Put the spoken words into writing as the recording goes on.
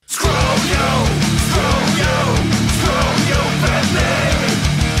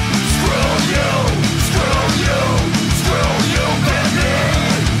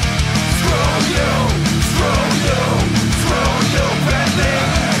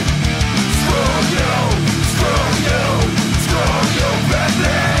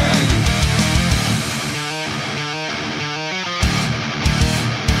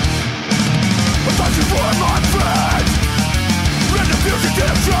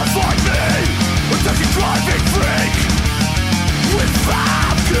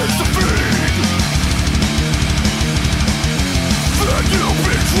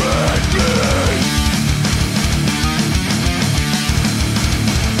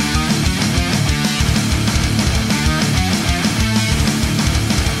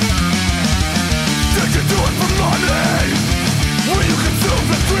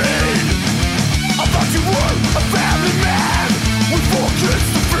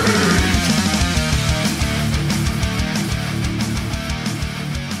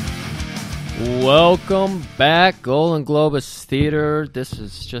Welcome back, Golden Globus Theater. This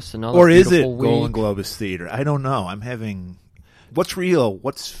is just another Or is it beautiful week. Golden Globus Theater? I don't know. I'm having... What's real?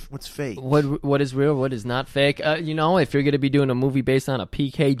 What's fake? What is real? What is not fake? If you're going to be doing a movie based on a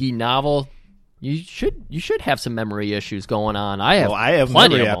PKD novel, you should have some memory issues going on. I have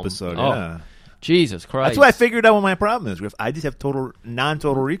plenty memory of them. episode. Oh, Yeah, Jesus Christ! that's what I figured out what my problem is. I just have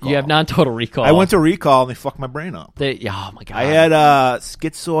non-total recall. You have non-total recall. I went to recall and they fucked my brain up. Oh my God! I had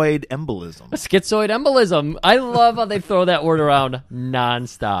schizoid embolism. A schizoid embolism. I love how they throw that word around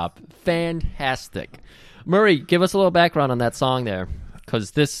nonstop. Fantastic. Murray, give us a little background on that song there, because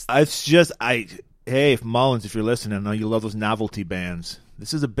this... It's just, hey, Mullins, if you're listening, I know you love those novelty bands.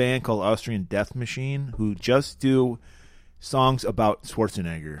 This is a band called Austrian Death Machine who just do songs about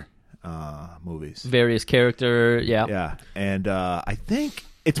Schwarzenegger movies. Various character, yeah. Yeah, and I think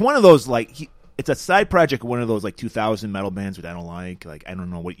it's one of those, it's a side project of one of those, 2000 metal bands, which I don't like. I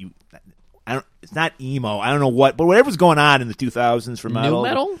don't know what you... it's not emo. I don't know what, but whatever's going on in the 2000s for metal. New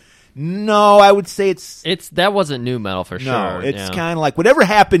metal? No, I would say it's that wasn't new metal for sure. No, it's kind of like whatever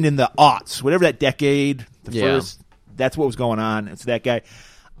happened in the aughts, whatever that decade, first. That's what was going on. It's that guy.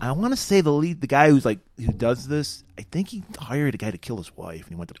 I want to say the guy who does this. I think he hired a guy to kill his wife, and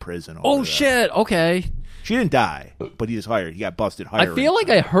he went to prison. Oh shit! Okay, she didn't die, but he was hired. He got busted hiring. I feel like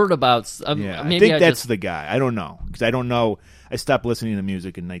I heard about. Yeah, maybe I think that's the guy. I don't know because I don't know. I stopped listening to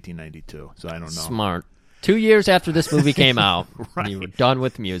music in 1992, so I don't know. Smart. 2 years after this movie came out, Right. You were done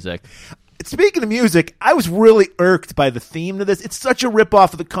with music. Speaking of music, I was really irked by the theme to this. It's such a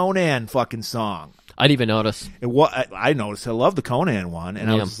ripoff of the Conan fucking song. I didn't even notice. I noticed. I love the Conan one,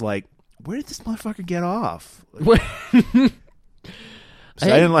 and I was like, where did this motherfucker get off? So I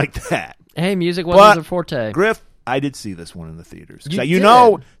didn't like that. Hey, music wasn't a forte. Griff, I did see this one in the theaters. You did?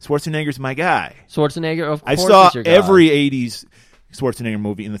 Schwarzenegger's my guy. Schwarzenegger, of I course, saw is your guy. every 80s Schwarzenegger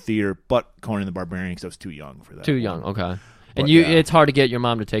movie in the theater, but Conan the Barbarian because I was too young for that. Too young, okay. And But, it's hard to get your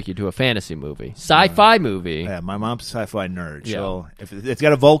mom to take you to a fantasy movie. Sci-fi movie. Yeah, my mom's a sci-fi nerd. Yeah. If it's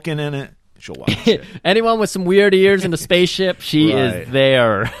got a Vulcan in it, she'll watch it. Anyone with some weird ears in a spaceship, she Right. is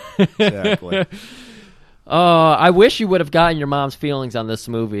there. Exactly. I wish you would have gotten your mom's feelings on this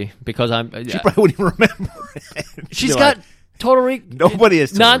movie because She probably wouldn't even remember it. She's Be got like, total recall. nobody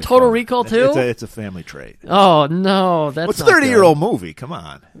has total non-total recall too. It's a family trait. Oh no, that's What's a not 30-year-old movie? Come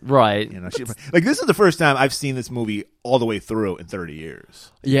on. good. Right? This is the first time I've seen this movie all the way through in 30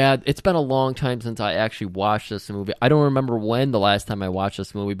 years. Yeah, it's been a long time since I actually watched this movie. I don't remember when the last time I watched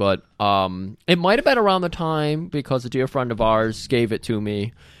this movie, but it might have been around the time because a dear friend of ours gave it to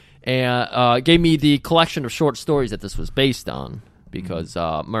me and gave me the collection of short stories that this was based on. Because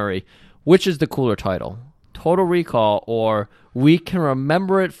Murray, which is the cooler title? Total Recall or We Can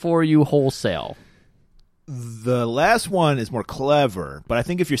Remember It For You Wholesale? The last one is more clever, but I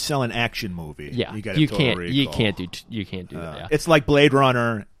think if you're selling action movie, Yeah, you you can't do that. Yeah. It's like Blade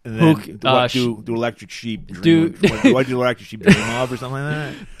Runner, and then do Electric Sheep dream? What do Electric Sheep dream of, or something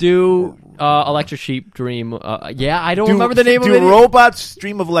like that? Do Electric Sheep Dream? I don't remember the name of it. Do robots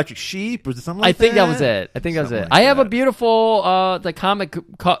dream of electric sheep, or something like that? I think that was it. Something like I have a that. beautiful the comic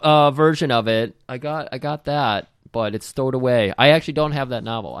version of it. I got that, but it's stowed away. I actually don't have that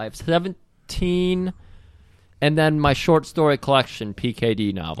novel. I have 17, and then my short story collection,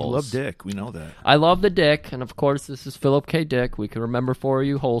 PKD novels. You love Dick. We know that. I love the Dick, and of course, this is Philip K. Dick. We Can Remember For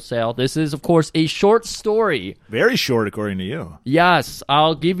You Wholesale. This is, of course, a short story. Very short, according to you. Yes,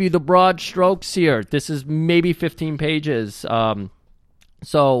 I'll give you the broad strokes here. This is maybe 15 pages.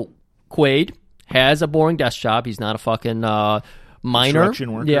 So, Quaid has a boring desk job. He's not a fucking miner.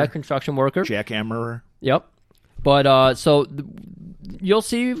 Construction worker. Yeah, construction worker. Jackhammerer. Yep. But, you'll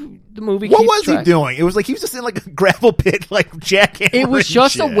see the movie. What keeps was track. he doing? It was like he was just in like a gravel pit, like jackhammering. It was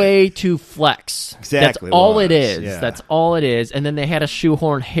just a shit. way to flex. Exactly. That's all was. it is. Yeah. That's all it is. And then they had to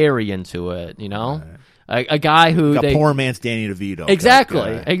shoehorn Harry into it, you know? A guy who Like a poor man's Danny DeVito.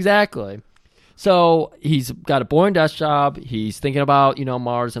 Exactly. So he's got a boring desk job. He's thinking about,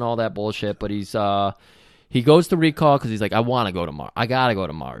 Mars and all that bullshit, but he goes to recall because he's like, I want to go to Mars. I got to go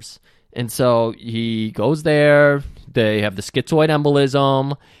to Mars. And so he goes there. They have the schizoid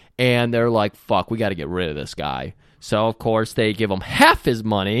embolism, and they're like, fuck, we got to get rid of this guy. So, of course, they give him half his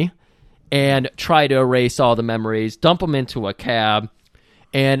money and try to erase all the memories, dump him into a cab.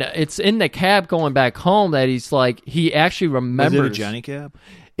 And it's in the cab going back home that he's like, he actually remembers. Is it a Johnny cab?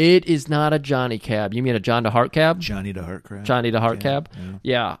 It is not a Johnny cab. You mean a John DeHart cab? Johnny DeHart cab. Johnny DeHart cab?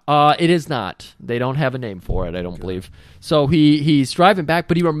 Yeah. It is not. They don't have a name for it, I don't believe. So he's driving back,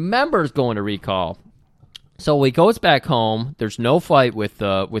 but he remembers going to recall. So he goes back home. There's no fight with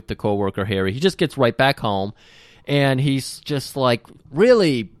the coworker Harry. He just gets right back home, and he's just like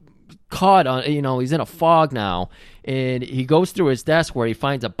really caught on, he's in a fog now, and he goes through his desk where he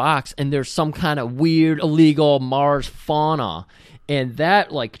finds a box, and there's some kind of weird illegal Mars fauna, and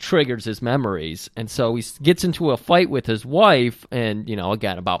that like triggers his memories. And so he gets into a fight with his wife, and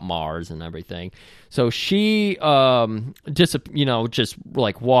again about Mars and everything. So she just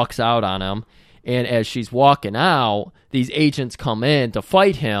like walks out on him, and as she's walking out, these agents come in to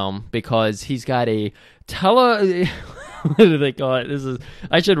fight him because he's got a what do they call it?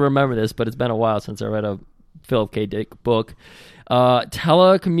 I should remember this, but it's been a while since I read a Philip K. Dick book.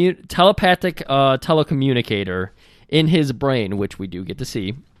 Telepathic telecommunicator in his brain, which we do get to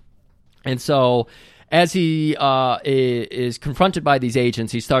see. And so as he is confronted by these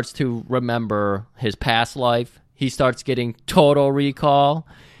agents, he starts to remember his past life. He starts getting total recall.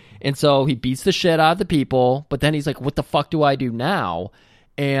 And so he beats the shit out of the people, but then he's like, what the fuck do I do now?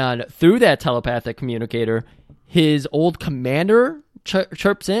 And through that telepathic communicator, his old commander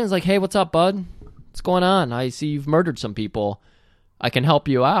chirps in. He's like, hey, what's up, bud? What's going on? I see you've murdered some people. I can help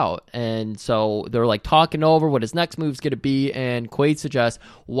you out. And so they're like talking over what his next move's going to be. And Quaid suggests,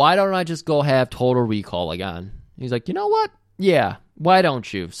 why don't I just go have total recall again? He's like, you know what? Yeah, why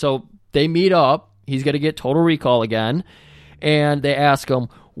don't you? So they meet up. He's going to get total recall again. And they ask him,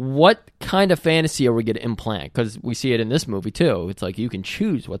 what kind of fantasy are we going to implant? Because we see it in this movie too. It's like you can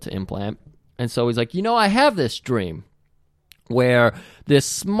choose what to implant. And so he's like, I have this dream where this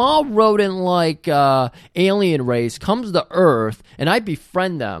small rodent-like alien race comes to Earth, and I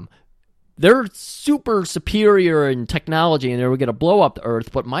befriend them. They're super superior in technology, and they're going to blow up the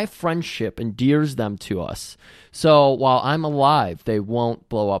Earth, but my friendship endears them to us. So while I'm alive, they won't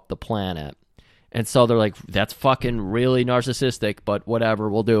blow up the planet. And so they're like, that's fucking really narcissistic, but whatever,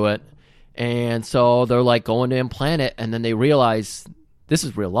 we'll do it. And so they're like going to implant it, and then they realize this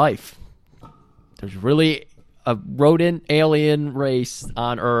is real life. There's really a rodent alien race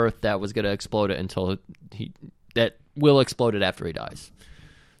on Earth that was going to explode it that will explode it after he dies.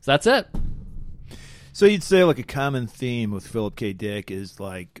 So that's it. So you'd say like a common theme with Philip K. Dick is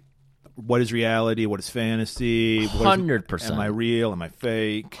like, what is reality? What is fantasy? 100%. Am I real? Am I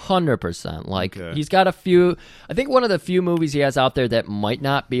fake? 100%. Like, okay. He's got a few. I think one of the few movies he has out there that might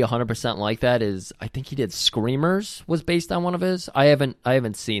not be 100% like that is, I think he did Screamers was based on one of his. I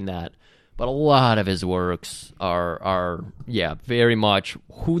haven't seen that. But a lot of his works are very much,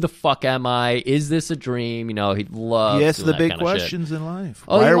 who the fuck am I? Is this a dream? He loves Yes, doing the big kind of questions shit. in life.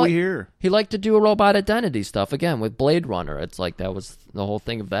 Why are we here? He liked to do a robot identity stuff, again, with Blade Runner. It's like that was the whole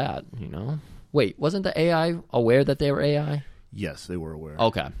thing of that, Wait, wasn't the AI aware that they were AI? Yes, they were aware.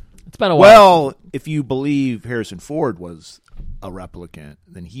 Okay. It's been a while. Well, if you believe Harrison Ford was a replicant,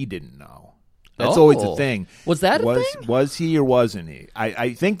 then he didn't know. That's always the thing. Was that a thing? Was he or wasn't he?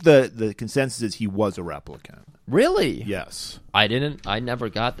 I think the consensus is he was a replicant. Really? Yes. I never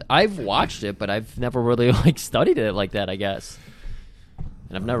got that. I've watched it, but I've never really studied it like that, I guess.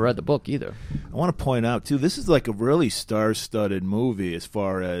 And I've never read the book either. I want to point out, too, this is like a really star-studded movie as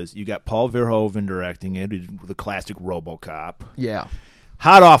far as you got Paul Verhoeven directing it, the classic RoboCop. Yeah.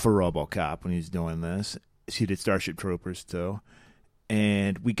 Hot off of RoboCop when he's doing this. He did Starship Troopers, too.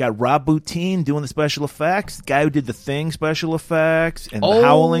 And we got Rob Bottin doing the special effects, the guy who did The Thing special effects and the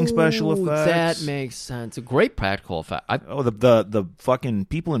Howling special effects. That makes sense. A great practical effect. The fucking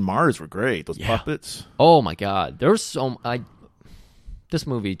people in Mars were great. Those puppets. Oh my god, there's this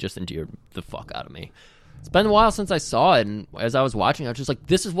movie just endeared the fuck out of me. It's been a while since I saw it, and as I was watching, I was just like,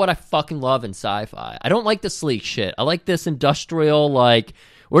 this is what I fucking love in sci-fi. I don't like the sleek shit. I like this industrial, like,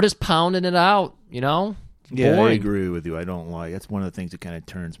 we're just pounding it out, Yeah, boring. I agree with you. I don't like. That's one of the things that kind of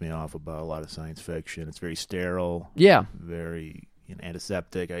turns me off about a lot of science fiction. It's very sterile. Yeah, very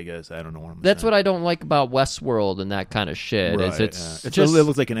antiseptic. I guess I don't know what I'm. That's saying. what I don't like about Westworld and that kind of shit. Right, It's it just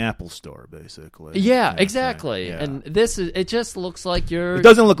looks like an Apple store, basically. Yeah, exactly. Yeah. And it just looks like It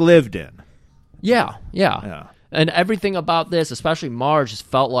doesn't look lived in. Yeah. And everything about this, especially Mars, just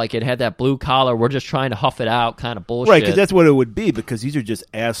felt like it had that blue collar, we're just trying to huff it out kind of bullshit. Right, because that's what it would be, because these are just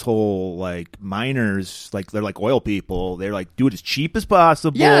asshole, like, miners, like, they're like oil people. They're like, do it as cheap as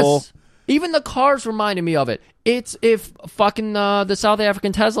possible. Yes. Even the cars reminded me of it. It's if fucking the South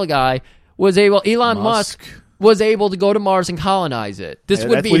African Tesla guy was able, Elon Musk was able to go to Mars and colonize it. This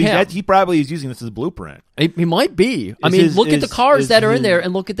would be him. He probably is using this as a blueprint. He might be. I mean, look at the cars that are in there,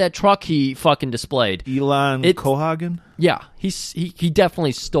 and look at that truck he fucking displayed. Elon Cohagen? Yeah, he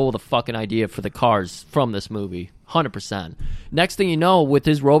definitely stole the fucking idea for the cars from this movie. 100%. Next thing you know, with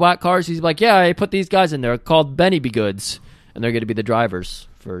his robot cars, he's like, yeah, I put these guys in there called Benny Be Goods, and they're going to be the drivers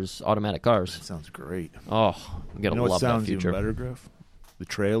for his automatic cars. That sounds great. Oh, I'm going to love that future. Even better, Griff? The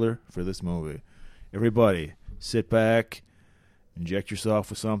trailer for this movie. Everybody, sit back, inject yourself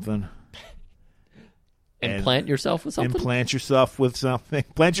with something, Implant yourself with something? Implant yourself with something.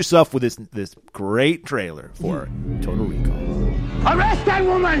 Plant yourself with this great trailer for Total Recall. Arrest that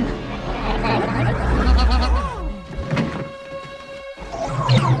woman!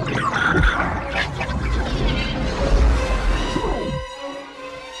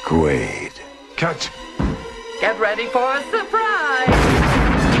 Quaid. Cut. Get ready for a surprise!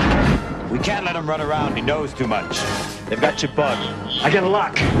 We can't let him run around. He knows too much. They've got your bug. I get a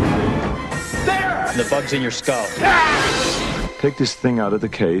lock. There! And the bug's in your skull. Take this thing out of the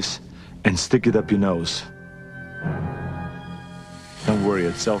case and stick it up your nose. Don't worry,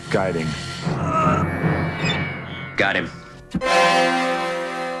 it's self-guiding. Got him.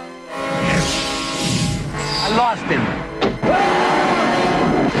 I lost him.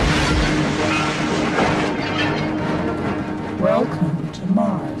 Welcome to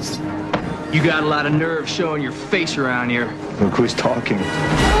Mars. You got a lot of nerve showing your face around here. Look who's talking.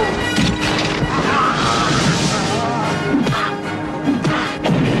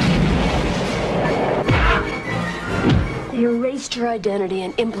 They erased your identity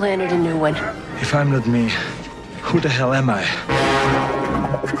and implanted a new one. If I'm not me, who the hell am I?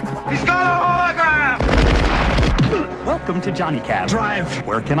 He's got a hologram! Welcome to Johnny Cab. Drive.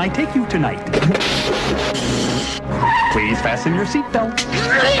 Where can I take you tonight? Please fasten your seatbelt.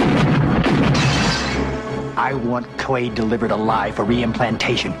 I want Quaid delivered alive for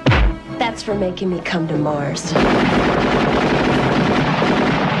reimplantation. That's for making me come to Mars.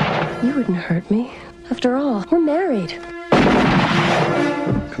 You wouldn't hurt me. After all, we're married.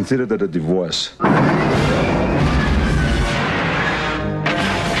 Consider that a divorce.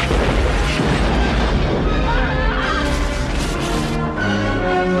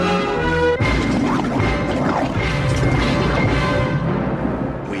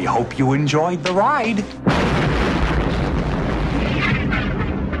 We hope you enjoyed the ride.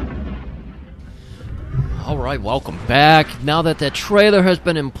 All right, welcome back. Now that that trailer has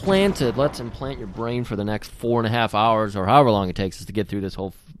been implanted, let's implant your brain for the next 4.5 hours or however long it takes us to get through this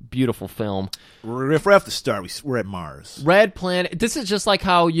whole beautiful film. If we have to start, we're at Mars. Red Planet. This is just like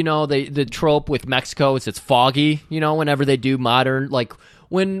how, the trope with Mexico is it's foggy, whenever they do modern, like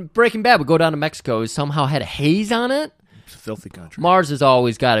when Breaking Bad would go down to Mexico, it somehow had a haze on it. It's a filthy country. Mars has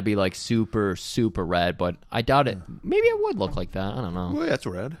always got to be like super, super red, but I doubt it. Maybe it would look like that. I don't know. Well, that's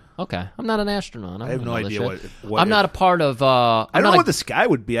red. Okay. I'm not an astronaut. I have no idea what I'm not a part of... I don't know what the sky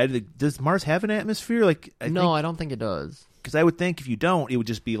would be. Does Mars have an atmosphere? I don't think it does. Because I would think if you don't, it would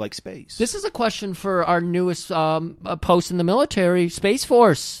just be like space. This is a question for our newest post in the military, Space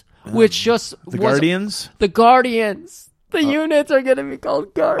Force, which just... The Guardians? The Guardians. The units are going to be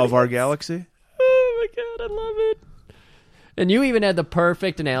called Guardians. Of our galaxy? Oh, my God. I love it. And you even had the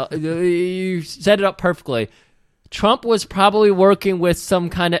perfect you set it up perfectly. Trump was probably working with some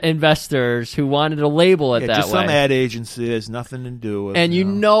kind of investors who wanted to label it that just way. Some ad agency has nothing to do with it. And you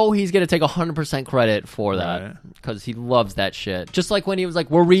know he's going to take 100% credit for that because he loves that shit. Just like when he was like,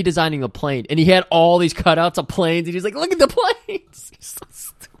 we're redesigning the plane. And he had all these cutouts of planes. And he's like, look at the planes. He's so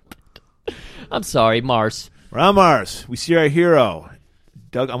stupid. I'm sorry, Mars. We're on Mars. We see our hero.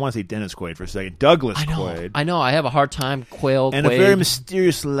 I want to say Dennis Quaid for a second. Douglas Quaid. I know. I have a hard time. Quaid. And a very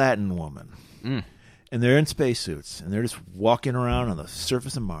mysterious Latin woman. And they're in spacesuits. And they're just walking around on the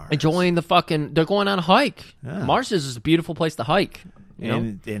surface of Mars. Enjoying they're going on a hike. Yeah. Mars is just a beautiful place to hike.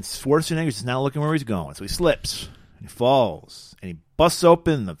 And Schwarzenegger's just not looking where he's going. So he slips. And he falls. And he busts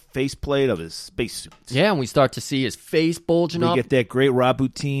open the faceplate of his spacesuit. Yeah, and we start to see his face bulging up. We get that great Rob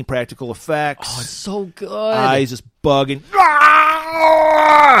Bottin practical effects. Oh, it's so good. Eyes just bugging.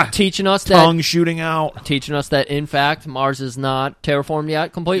 Teaching us tongue shooting out. Teaching us that, in fact, Mars is not terraformed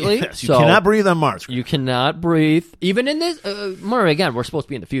yet completely. Yes, you cannot breathe on Mars. You cannot breathe. Even in this, Murray, again, we're supposed to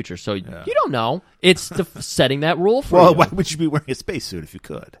be in the future, so you don't know. It's setting that rule for you. Well, why would you be wearing a spacesuit if you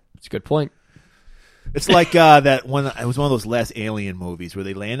could? It's a good point. It's like that one. It was one of those last Alien movies where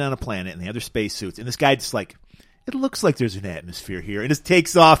they land on a planet and they have their spacesuits, and this guy just like, it looks like there's an atmosphere here, and just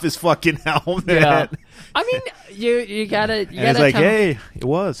takes off his fucking helmet. Yeah. I mean, you gotta. It's like, hey, it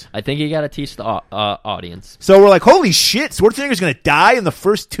was. I think you gotta teach the audience. So we're like, holy shit, Schwarzenegger's gonna die in the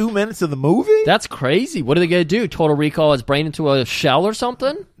first 2 minutes of the movie? That's crazy. What are they gonna do? Total Recall his brain into a shell or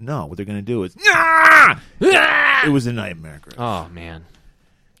something? No, what they're gonna do is, it was a nightmare, Chris. Oh man.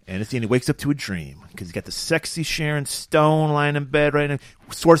 And at the end, he wakes up to a dream because he's got the sexy Sharon Stone lying in bed right now.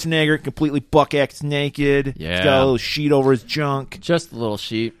 Schwarzenegger completely buck-ass naked. Yeah. He's got a little sheet over his junk. Just a little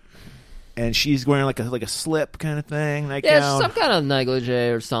sheet. And she's wearing like a slip kind of thing. Nightgown. Some kind of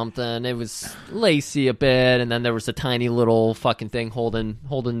negligee or something. It was lacy a bit, and then there was a tiny little fucking thing holding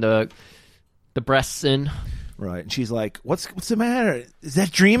the breasts in. Right. And she's like, what's the matter? Is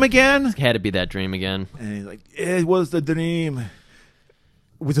that dream again? It had to be that dream again. And he's like, it was the dream.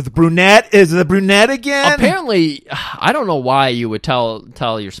 Was it the brunette? Is it the brunette again? Apparently, I don't know why you would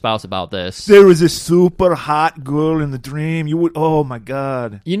tell your spouse about this. There was this super hot girl in the dream. You would, oh my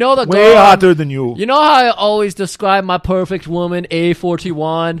God. You know the way girl, hotter than you. You know how I always describe my perfect woman,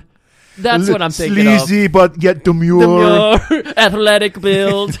 A41? That's what I'm thinking sleazy, but yet demure. Athletic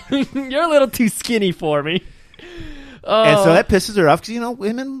build. You're a little too skinny for me. And so that pisses her off because,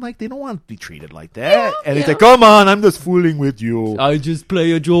 women, like, they don't want to be treated like that. And he's like, come on, I'm just fooling with you. I just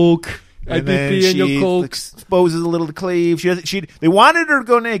play a joke. And then she exposes a little to cleave. They wanted her to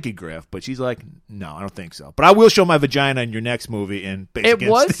go naked, Griff, but she's like, no, I don't think so. But I will show my vagina in your next movie in Basic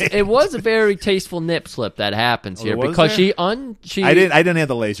Instinct. It was a very tasteful nip slip that happens here because there? she I didn't have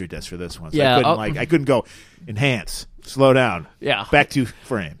the laser disc for this one. So I couldn't go enhance. Slow down. Yeah. Back 2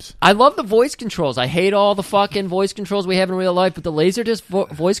 frames. I love the voice controls. I hate all the fucking voice controls we have in real life, but the Laserdisc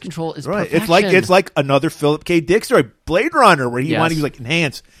voice control is right. perfection. It's like another Philip K. Dick story, Blade Runner, where he wanted to like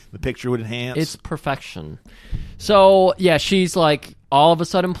enhance. The picture would enhance. It's perfection. So yeah, she's like all of a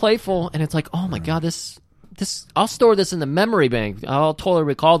sudden playful, and it's like, oh my God, this. I'll store this in the memory bank. I'll totally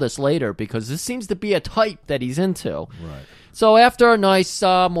recall this later because this seems to be a type that he's into. Right. So after a nice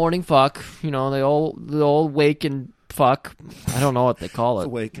morning fuck, the old wake and fuck. I don't know what they call it.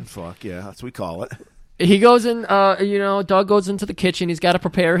 Wake and fuck, yeah, that's what we call it. He goes in, Doug goes into the kitchen. He's got to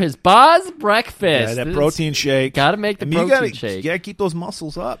prepare his Boz breakfast. Yeah, that protein shake. Got to make the protein shake. You got to keep those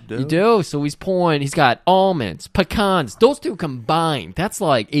muscles up, dude. You do. So he's pouring. He's got almonds, pecans. Those two combined, that's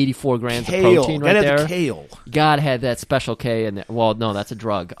like 84 grams of protein right there. Gotta have the kale. Gotta have that special K in there. Well, no, that's a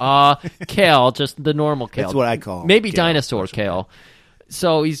drug. Kale, just the normal kale. That's what I call maybe dinosaur kale.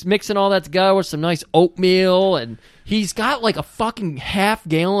 So he's mixing all that together with some nice oatmeal, and he's got like a fucking half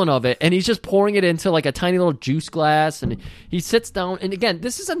gallon of it, and he's just pouring it into like a tiny little juice glass, and he sits down. And again,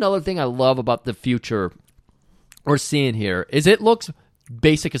 this is another thing I love about the future we're seeing here, is it looks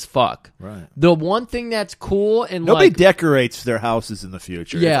basic as fuck. Right. The one thing that's cool and nobody decorates their houses in the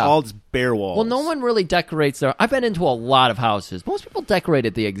future. Yeah. It's all just bare walls. Well, no one really decorates their... I've been into a lot of houses. Most people decorate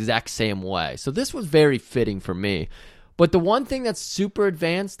it the exact same way. So this was very fitting for me. But the one thing that's super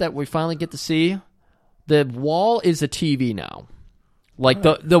advanced that we finally get to see, the wall is a TV now. Like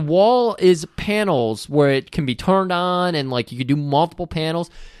the wall is panels where it can be turned on and like you can do multiple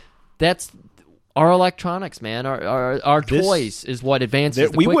panels. That's our electronics, man. Our toys is what advances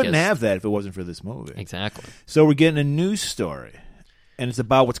the we quickest. wouldn't have that if it wasn't for this movie. Exactly. So we're getting a news story, and it's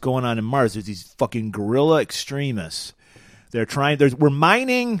about what's going on in Mars. There's these fucking guerrilla extremists. They're trying. We're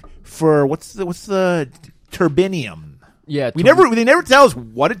mining for what's the turbinium. Yeah, they never tell us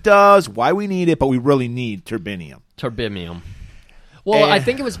what it does, why we need it, but we really need turbinium. Turbinium. Well, I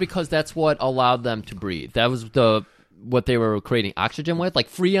think it was because that's what allowed them to breathe. That was what they were creating oxygen with, like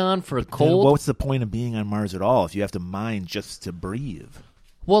Freon for cold. What's the point of being on Mars at all if you have to mine just to breathe?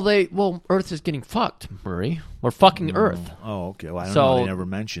 Well, Earth is getting fucked, Murray. We're fucking Earth. Oh, okay. Well, I don't know. They never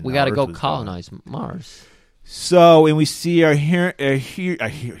mentioned. We got to go colonize Mars. So, and we see our hero,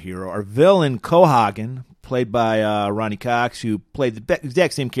 our villain, Cohagen, played by Ronnie Cox, who played the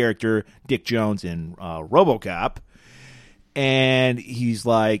exact same character, Dick Jones, in RoboCop. And he's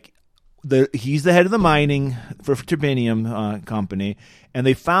like, he's the head of the mining for Turbinium company, and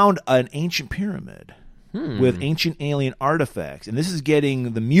they found an ancient pyramid with ancient alien artifacts, and this is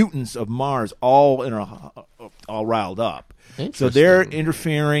getting the mutants of Mars all riled up. So they're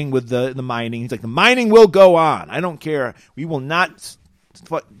interfering with the mining. He's like, the mining will go on. I don't care. We will not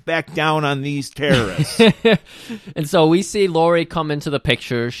back down on these terrorists. And so we see Lori come into the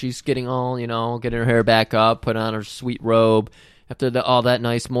picture. She's getting all, getting her hair back up, put on her sweet robe after all that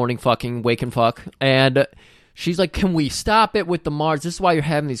nice morning fucking wake and fuck. And she's like, can we stop it with the Mars? This is why you're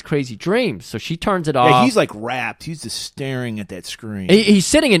having these crazy dreams. So she turns it off. Yeah, he's like wrapped. He's just staring at that screen. He's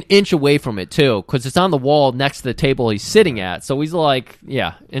sitting an inch away from it, too, because it's on the wall next to the table he's sitting at. So he's like,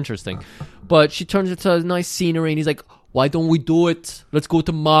 yeah, interesting. But she turns it to nice scenery, and he's like, why don't we do it? Let's go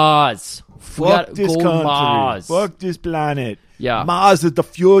to Mars. Fuck this country. Mars. Fuck this planet. Yeah. Mars is the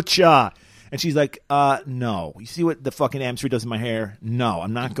future. And she's like, no. You see what the fucking atmosphere does in my hair? No,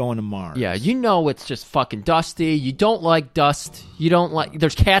 I'm not going to Mars. Yeah, it's just fucking dusty. You don't like dust.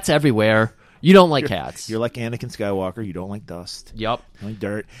 There's cats everywhere. You don't like cats. You're like Anakin Skywalker. You don't like dust. Yep. You like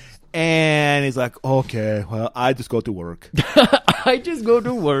dirt. And he's like, okay, well, I just go to work. I just go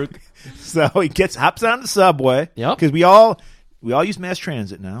to work. So he hops on the subway. Yep. Because we all use mass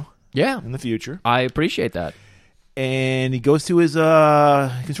transit now. Yeah. In the future. I appreciate that. And he goes to his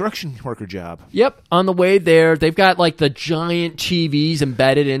construction worker job. Yep. On the way there, they've got like the giant TVs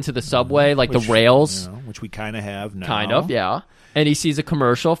embedded into the subway, like the rails. Which we kind of have now. Kind of, yeah. And he sees a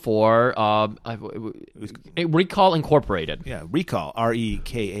commercial for Recall Incorporated. Yeah, Recall.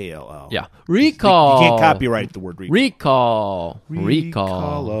 Recall. Yeah. Recall. You can't copyright the word recall.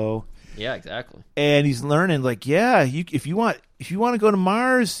 Recall. Yeah, exactly. And he's learning, like, if you want to go to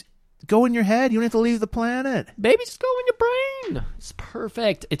Mars, go in your head. You don't have to leave the planet. Baby, just go in your brain. It's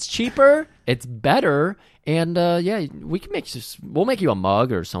perfect. It's cheaper. It's better. And we'll make you a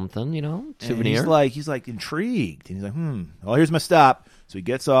mug or something, souvenir. And he's like intrigued. And he's like, well, here's my stop. So he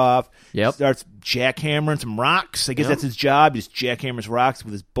gets off. Yep. Starts jackhammering some rocks. I guess that's his job. He just jackhammers rocks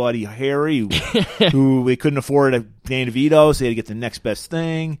with his buddy Harry, who they couldn't afford a Danny DeVito, so he had to get the next best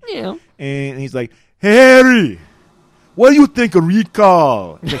thing. Yeah. And he's like, Harry, what do you think of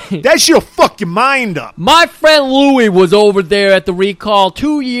Recall? Like, that shit'll fuck your mind up. My friend Louie was over there at the Recall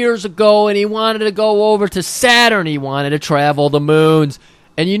 2 years ago, and he wanted to go over to Saturn. He wanted to travel the moons.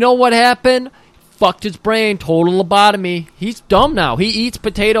 And you know what happened? Fucked his brain. Total lobotomy. He's dumb now. He eats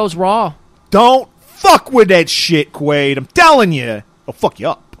potatoes raw. Don't fuck with that shit, Quaid. I'm telling you. It'll fuck you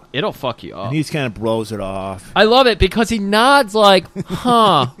up. It'll fuck you up. And he just kind of blows it off. I love it because he nods like,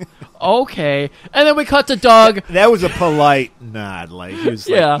 huh, okay. And then we cut to Doug. That was a polite nod. Like, he was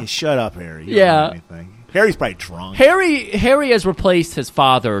like, shut up, Harry. You don't know anything. Harry's probably drunk. Harry has replaced his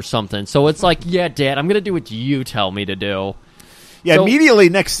father or something. So it's like, yeah, Dad, I'm going to do what you tell me to do. Yeah, so, immediately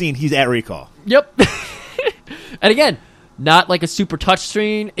next scene, he's at Recall. Yep. And again, not like a super touch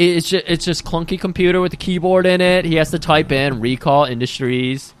screen. It's just clunky computer with a keyboard in it. He has to type in Recall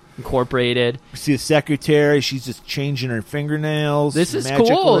Industries Incorporated. We see the secretary. She's just changing her fingernails. This is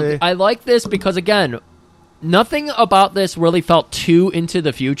cool. I like this because, again, nothing about this really felt too into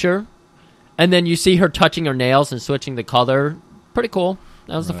the future. And then you see her touching her nails and switching the color. Pretty cool.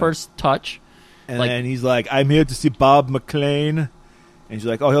 That was the first touch. And then he's like, I'm here to see Bob McLean. And she's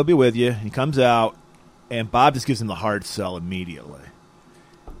like, oh, he'll be with you. And he comes out, and Bob just gives him the hard sell immediately.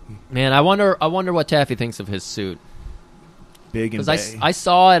 Man, I wonder what Taffy thinks of his suit. Big and because I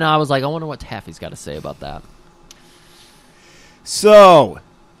saw it and I was like, I wonder what Taffy's got to say about that. So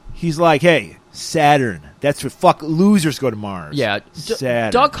he's like, hey, Saturn. That's where losers go to Mars. Yeah.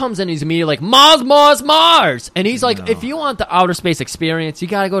 Saturn. Doug comes in, he's immediately like, Mars. And he's like, if you want the outer space experience, you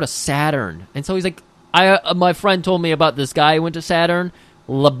got to go to Saturn. And so he's like, my friend told me about this guy who went to Saturn.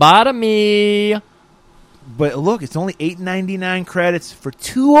 Lobotomy. But look, it's only $8.99 credits for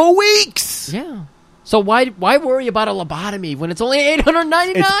 2 whole weeks. Yeah. So why worry about a lobotomy when it's only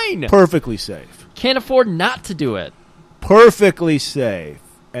 $899? It's perfectly safe. Can't afford not to do it. Perfectly safe.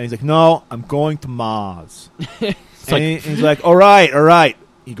 And he's like, no, I'm going to Mars. He's like, all right,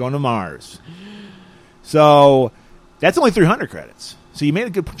 you're going to Mars. So that's only 300 credits. So you made a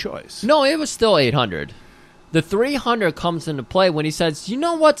good choice. No, it was still 800. The 300 comes into play when he says, you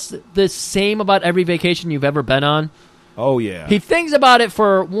know what's the same about every vacation you've ever been on? Oh, yeah. He thinks about it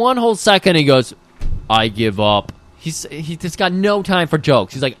for one whole second. He goes, I give up. He's just got no time for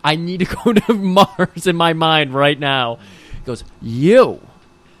jokes. He's like, I need to go to Mars in my mind right now. He goes, you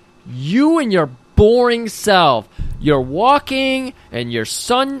and your boring self. You're walking and you're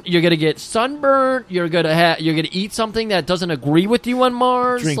gonna get sunburned. You're gonna eat something that doesn't agree with you on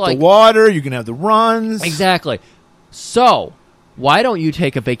Mars. Drink the water. You're gonna have the runs. Exactly. So why don't you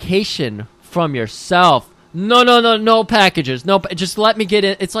take a vacation from yourself? No packages. No, just let me get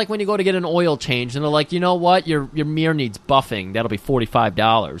in. It's like when you go to get an oil change and they're like, you know what, your mirror needs buffing. That'll be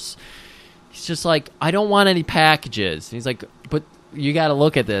 $45. He's just like, I don't want any packages. And he's like, but you got to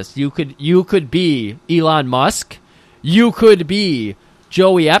look at this. You could be Elon Musk. You could be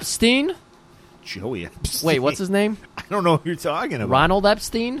Joey Epstein. Joey Epstein. Wait, what's his name? I don't know who you're talking about. Ronald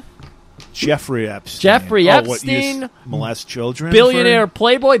Epstein? Jeffrey Epstein. Jeffrey Epstein. What, molest children? Billionaire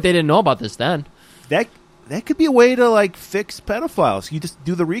playboy. They didn't know about this then. That could be a way to, like, fix pedophiles. You just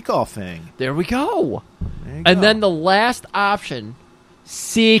do the recall thing. There we go. And then the last option,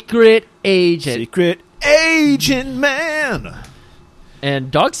 secret agent. Secret agent man.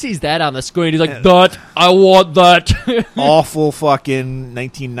 And Doug sees that on the screen. He's like, I want that. Awful fucking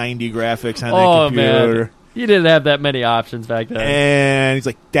 1990 graphics on that computer. Man. He didn't have that many options back then. And he's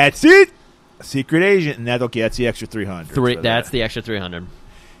like, that's it. Secret agent. And that's the extra 300. That's the extra 300.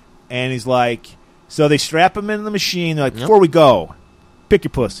 And he's like, so they strap him in the machine. They're like, before we go, pick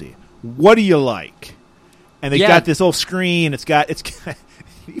your pussy. What do you like? And they got this whole screen. It's got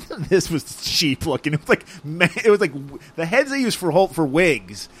Even this was cheap looking. It was like the heads they used for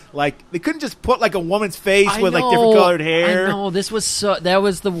wigs. Like they couldn't just put like a woman's face with like different colored hair. I know this was that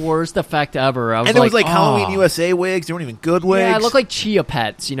was the worst effect ever. And it was like Halloween USA wigs. They weren't even good wigs. Yeah, it looked like Chia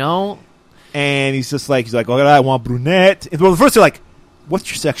Pets, you know. And he's like, oh, I want brunette. And, well, first they're like, what's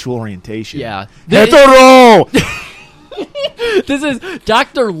your sexual orientation? Yeah, hetero. This is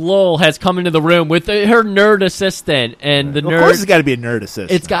Dr. Lowell has come into the room with her nerd assistant, and the nerd. Of course, it's got to be a nerd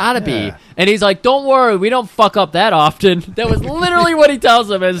assistant. It's got to be, and he's like, "Don't worry, we don't fuck up that often." That was literally what he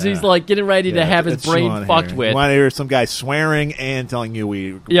tells him as he's like getting ready to have his brain fucked with. You want to hear some guy swearing and telling you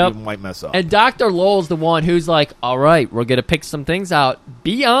we might mess up. And Dr. Lowell's the one who's like, "All right, we're gonna pick some things out.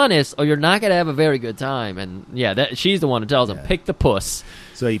 Be honest, or you're not gonna have a very good time." And she's the one who tells him, "Pick the puss."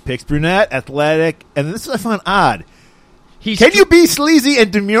 So he picks brunette, athletic, and this is what I found odd. Can you be sleazy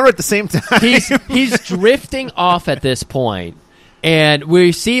and demure at the same time? He's drifting off at this point, and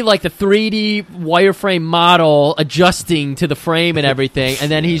we see like the 3D wireframe model adjusting to the frame and everything, and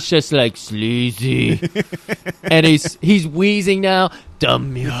then he's just like sleazy, and he's wheezing now,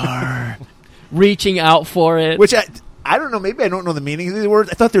 demure, reaching out for it. Which I don't know. Maybe I don't know the meaning of these words.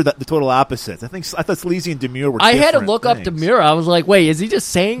 I thought they're the total opposites. I thought sleazy and demure were different I had to look things. up demure. I was like, wait, is he just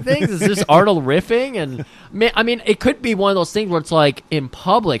saying things? Is this Arnold riffing? And I mean, it could be one of those things where it's like in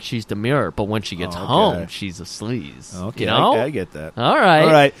public she's demure, but when she gets home she's a sleaze. Okay, you know? I get that. All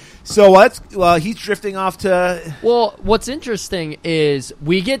right. So he's drifting off to. Well, what's interesting is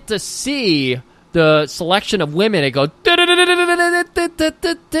we get to see the selection of women. It goes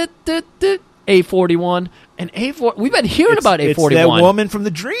A41. And A4, we've been hearing about A41. It's that woman from the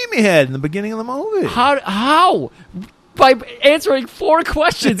dream he had in the beginning of the movie. How? By answering 4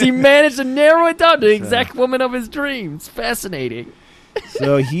 questions, he managed to narrow it down to the exact woman of his dreams. Fascinating.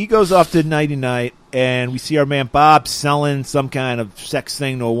 So he goes off to nighty-night, and we see our man Bob selling some kind of sex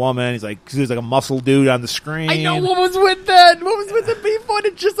thing to a woman. He's like a muscle dude on the screen. I know what was with that. What was with the B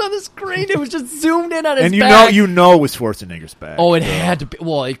footage just on the screen? It was just zoomed in on his back. And you know it was Schwarzenegger's back. Oh, it had to be.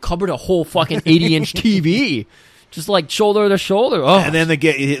 Well, it covered a whole fucking 80-inch TV. Just like shoulder to shoulder. Oh. And then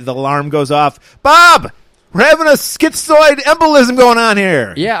the alarm goes off. Bob! We're having a schizoid embolism going on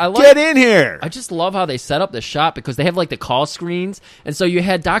here. Yeah, get in here. I just love how they set up the shot because they have like the call screens, and so you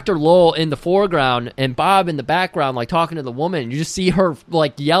had Dr. Lowell in the foreground and Bob in the background, like talking to the woman. You just see her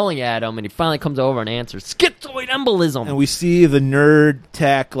like yelling at him, and he finally comes over and answers schizoid embolism. And we see the nerd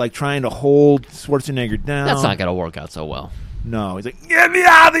tech like trying to hold Schwarzenegger down. That's not gonna work out so well. No, he's like, get me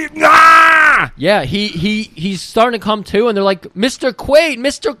out of here! Ah! Yeah, he's starting to come to, and they're like, Mr. Quaid,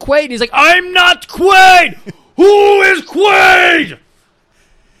 Mr. Quaid. And he's like, I'm not Quaid! Who is Quaid?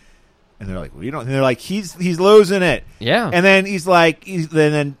 And they're like, and they're like, he's losing it. Yeah. And then he's like,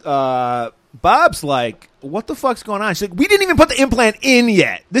 then Bob's like, what the fuck's going on? She's like, we didn't even put the implant in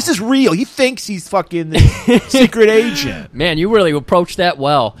yet. This is real. He thinks he's fucking the secret agent. Man, you really approached that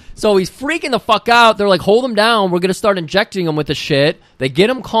well. So he's freaking the fuck out. They're like, hold him down. We're going to start injecting him with the shit. They get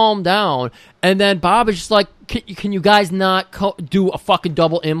him calmed down. And then Bob is just like, can you guys not do a fucking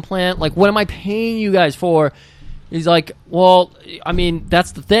double implant? Like, what am I paying you guys for? He's like, well, I mean,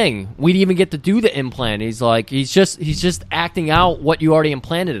 that's the thing. We didn't even get to do the implant. He's like, he's just acting out what you already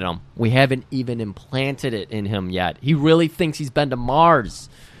implanted in him. We haven't even implanted it in him yet. He really thinks he's been to Mars.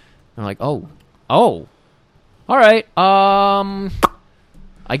 I'm like, oh, all right. I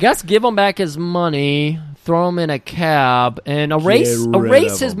guess give him back his money, throw him in a cab, and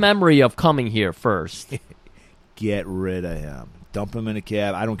erase his memory of coming here first. Get rid of him. Dump him in a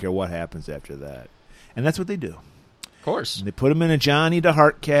cab. I don't care what happens after that. And that's what they do. Of course. And they put him in a Johnny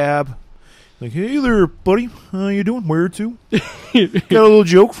DeHart cab. Like, hey there, buddy. How you doing? Where to? Got a little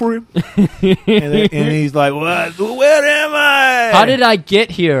joke for you. and he's like, what? Where am I? How did I get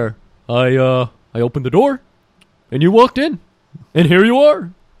here? I opened the door, and you walked in, and here you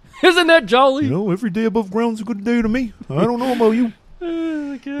are. Isn't that jolly? You know, every day above ground's a good day to me. I don't know about you.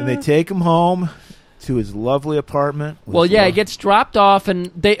 Oh, God. And they take him home to his lovely apartment. Well, yeah, he gets dropped off,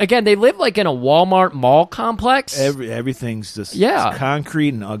 and they live like in a Walmart mall complex. Everything's just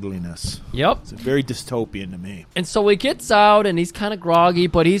concrete and ugliness. Yep. It's very dystopian to me. And so he gets out, and he's kind of groggy,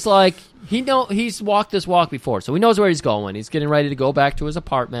 but he's like, he's walked this walk before, so he knows where he's going. He's getting ready to go back to his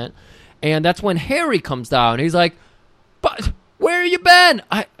apartment, and that's when Harry comes down. He's like, but where have you been?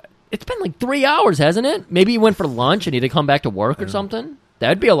 It's been like 3 hours, hasn't it? Maybe he went for lunch and he had to come back to work or something.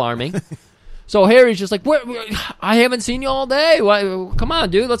 That'd be alarming. So Harry's just like, I haven't seen you all day. Come on,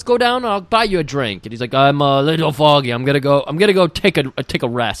 dude, let's go down and I'll buy you a drink. And he's like, I'm a little foggy. I'm gonna go take a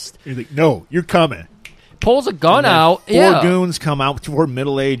rest. He's like, no, you're coming. pulls a gun And then out. Four goons come out. 4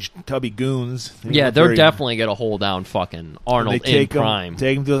 middle-aged tubby goons. They're definitely gonna hold down fucking Arnold in prime.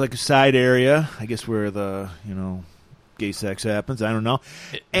 Take him to like a side area, I guess, where the gay sex happens. I don't know,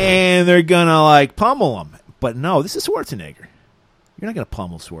 and they're gonna like pummel him. But no, this is Schwarzenegger. You're not gonna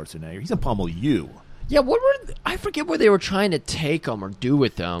pummel Schwarzenegger. He's gonna pummel you. Yeah, I forget where they were trying to take him or do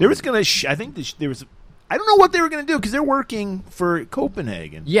with them. There was gonna. I think there was. I don't know what they were going to do because they're working for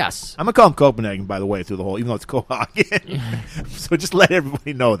Copenhagen. Yes. I'm going to call them Copenhagen, by the way, through the whole, even though it's Cohagen. So just let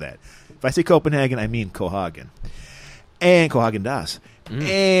everybody know that. If I say Copenhagen, I mean Cohagen. And Cohagen Das.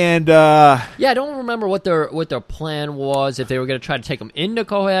 And, I don't remember what their plan was, if they were going to try to take them into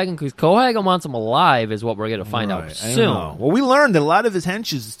Cohagen, because Cohagen wants them alive is what we're going to find out soon. I don't know. Well, we learned that a lot of his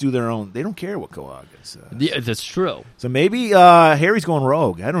henches do their own. They don't care what Cohagen says. Yeah, that's true. So maybe Harry's going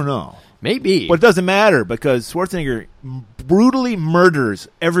rogue. I don't know. Maybe. But it doesn't matter because Schwarzenegger brutally murders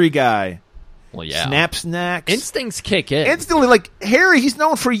every guy. Well, yeah. Snaps necks. Instincts kick in. Instantly, like, Harry, he's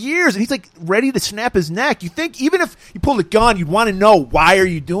known for years, and he's, like, ready to snap his neck. You think, even if you pulled a gun, you'd want to know, why are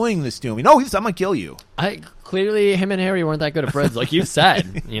you doing this to me? No, I'm going to kill you. Clearly, him and Harry weren't that good of friends, like you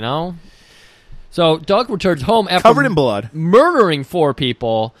said, So, Doug returns home after... covered in blood. Murdering 4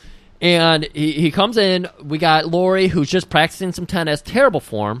 people... And he comes in. We got Lori, who's just practicing some tennis. Terrible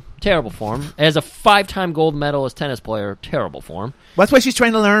form. As a 5-time gold medalist tennis player, terrible form. Well, that's why she's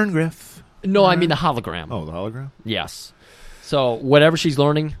trying to learn, Griff. No, I mean the hologram. Oh, the hologram? Yes. So whatever she's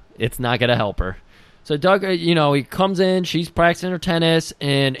learning, it's not going to help her. So Doug, he comes in. She's practicing her tennis,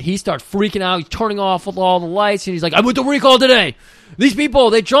 and he starts freaking out. He's turning off all the lights, and he's like, "I went to recall today. These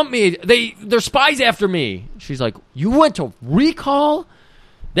people, they jumped me. They're spies after me." She's like, "You went to recall?"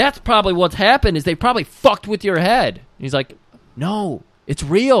 That's probably what's happened, is they probably fucked with your head. And he's like, "No, it's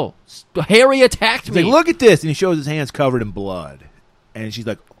real. Harry attacked me." He's like, "Look at this." And he shows his hands covered in blood. And she's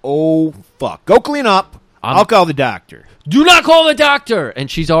like, "Oh, fuck. Go clean up. I'll call the doctor." "Do not call the doctor."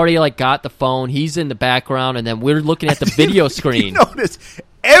 And she's already got the phone. He's in the background, and then we're looking at the video screen. You notice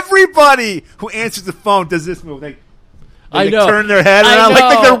everybody who answers the phone does this move. They turn their head around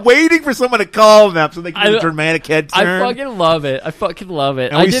like they're waiting for someone to call them so they can do a dramatic head turn. I fucking love it.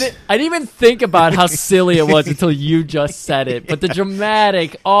 I didn't even think about how silly it was until you just said it. But the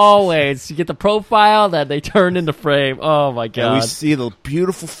dramatic, always. You get the profile that they turn into frame. Oh, my God. And we see the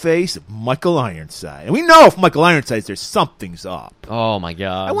beautiful face of Michael Ironside. And we know if Michael Ironside's there, something's up. Oh, my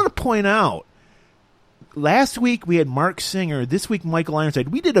God. I want to point out, last week we had Mark Singer. This week Michael Ironside.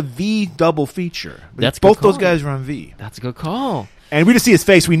 We did a V double feature. That's both those guys are on V. That's a good call. And we just see his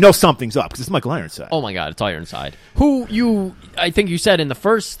face. We know something's up because it's Michael Ironside. Oh my God, it's Ironside. Who I think you said in the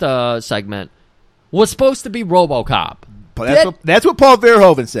first segment was supposed to be RoboCop. That's what Paul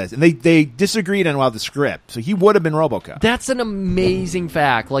Verhoeven says, and they disagreed on the script. So he would have been RoboCop. That's an amazing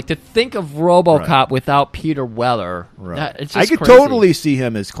fact. Like, to think of RoboCop without Peter Weller. Right. It's I just could crazy. totally see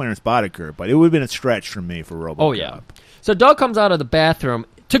him as Clarence Boddicker, but it would have been a stretch for me for RoboCop. Oh yeah. So Doug comes out of the bathroom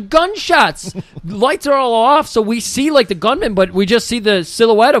to gunshots. Lights are all off, so we see the gunman, but we just see the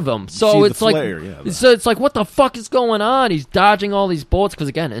silhouette of him. So it's it's like, what the fuck is going on? He's dodging all these bullets because,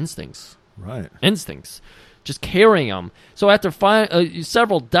 again, instincts. Right. Instincts. Just carrying him. So after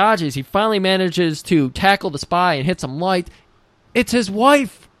several dodges, he finally manages to tackle the spy and hit some light. It's his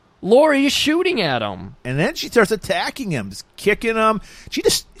wife. Lori is shooting at him. And then she starts attacking him, just kicking him. She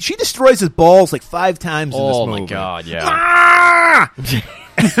destroys his balls 5 times in this movie. Oh, my God, yeah. Ah!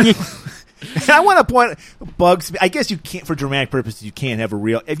 I want to point Bugs. I guess you can't, for dramatic purposes, you can't have a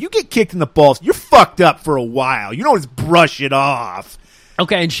real. If you get kicked in the balls, you're fucked up for a while. You don't just brush it off.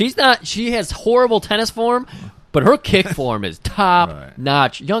 Okay, and she's not. She has horrible tennis form, but her kick form is top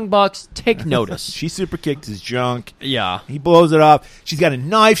notch. Young Bucks, take notice. She super kicked his junk. Yeah, he blows it off. She's got a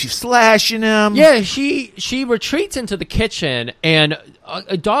knife. She's slashing him. Yeah, she retreats into the kitchen, and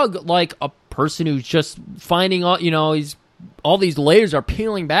a dog, like a person who's just finding all. He's all these layers are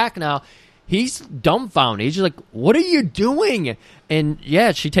peeling back now. He's dumbfounded. He's just like, "What are you doing?" And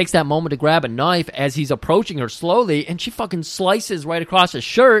yeah, she takes that moment to grab a knife as he's approaching her slowly, and she fucking slices right across his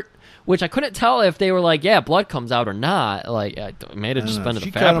shirt, which I couldn't tell if they were like, yeah, blood comes out or not. It may have just been the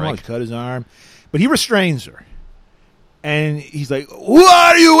fabric. She cut his arm, but he restrains her. And he's like, "Who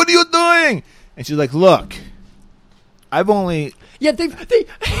are you? What are you doing?" And she's like, "Look, I've only..." Yeah, then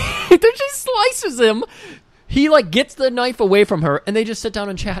she slices him. He gets the knife away from her, and they just sit down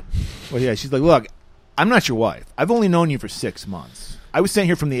and chat. Well, yeah, she's like, "Look, I'm not your wife. I've only known you for 6 months. I was sent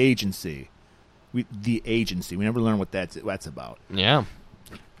here from the agency. The agency. We never learned what that's about." Yeah.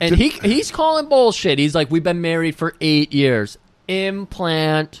 And he's calling bullshit. He's like, "We've been married for 8 years.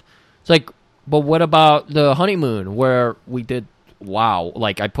 Implant." It's like, but what about the honeymoon where we did,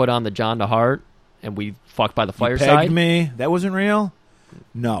 I put on the John DeHart and we fucked by the You fireside. pegged me. That wasn't real?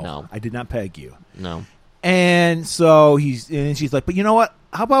 No. I did not peg you. No. And so she's like, but you know what?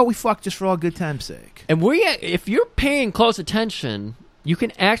 How about we fuck just for all good time's sake? And if you're paying close attention, you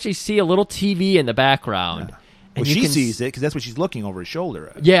can actually see a little TV in the background. Well, And she you can sees it because that's what she's looking over his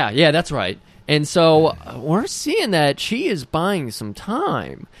shoulder at. Yeah, that's right. And so we're seeing that she is buying some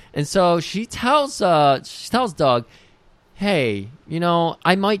time. And so she tells Doug, hey,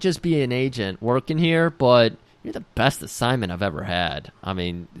 I might just be an agent working here, but you're the best assignment I've ever had. I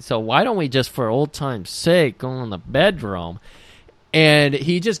mean, so why don't we just, for old time's sake, go in the bedroom? And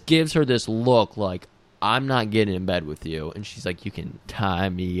he just gives her this look like, I'm not getting in bed with you. And she's like, you can tie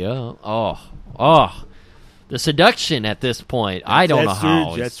me up. Oh. The seduction at this point, I don't know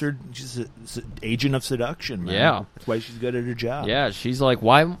how. She's an agent of seduction, man. Yeah. That's why she's good at her job. Yeah, she's like,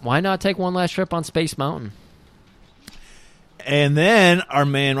 why not take one last trip on Space Mountain? And then our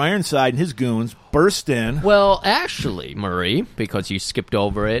man Ironside and his goons burst in. Well, actually, Murray, because you skipped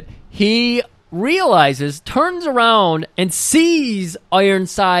over it, he realizes, turns around, and sees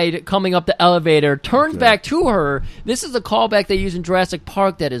Ironside coming up the elevator, turns back to her. This is a callback they use in Jurassic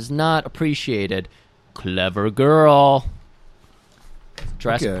Park that is not appreciated. Clever girl.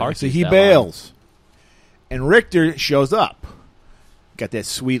 Jurassic Park. So he bails. And Richter shows up. Got that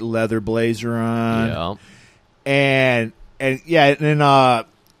sweet leather blazer on. Yeah. And then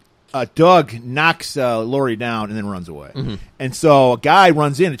Doug knocks Lori down and then runs away. Mm-hmm. And so a guy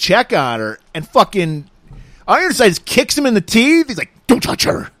runs in to check on her, and fucking Ironside just kicks him in the teeth. He's like, don't touch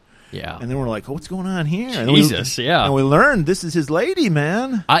her. Yeah. And then we're like, oh, what's going on here? Jesus, yeah. And we learned this is his lady,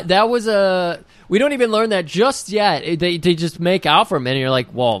 man. That was we don't even learn that just yet. They just make out for a minute. You're like,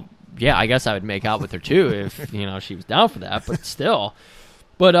 well, yeah, I guess I would make out with her too if she was down for that. But still,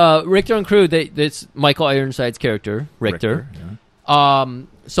 Richter and crew, this Michael Ironside's character, Richter. Yeah.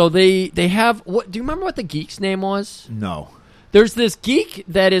 So they have what? Do you remember what the geek's name was? No. There's this geek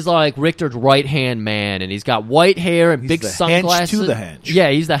that is like Richter's right-hand man, and he's got white hair and big sunglasses. Hench to the hench. Yeah,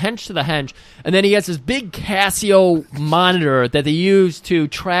 he's the hench to the hench. And then he has this big Casio monitor that they use to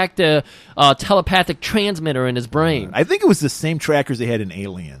track the telepathic transmitter in his brain. I think it was the same trackers they had in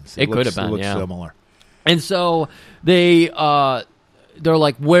Aliens. It could have been, yeah. Similar. And so they're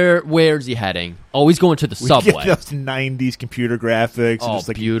like, where's he heading? Oh, he's going to the subway. Get those 90s computer graphics. Oh, just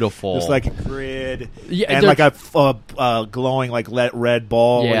like, beautiful. Just like a grid. Yeah, and like a glowing like red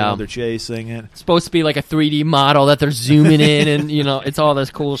ball when they're chasing it. It's supposed to be like a 3D model that they're zooming in, and it's all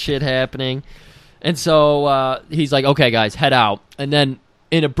this cool shit happening. And so he's like, okay, guys, head out. And then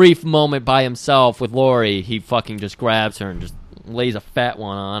in a brief moment by himself with Lori, he fucking just grabs her and just lays a fat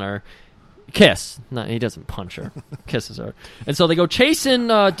one on her. Kiss. No, he doesn't punch her. Kisses her. And so they go chasing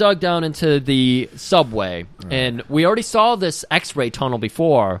Doug down into the subway. Right. And we already saw this X-ray tunnel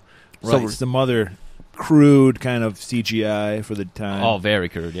before. Right. So it's some other crude kind of CGI for the time. Oh, very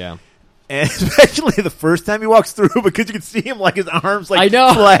crude, yeah. And especially the first time he walks through, because you can see him like his arms like I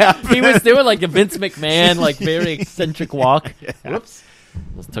know. flap. He was doing like a Vince McMahon, like very eccentric walk. Yeah. Whoops.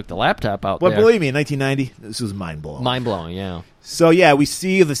 Just took the laptop out there. But believe me, in 1990, this was mind-blowing. Mind-blowing, yeah. So, yeah, we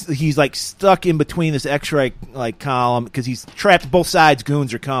see this. He's, like, stuck in between this X-ray, like, column because he's trapped both sides.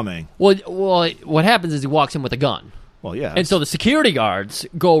 Goons are coming. Well, what happens is he walks in with a gun. Well, yeah. And so the security guards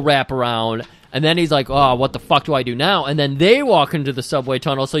go wrap around, and then he's like, oh, what the fuck do I do now? And then they walk into the subway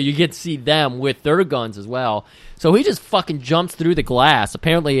tunnel, so you get to see them with their guns as well. So he just fucking jumps through the glass.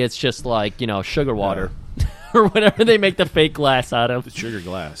 Apparently it's just like, sugar water. Yeah. Or whatever they make the fake glass out of. Sugar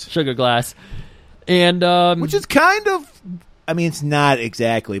glass. Sugar glass. And which is kind of, I mean, it's not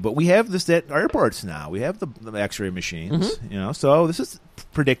exactly, but we have this at airports now. We have the X-ray machines, so this is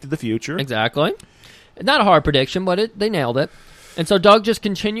predicted the future. Exactly. Not a hard prediction, but they nailed it. And so Doug just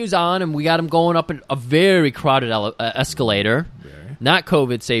continues on, and we got him going up a very crowded escalator. Not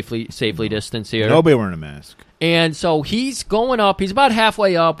COVID safely distanced here. Nobody wearing a mask. And so he's going up. He's about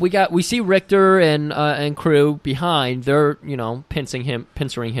halfway up. We see Richter and crew behind. They're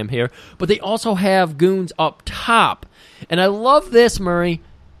pincering him here. But they also have goons up top. And I love this, Murray.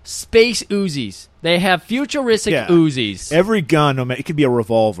 Space Uzis. They have futuristic Uzis. Every gun, no matter, it could be a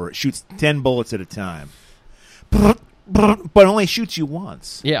revolver. It shoots 10 bullets at a time, but only shoots you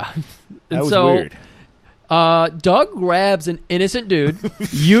once. Yeah, that was weird. Doug grabs an innocent dude,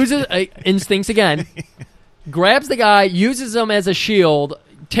 uses instincts again. Grabs the guy, uses him as a shield,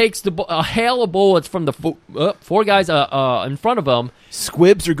 takes a hail of bullets from the four guys in front of him.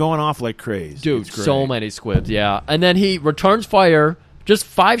 Squibs are going off like crazy. Dude, so many squibs, yeah. And then he returns fire, just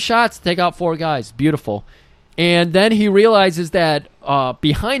 5 shots to take out 4 guys. Beautiful. And then he realizes that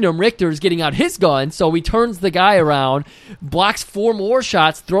behind him, Richter is getting out his gun, so he turns the guy around, blocks 4 more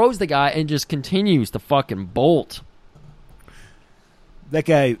shots, throws the guy, and just continues to fucking bolt. That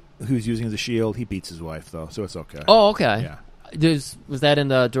guy who's using as a shield, he beats his wife, though, so it's okay. Oh, okay. Yeah. Was that in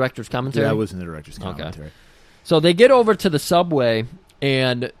the director's commentary? Yeah, that was in the director's commentary. Okay. So they get over to the subway,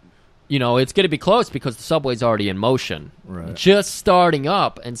 and, you know, it's going to be close because the subway's already in motion. Right. Just starting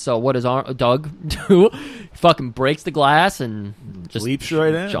up. And so what does Doug do? Fucking breaks the glass and just leaps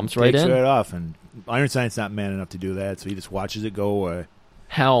right in. Jumps right takes in. right off. And Ironside's not man enough to do that, so he just watches it go away.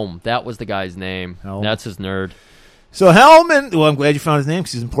 Helm. That was the guy's name. Helm. That's his nerd. So Helm and... Well, I'm glad you found his name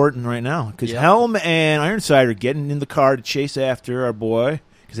because he's important right now. Because Yep. Helm and Ironside are getting in the car to chase after our boy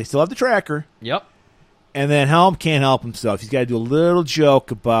because they still have the tracker. Yep. And then Helm can't help himself. He's got to do a little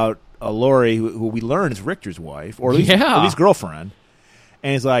joke about Lori, who we learn is Richter's wife, or at least girlfriend.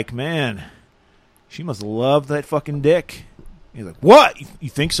 And he's like, man, she must love that fucking dick. He's like, what? You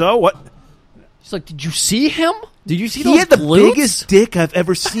think so? What? He's like, did you see him? Did you see He those had the glutes? biggest dick I've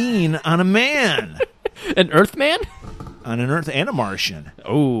ever seen on a man. An Earthman? On an Earth and a Martian.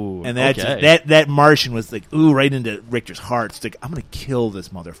 Oh, and that's okay. that Martian was like, ooh, right into Richter's heart. It's like, I'm going to kill this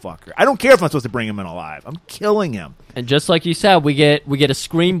motherfucker. I don't care if I'm supposed to bring him in alive. I'm killing him. And just like you said, we get a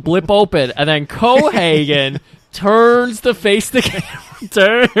screen blip open, and then Cohagen turns to face the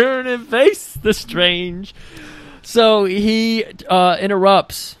camera, turn and face the Strange. So he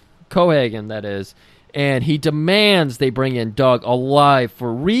interrupts Cohagen, that is, and he demands they bring in Doug alive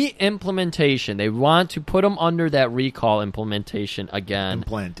for re-implementation. They want to put him under that recall implementation again.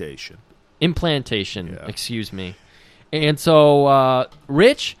 Implantation, Yeah. excuse me. And so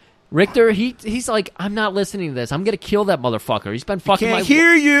Richter, he's like, I'm not listening to this. I'm going to kill that motherfucker. He's been fucking Can't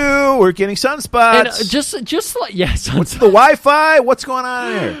hear you. We're getting sunspots. And just like, yes. What's the Wi-Fi? What's going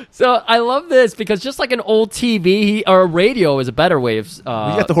on here? So I love this because just like an old TV or a radio is a better way of. We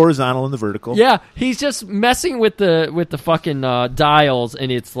got the horizontal and the vertical. Yeah, he's just messing with the fucking dials, and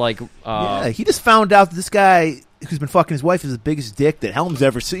it's like. Yeah, he just found out that this guy who's been fucking his wife is the biggest dick that Helm's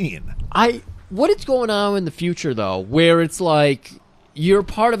ever seen. What is going on in the future though, where it's like you're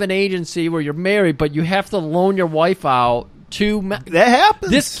part of an agency where you're married, but you have to loan your wife out to. That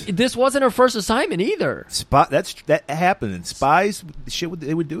happens. This wasn't her first assignment either. That happened. And spies,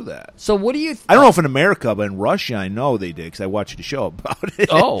 they would do that. So what do you? I don't know if in America, but in Russia, I know they did because I watched a show about it.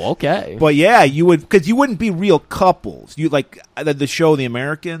 Oh, okay. But yeah, you would, because you wouldn't be real couples. You like the show The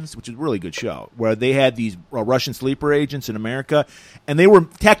Americans, which is a really good show, where they had these Russian sleeper agents in America, and they were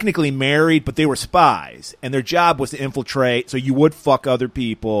technically married, but they were spies, and their job was to infiltrate. So you would fuck other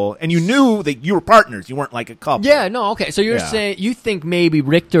people, and you knew that you were partners. You weren't like a couple. Yeah, no, okay. So you're saying you think maybe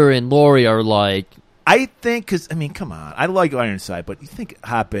Richter and Lori are like. I think, because, I mean, come on. I like Ironside, but you think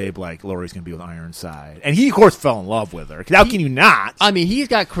hot babe like Lori's going to be with Ironside. And he, of course, fell in love with her. How can you not? I mean, he's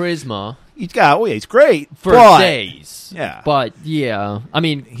got charisma. He's great. For days. Yeah. But, yeah. I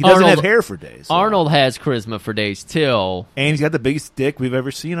mean, he doesn't have hair for days. So. Arnold has charisma for days, too. And he's got the biggest dick we've ever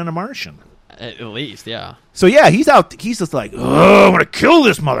seen on a Martian. At least, yeah. So, yeah, he's out. He's just like, oh, I'm going to kill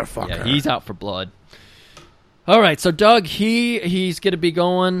this motherfucker. Yeah, he's out for blood. All right, so Doug, he's going to be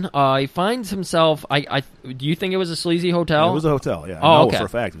going. He finds himself. Do you think it was a sleazy hotel? It was a hotel. Yeah. Oh, okay. okay. For a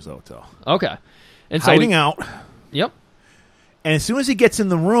fact, it was a hotel. Okay. And so hiding out. Yep. And as soon as he gets in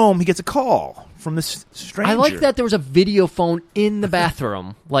the room, he gets a call from this stranger. I like that there was a video phone in the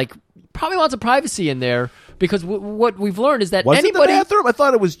bathroom. Like, probably lots of privacy in there because what we've learned is that was anybody. it the bathroom? I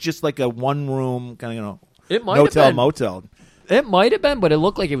thought it was just like a one-room kind of, it might hotel have been. motel. It might have been, but it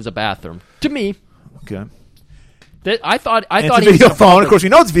looked like it was a bathroom to me. Okay. I thought it's he a video was phone. Of course, we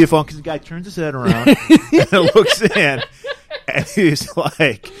know it's a video phone because the guy turns his head around and looks in, and he's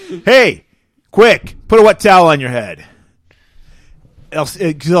like, "Hey, quick, put a wet towel on your head.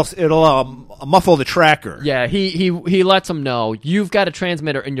 It'll muffle the tracker." Yeah, he lets him know you've got a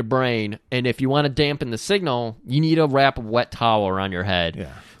transmitter in your brain, and if you want to dampen the signal, you need to wrap a wet towel around your head.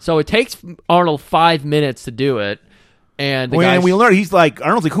 Yeah. So it takes Arnold 5 minutes to do it, and and we learn he's like,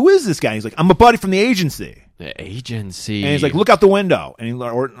 Arnold's like, "Who is this guy?" He's like, "I'm a buddy from the agency." The agency. And he's like, look out the window. And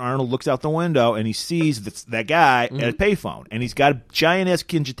Arnold looks out the window, and he sees that guy at a payphone. And he's got a giant-ass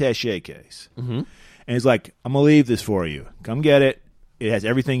Kinji case. Mm-hmm. And he's like, I'm going to leave this for you. Come get it. It has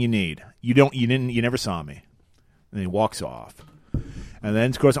everything you need. You never saw me. And he walks off. And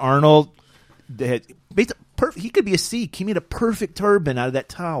then, of course, Arnold, he could be a Sikh. He made a perfect turban out of that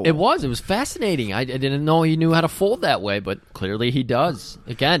towel. It was fascinating. I didn't know he knew how to fold that way, but clearly he does.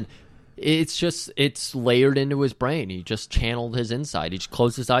 Again, it's layered into his brain. He just channeled his inside. He just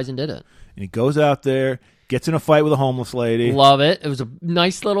closed his eyes and did it. And he goes out there, gets in a fight with a homeless lady. Love it. It was a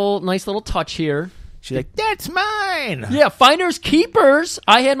nice little touch here. She's like, that's mine. Yeah, finders keepers.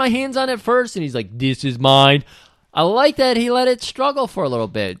 I had my hands on it first, and he's like, this is mine. I like that he let it struggle for a little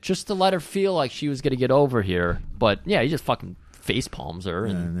bit, just to let her feel like she was going to get over here. But, yeah, he just fucking face palms her.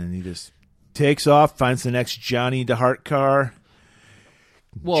 And then he just takes off, finds the next Johnny DeHart car,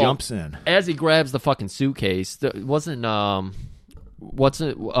 jumps in. As he grabs the fucking suitcase, wasn't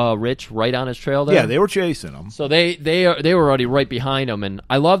Rich right on his trail there? Yeah, they were chasing him. So they were already right behind him, and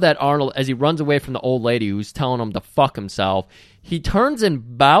I love that Arnold, as he runs away from the old lady who's telling him to fuck himself, he turns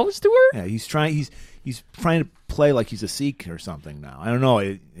and bows to her? Yeah, he's trying to play like he's a Sikh or something now. I don't know.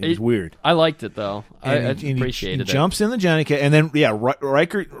 It's weird. I liked it, though. I appreciated it. He jumps in the Johnny cab, and then,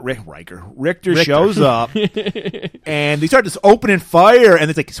 Richter shows up, and they start this opening fire,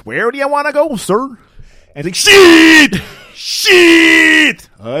 and it's like, where do you want to go, sir? And he's like, shit!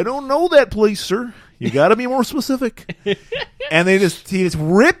 I don't know that place, sir. You got to be more specific. And he just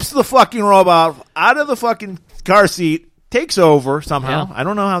rips the fucking robot out of the fucking car seat, takes over somehow. Yeah. I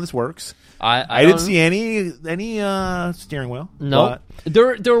don't know how this works. I didn't see any steering wheel. No,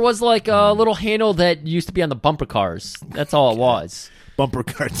 there was like a little handle that used to be on the bumper cars. That's all it was. Bumper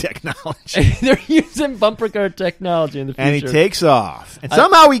car technology. They're using bumper car technology in the future. And he takes off, and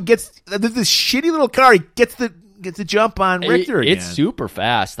somehow he gets this shitty little car. He gets the jump on Richter again. It's super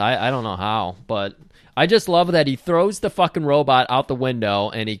fast. I don't know how, but I just love that he throws the fucking robot out the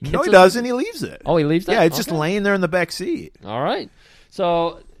window, and he doesn't. He leaves it. Oh, he leaves it? Yeah, it's just laying there in the back seat. All right.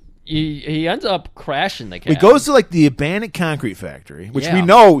 So he ends up crashing the cab. He goes to like the abandoned concrete factory, which we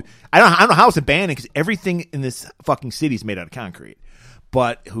know. I don't know how it's abandoned because everything in this fucking city is made out of concrete.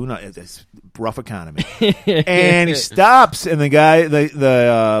 But who knows? It's rough economy. And he stops, and the guy,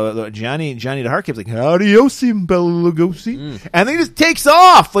 the Johnny DeHart keeps like, "Adios, Bela Lugosi," and then he just takes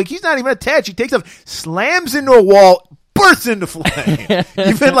off. Like he's not even attached. He takes off, slams into a wall, bursts into flame.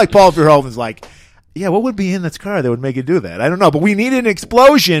 Even like Paul Verhoeven's like, yeah, what would be in this car that would make it do that? I don't know, but we needed an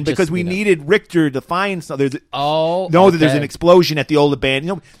explosion because we needed Richter to find something. That there's an explosion at the old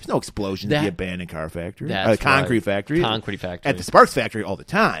abandoned. There's no explosion at the abandoned car factory, concrete factory, at the Sparks factory all the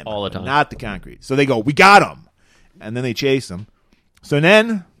time, not the concrete. So they go, we got him, and then they chase him. So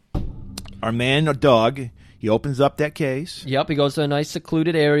then our man, Doug, he opens up that case. Yep, he goes to a nice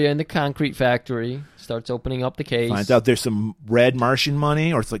secluded area in the concrete factory. Starts opening up the case. Finds out there's some red Martian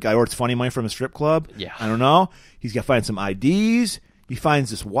money, or it's funny money from a strip club. Yeah, I don't know. He's got to find some IDs. He finds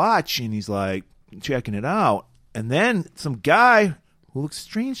this watch, and he's like checking it out. And then some guy who looks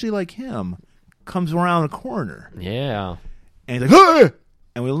strangely like him comes around a corner. Yeah, and he's like, hey!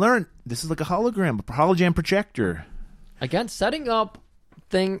 And we learn this is like a hologram projector. Again, setting up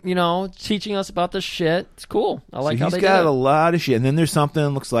thing, teaching us about this shit. It's cool. I like how they do it. He's got a lot of shit. And then there's something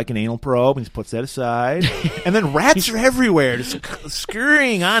that looks like an anal probe, and he puts that aside. And then rats are everywhere, just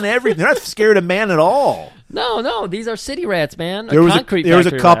scurrying on everything. They're not scared of man at all. No, these are city rats, man. There was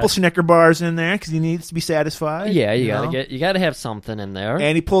a couple Snicker bars in there because he needs to be satisfied. Yeah, you gotta have something in there.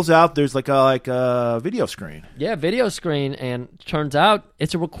 And he pulls out. There's like a video screen. Yeah, video screen, and turns out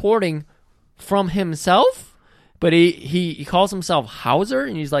it's a recording from himself. But he calls himself Hauser,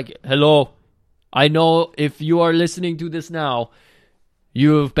 and he's like, hello, I know if you are listening to this now,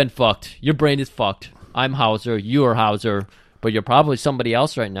 you have been fucked. Your brain is fucked. I'm Hauser, you are Hauser, but you're probably somebody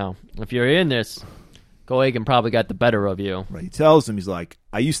else right now. If you're in this, Cohagen probably got the better of you. Right. He tells him, he's like,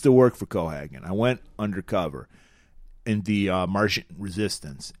 I used to work for Cohagen. I went undercover in the Martian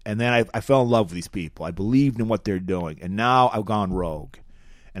resistance, and then I fell in love with these people. I believed in what they're doing, and now I've gone rogue.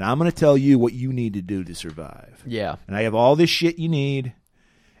 And I'm going to tell you what you need to do to survive. Yeah. And I have all this shit you need,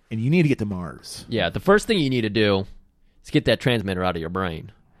 and you need to get to Mars. Yeah, the first thing you need to do is get that transmitter out of your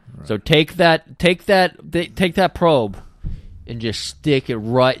brain. Right. So take that probe and just stick it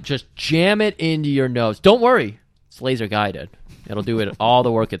right, just jam it into your nose. Don't worry, it's laser guided. It'll do it all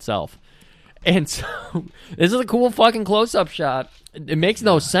the work itself. And so this is a cool fucking close-up shot. It makes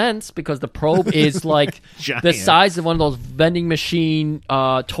no sense because the probe is like the size of one of those vending machine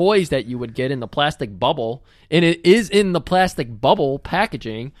toys that you would get in the plastic bubble. And it is in the plastic bubble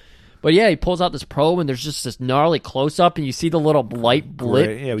packaging. But yeah, he pulls out this probe and there's just this gnarly close-up and you see the little light blip.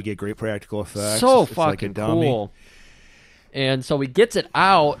 Great. Yeah, we get great practical effects. So it's fucking like cool. And so he gets it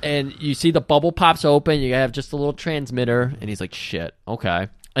out and you see the bubble pops open. You have just a little transmitter and he's like, shit, okay.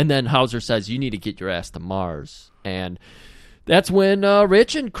 And then Hauser says, you need to get your ass to Mars. And that's when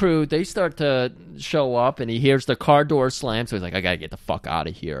Rich and crew, they start to show up, and he hears the car door slam, so he's like, I got to get the fuck out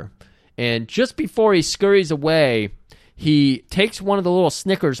of here. And just before he scurries away, he takes one of the little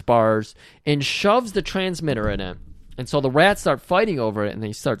Snickers bars and shoves the transmitter in it. And so the rats start fighting over it, and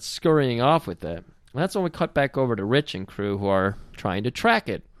they start scurrying off with it. And that's when we cut back over to Rich and crew who are trying to track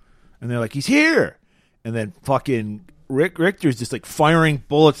it. And they're like, he's here. And then fucking Richter's just like firing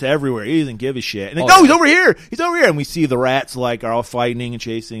bullets everywhere. He doesn't give a shit. And then, yeah. he's over here. He's over here. And we see the rats like are all fighting and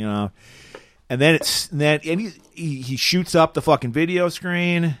chasing. And then he shoots up the fucking video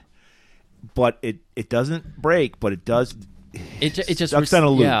screen, but it doesn't break, but it does. It just stuck on a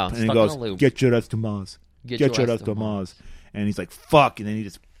loop. Yeah, and he stuck goes, on a loop. "Get your ass to Mars. Get your ass to Mars." And he's like, "Fuck!" And then he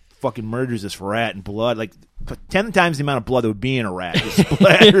just fucking murders this rat in blood, like 10 times the amount of blood that would be in a rat. It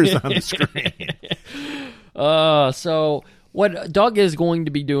splatters on the screen. So what Doug is going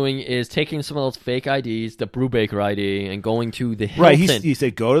to be doing is taking some of those fake IDs, the Brubaker ID, and going to the Hilton. Right, he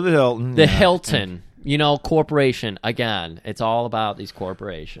said go to the Hilton. The Hilton, corporation. Again, it's all about these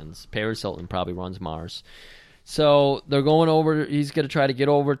corporations. Paris Hilton probably runs Mars. So they're going over. He's going to try to get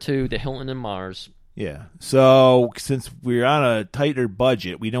over to the Hilton in Mars. Yeah. So since we're on a tighter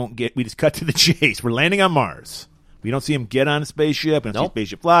budget, we just cut to the chase. We're landing on Mars. We don't see him get on a spaceship. We don't see a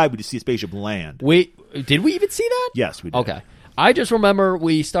spaceship fly. We just see a spaceship land. Did we even see that? Yes, we did. Okay. I just remember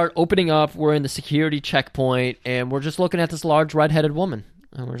we start opening up. We're in the security checkpoint, and we're just looking at this large red-headed woman.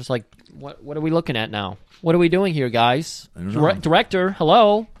 And we're just like, what are we looking at now? What are we doing here, guys? I don't know. Director,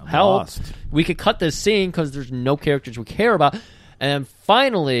 hello, help. Lost. We could cut this scene because there's no characters we care about. And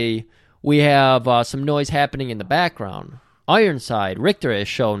finally, we have some noise happening in the background. Ironside, Richter has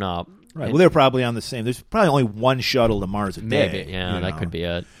shown up. Right. Well, they're probably on the same. There's probably only one shuttle to Mars a day. Maybe, yeah, that could be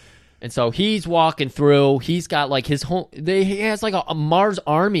it. And so he's walking through. He's got like his whole. He has like a Mars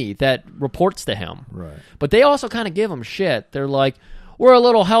army that reports to him. Right. But they also kind of give him shit. They're like, we're a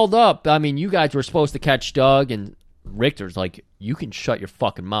little held up. I mean, you guys were supposed to catch Doug, and Richter's like, you can shut your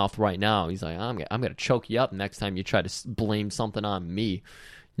fucking mouth right now. He's like, I'm gonna choke you up next time you try to blame something on me.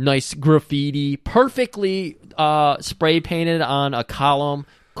 Nice graffiti, perfectly spray painted on a column.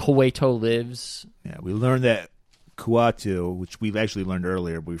 Kuwato lives. Yeah, we learned that Kuwatu, which we've actually learned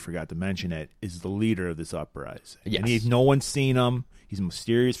earlier, but we forgot to mention it, is the leader of this uprising. Yes. And no one's seen him. He's a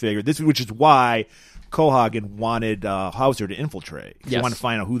mysterious figure. Which is why Cohagen wanted Hauser to infiltrate. Yes. They want to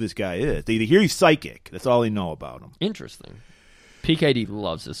find out who this guy is. They hear he's psychic. That's all they know about him. Interesting. PKD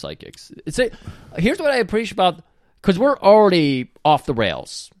loves the psychics. Here's what I appreciate about, because we're already off the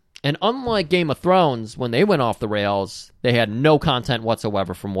rails. And unlike Game of Thrones, when they went off the rails, they had no content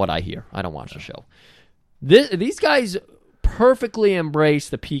whatsoever from what I hear. I don't watch the show. These guys perfectly embrace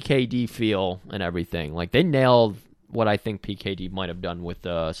the PKD feel and everything. Like, they nailed what I think PKD might have done with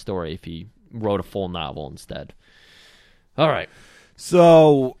the story if he wrote a full novel instead. All right.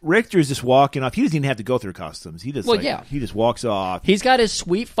 So Richter's just walking off. He doesn't even have to go through customs. He just he just walks off. He's got his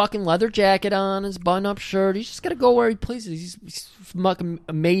sweet fucking leather jacket on, his button-up shirt. He's just got to go where he pleases. He's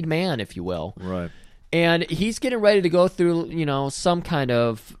a made man, if you will. Right. And he's getting ready to go through, some kind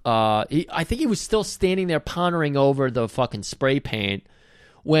of. I think he was still standing there pondering over the fucking spray paint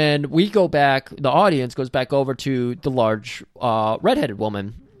when we go back. The audience goes back over to the large redheaded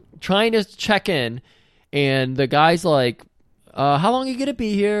woman trying to check in, and the guy's like, how long are you going to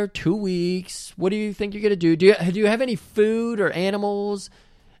be here? 2 weeks. What do you think you're going to do? Do you have any food or animals?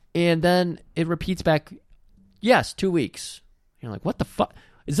 And then it repeats back, yes, 2 weeks. You're like, what the fuck?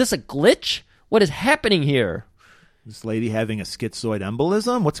 Is this a glitch? What is happening here? This lady having a schizoid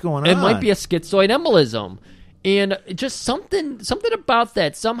embolism? What's going on? It might be a schizoid embolism. And just something about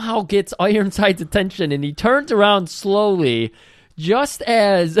that somehow gets Ironside's attention, and he turns around slowly just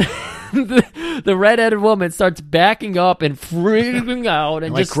as the red-headed woman starts backing up and freaking out.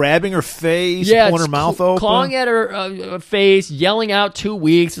 And like just grabbing her face, pulling her mouth open. Clawing at her face, yelling out 2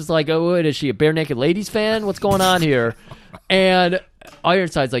 weeks. It's like, oh, what, is she a Bare Naked Ladies fan? What's going on here? And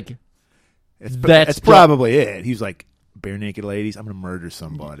Ironside's like, that's probably it. He's like, Bare Naked Ladies, I'm going to murder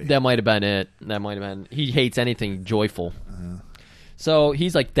somebody. That might have been it. He hates anything joyful. So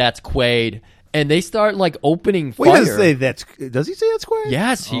he's like, that's Quaid. And they start like opening fire. Well, he doesn't say that's. Does he say that's Quaid?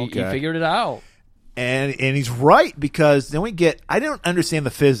 Yes, he figured it out. And he's right, because then we get. I don't understand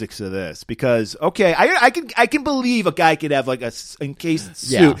the physics of this, because I can believe a guy could have like a encased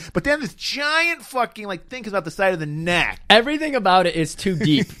suit, but then this giant fucking like thing comes out the side of the neck. Everything about it is too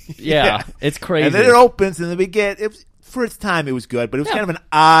deep. Yeah, it's crazy. And then it opens, and then we get. For its time, it was good, but it was kind of an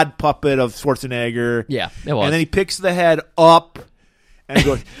odd puppet of Schwarzenegger. Yeah, it was. And then he picks the head up. And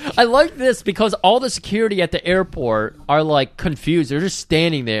goes, I like this because all the security at the airport are like confused. They're just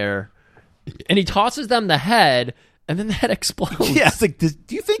standing there, and he tosses them the head, and then the head explodes. Yeah, it's like, do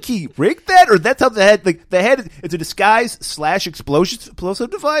you think he rigged that, or that's how the head? Like the head is a disguise /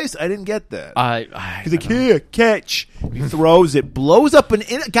 explosive device. I didn't get that. He's like, here, catch. He throws it, blows up a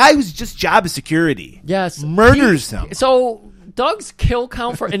guy whose just job is security. Yes, murders him. So Doug's kill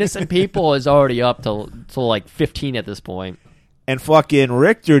count for innocent people is already up to like 15 at this point. And fucking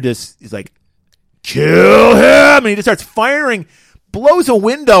Richter just is like, kill him. And he just starts firing, blows a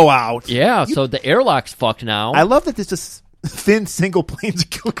window out. Yeah, so the airlock's fucked now. I love that this is thin single planes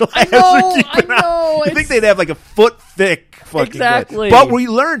of glass. I know. You think they'd have like a foot thick fucking Exactly. glass. But we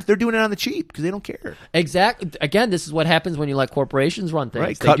learned they're doing it on the cheap because they don't care. Exactly. Again, this is what happens when you let corporations run things.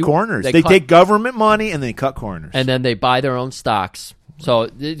 Right, cut corners. They cut- take government money and they cut corners. and then they buy their own stocks. So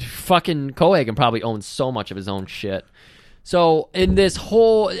fucking Cohagen probably owns so much of his own shit. So in this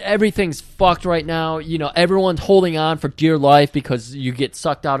whole, everything's fucked right now. You know, everyone's holding on for dear life because you get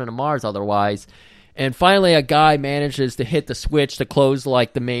sucked out into Mars otherwise. And finally, a guy manages to hit the switch to close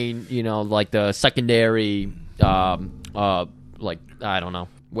like the main, you know, like the secondary, like I don't know,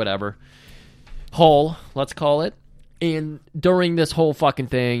 whatever hull, let's call it. And during this whole fucking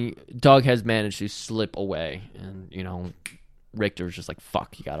thing, Doug has managed to slip away, and you know, Richter's just like,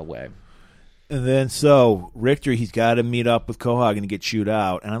 "Fuck, he got away." And then so Richter, he's got to meet up with Cohagen to get chewed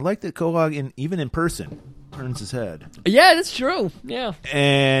out. And I like that Cohagen, even in person, turns his head. Yeah, that's true. Yeah.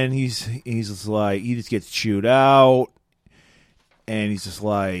 And he's just like, he just gets chewed out. And he's just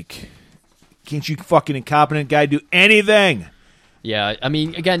like, can't you fucking incompetent guy do anything? Yeah, I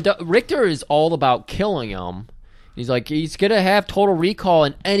mean, again, Richter is all about killing him. He's like, he's gonna have total recall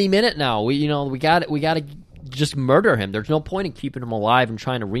in any minute now. We got to just murder him. There's no point in keeping him alive and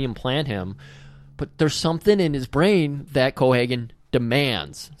trying to reimplant him. But there's something in his brain that Cohagen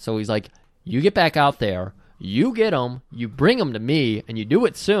demands. So he's like, you get back out there, you get him, you bring him to me, and you do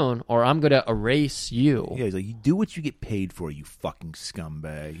it soon, or I'm going to erase you. Yeah, he's like, you do what you get paid for, you fucking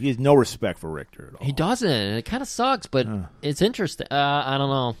scumbag. He has no respect for Richter at all. He doesn't, and it kind of sucks, but it's interesting. I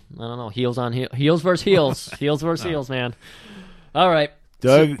don't know. Heels versus heels. Heels versus heels, man. All right.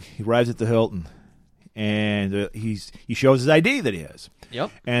 Doug, he arrives at the Hilton, and he shows his ID that he has. Yep.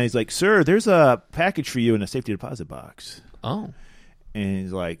 And he's like, sir, there's a package for you in a safety deposit box. Oh. And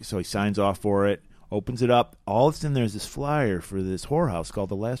he's like, so he signs off for it, opens it up. All that's in there is this flyer for this whorehouse called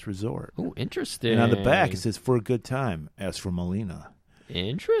The Last Resort. Ooh, interesting. And on the back, it says, for a good time, ask for Melina.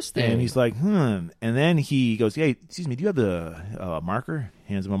 Interesting. And he's like, And then he goes, hey, excuse me, do you have the marker?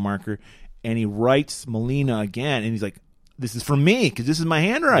 Hands him a marker. And he writes Melina again. And he's like, this is from me because this is my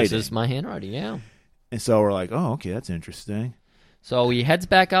handwriting. This is my handwriting, yeah. And so we're like, oh, okay, that's interesting. So he heads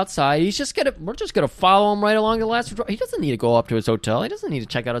back outside. We're just gonna follow him right along the last. He doesn't need to go up to his hotel. He doesn't need to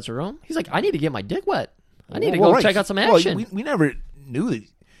check out his room. He's like, I need to get my dick wet. I need to go check out some action. Well, we never knew that.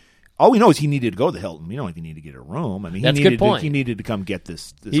 All we know is he needed to go to the Hilton. We don't even need to get a room. I mean, That's a good point. He needed to come get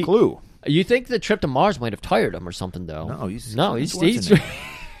this clue. You think the trip to Mars might have tired him or something, though? No, he's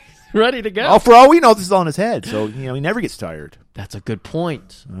ready to go. Oh, for all we know, this is all in his head. So he never gets tired. That's a good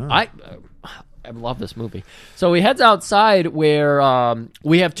point. I love this movie. So he heads outside where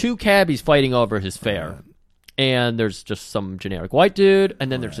we have two cabbies fighting over his fare. And there's just some generic white dude,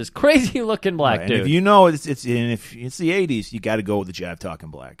 and then there's this crazy-looking black dude. And if you know if it's the 80s, you got to go with the jive-talking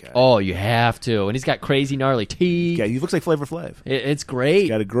black guy. Oh, you have to. And he's got crazy, gnarly teeth. Yeah, he looks like Flavor Flav. It's great. He's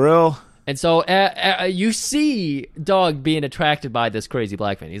got a grill. And so you see Doug being attracted by this crazy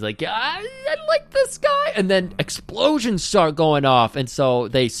black man. He's like, I like this guy. And then explosions start going off. And so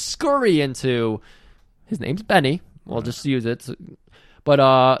they scurry into, his name's Benny. We'll just use it.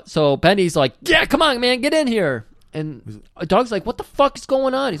 But so Benny's like, yeah, come on, man, get in here. And Doug's like, what the fuck is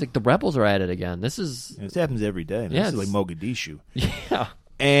going on? He's like, the rebels are at it again. This happens every day. Man. Yeah, this is like Mogadishu. Yeah.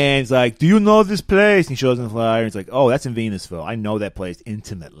 And he's like, do you know this place? And he shows him the flyer. And he's like, oh, that's in Venusville. I know that place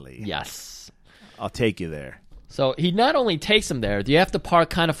intimately. Yes. I'll take you there. So he not only takes him there, you have to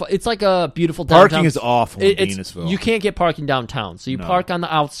park kind of... It's like a beautiful downtown... Parking is awful in Venusville. You can't get parking downtown. So you park on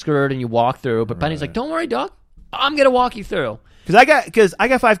the outskirt and you walk through. But Benny's like, don't worry, Doug. I'm going to walk you through. Because I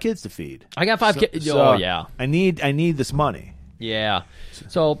got 5 kids to feed. I got 5 kids. So oh, yeah. I need this money. Yeah.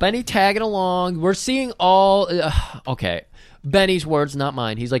 So Benny tagging along. We're seeing all... okay. Benny's words, not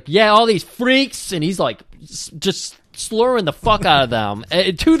mine. He's like, yeah, all these freaks. And he's like, just slurring the fuck out of them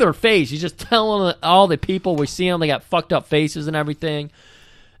to their face. He's just telling all the people we see them, they got fucked up faces and everything.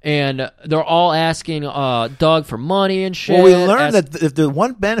 And they're all asking Doug for money and shit. Well, we learned that the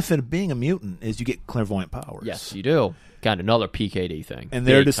one benefit of being a mutant is you get clairvoyant powers. Yes, you do. Got another PKD thing. And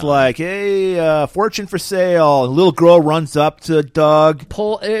they're just like, hey, fortune for sale. And a little girl runs up to Doug.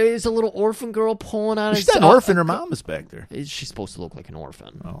 Is a little orphan girl pulling on his... She's not an orphan. Her mom is back there. She's supposed to look like an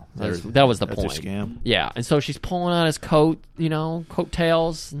orphan. Oh, that was the point. That's a scam. Yeah, and so she's pulling on his coat,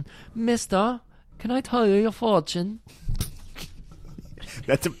 coattails. And, Mister, can I tell you your fortune?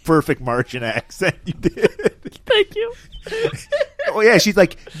 That's a perfect Martian accent you did. Thank you. Oh yeah, she's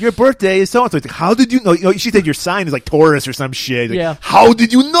like, your birthday is so and so. Like, how did you know? She said your sign is like Taurus or some shit. Like, yeah. How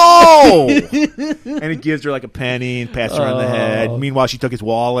did you know? And he gives her like a penny and pats her on the head. Meanwhile, she took his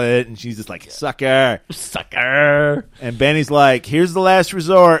wallet and she's just like, sucker. And Benny's like, here's the last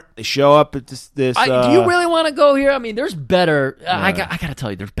resort. They show up at this. Do you really want to go here? I mean, there's better. I gotta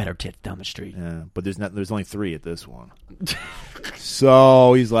tell you, there's better tits down the street. Yeah, but there's only 3 at this one.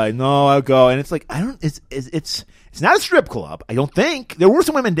 So he's like, no, I'll go. And it's like, it's not a strip club. I don't think there were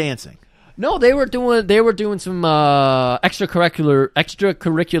some women dancing. No, they were doing some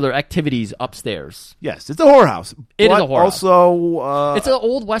extracurricular activities upstairs. Yes, it's a whorehouse. It is a whorehouse. Also, it's an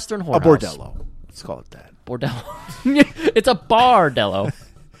old Western whorehouse. A bordello. Let's call it that. Bordello. It's a bardello.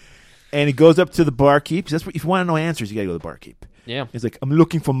 And he goes up to the barkeep. That's what, if you want to know answers, you got to go to the barkeep. Yeah. He's like, I'm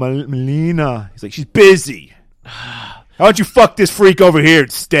looking for Melina. He's like, she's busy. Why don't you fuck this freak over here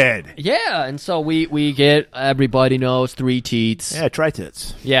instead? Yeah, and so we get, everybody knows, 3 teats. Yeah,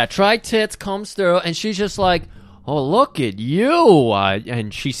 Tri-Tits. Yeah, Tri-Tits comes through, and she's just like, oh, look at you.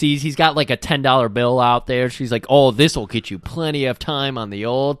 And she sees he's got like a $10 bill out there. She's like, oh, this will get you plenty of time on the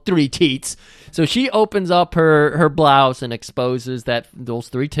old 3 teats. So she opens up her blouse and exposes those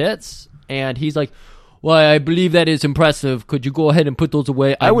 3 tits. And he's like, well, I believe that is impressive. Could you go ahead and put those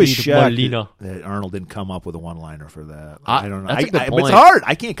away? I was shocked that Arnold didn't come up with a one-liner for that. I don't know. That's a good point. It's hard.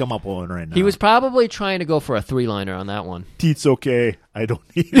 I can't come up with one right now. He was probably trying to go for a 3-liner on that one. Teats okay. I don't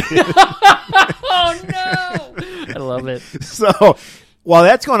need it. Oh, no. I love it. So while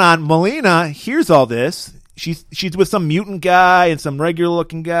that's going on, Melina hears all this. She's with some mutant guy and some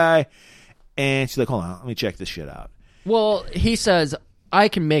regular-looking guy. And she's like, hold on. Let me check this shit out. Well, he says, I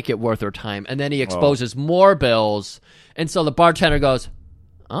can make it worth her time. And then he exposes more bills. And so the bartender goes,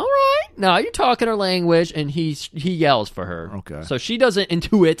 all right, now you're talking her language. And he yells for her. Okay. So she doesn't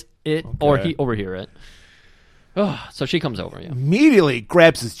intuit it or he overhear it. So she comes over. Yeah. Immediately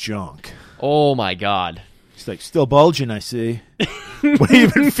grabs his junk. Oh, my God. She's like, still bulging, I see. What have you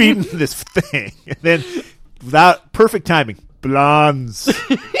been feeding this thing? And then, without perfect timing, blondes.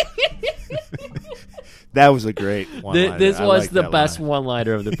 That was a great one-liner. This was the best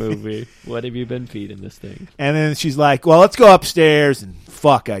one-liner of the movie. What have you been feeding this thing? And then she's like, well, let's go upstairs and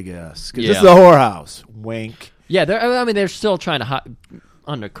fuck, I guess. Because this is a whorehouse. Wink. Yeah, they're still trying to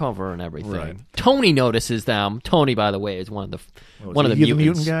undercover and everything. Right. Tony notices them. Tony, by the way, is one of the mutants. The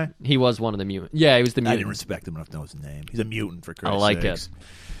mutant guy? He was one of the mutants. Yeah, he was the mutant. I didn't respect him enough to know his name. He's a mutant, for Christ's I like sakes. it.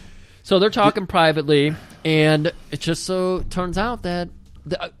 So they're talking privately, and it just so turns out that,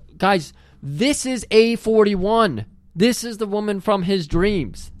 guys, this is A41. This is the woman from his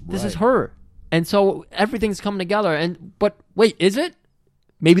dreams. This is her. And so everything's coming together. But wait, is it?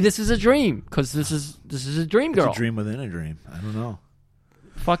 Maybe this is a dream, because this is a dream girl. It's a dream within a dream. I don't know.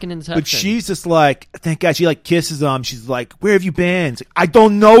 Fucking Inception. But she's just like, thank God. She like kisses him. She's like, where have you been? It's like, I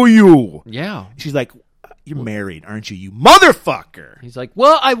don't know you. Yeah. She's like, you're married, aren't you? You motherfucker. He's like,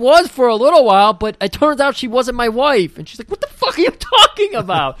 well, I was for a little while, but it turns out she wasn't my wife. And she's like, what the fuck are you talking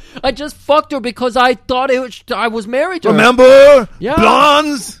about? I just fucked her because I thought I was married to her. Remember? Yeah.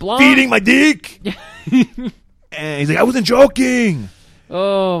 Blondes feeding my dick. And he's like, I wasn't joking.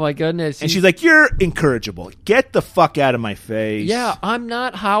 Oh, my goodness. And she's like, you're incorrigible. Get the fuck out of my face. Yeah, I'm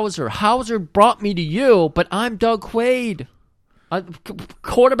not Hauser. Hauser brought me to you, but I'm Doug Quaid,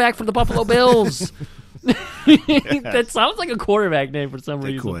 quarterback for the Buffalo Bills. That sounds like a quarterback name for some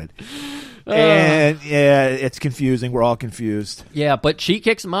reason. Could. And yeah, it's confusing. We're all confused. Yeah, but she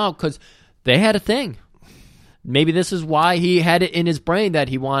kicks him out because they had a thing. Maybe this is why he had it in his brain that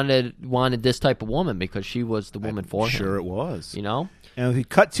he wanted this type of woman, because she was the woman for him. Sure it was. You know? And we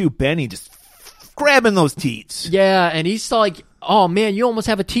cut to Benny just grabbing those teats. Yeah, and he's like, oh man, you almost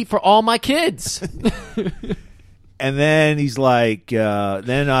have a teat for all my kids. And then he's like,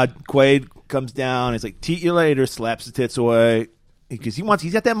 Quaid comes down. He's like, teat you later, slaps the tits away. Because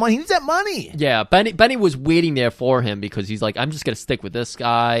he's got that money. He needs that money. Yeah, Benny was waiting there for him because he's like, I'm just going to stick with this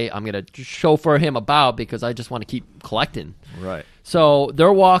guy. I'm going to chauffeur him about because I just want to keep collecting. Right. So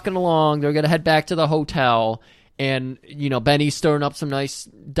they're walking along. They're going to head back to the hotel. And, Benny's stirring up some nice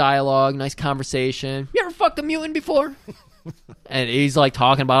dialogue, nice conversation. You ever fucked a mutant before? And he's like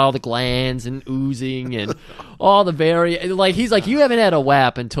talking about all the glands and oozing and all the he's like, you haven't had a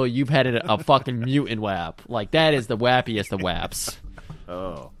WAP until you've had a fucking mutant WAP. Like, that is the wappiest of WAPs.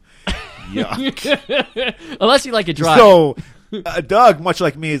 Oh, yuck. Unless you like it dry. So, Doug, much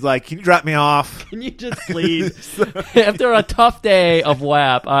like me, is like, can you drop me off? Can you just leave? After a tough day of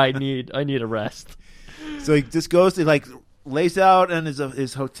WAP, I need a rest. So he just goes to, like, lays out in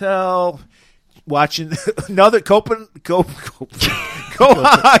his hotel, watching another Copenhagen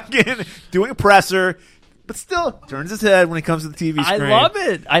doing a presser. but still turns his head when he comes to the TV screen.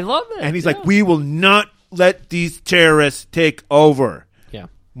 I love it. And he's like, we will not let these terrorists take over. Yeah.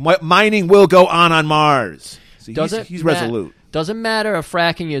 Mining will go on Mars. So he's resolute. Doesn't matter if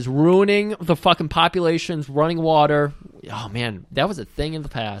fracking is ruining the fucking population's running water. Oh, man, that was a thing in the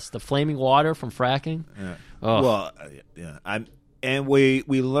past. The flaming water from fracking. Yeah. Oh. Well, yeah. And we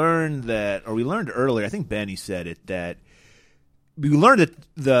learned that, or we learned earlier, I think Benny said it, that we learned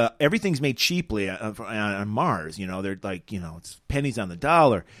that everything's made cheaply on Mars. They're like, it's pennies on the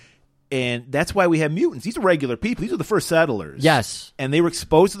dollar. And that's why we have mutants. These are regular people. These are the first settlers. Yes. And they were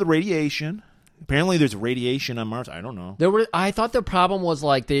exposed to the radiation. Apparently there's radiation on Mars. I don't know. I thought the problem was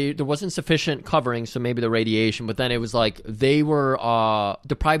like there wasn't sufficient covering, so maybe the radiation, but then it was like they were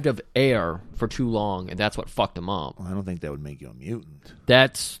deprived of air for too long, and that's what fucked them up. Well, I don't think that would make you a mutant.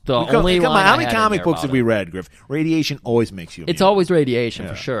 That's the only Come line on, how I many had comic in there books about have we it. read, Griff? Radiation always makes you a mutant. It's always radiation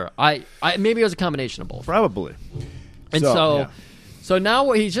Yeah. for sure. I maybe it was a combination of both. Probably. And so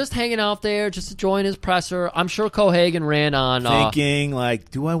now he's just hanging out there, just enjoying his presser. I'm sure Cohagen ran on thinking like,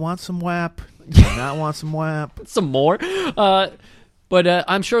 do I want some WAP? Do I not want some WAP? some more. But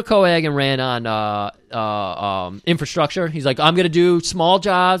I'm sure Cohagen ran on infrastructure. He's like, I'm going to do small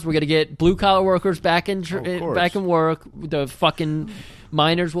jobs. We're going to get blue-collar workers back in work. The fucking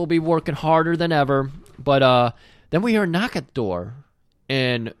miners will be working harder than ever. But then we hear a knock at the door.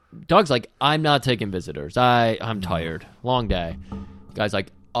 And Doug's like, I'm not taking visitors. I'm tired. Long day. Guy's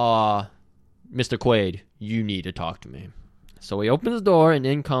like, Mr. Quaid, you need to talk to me. So he opens the door, and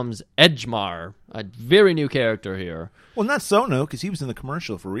in comes Edgemar, a very new character here. Well, not so new, because he was in the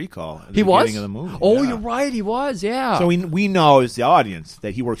commercial for Recall at the He was? beginning of the movie. Oh, Yeah. you're right. He was, yeah. So we know as the audience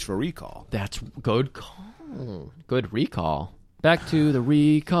that he works for Recall. That's good call. Good recall. Back to the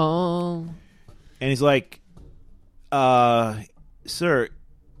recall. And he's like, sir,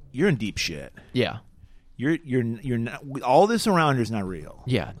 you're in deep shit. Yeah. You're not, all this around you is not real.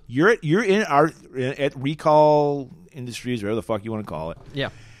 Yeah. You're at Recall Industries, whatever the fuck you want to call it. Yeah.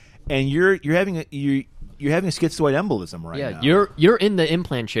 And you're having a schizoid embolism right now. Yeah, you're in the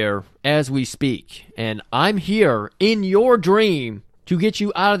implant chair as we speak, and I'm here in your dream to get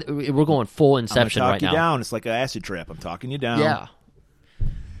you out of we're going full Inception right now. I'm talking you down. It's like an acid trap. I'm talking you down. Yeah.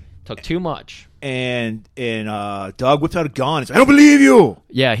 Took too much. And Doug whips out a gun. He's like, I don't believe you.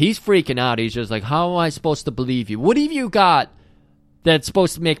 Yeah, he's freaking out. He's just like, how am I supposed to believe you? What have you got that's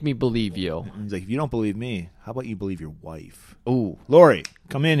supposed to make me believe you? And he's like, if you don't believe me, how about you believe your wife? Ooh. Lori,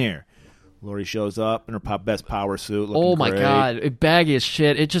 come in here. Lori shows up in her best power suit. Oh my great. God, baggy as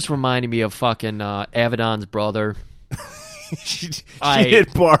shit. It just reminded me of fucking Avedon's brother. she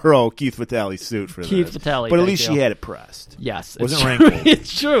did borrow Keith Vitale's suit for Keith this. Vitale, but at thank least you. she had it pressed. Yes, It wasn't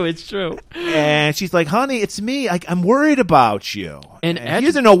it's true. wrinkled. It's true. And she's like, honey, it's me. I'm worried about you. And he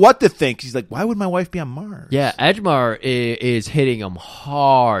doesn't know what to think. She's like, why would my wife be on Mars? Yeah, Edgemar is hitting him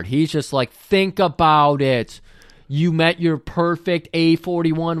hard. He's just like, think about it. You met your perfect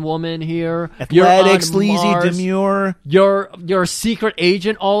A41 woman here. Athletic, sleazy, demure. You're a secret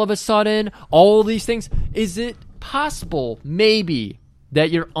agent all of a sudden. All these things. Is it possible, maybe, that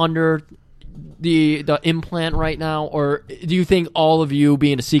you're under the implant right now? Or do you think all of you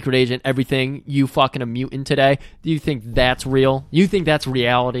being a secret agent, everything, you fucking a mutant today, do you think that's real? You think that's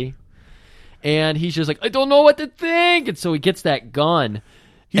reality? And he's just like, I don't know what to think. And so he gets that gun.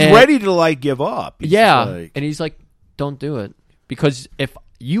 He's ready to, give up. He's and he's like, don't do it. Because if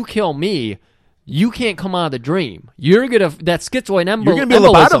you kill me, you can't come out of the dream. That schizoid embolism. You're going to be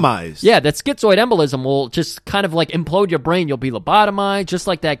lobotomized. Yeah, that schizoid embolism will just kind of implode your brain. You'll be lobotomized, just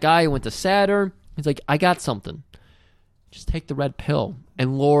like that guy who went to Saturn. He's like, I got something. Just take the red pill.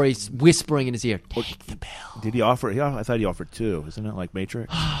 And Lori's whispering in his ear, take the pill. Did he offer? I thought he offered 2. Isn't it like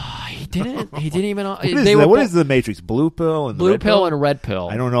Matrix? He didn't. He didn't even. What is the Matrix? Blue pill and blue red pill and a red pill.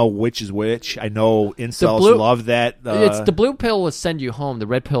 I don't know which is which. I know incels love that. It's the blue pill will send you home. The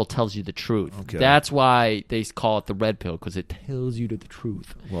red pill tells you the truth. Okay. That's why they call it the red pill, because it tells you the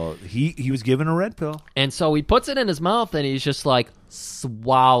truth. Well, he was given a red pill, and so he puts it in his mouth, and he's just like,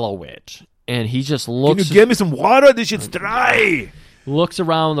 swallow it. And he just looks. Can you give me some water? This shit's dry. Looks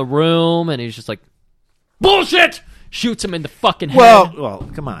around the room, and he's just like, bullshit! Shoots him in the fucking head. Well,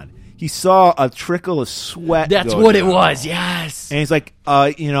 come on. He saw a trickle of sweat. That's go what down. it was. Yes. And he's like,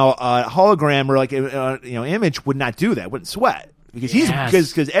 a hologram or image would not do that. Wouldn't sweat because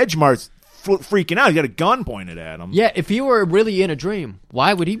because Edgemar's freaking out. He got a gun pointed at him. Yeah. If he were really in a dream,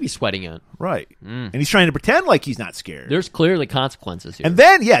 Why would he be sweating it? Right. And he's trying to pretend like he's not scared. There's clearly consequences here. And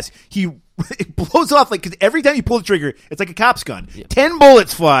then, yes, it blows off because every time you pull the trigger, it's like a cop's gun. 10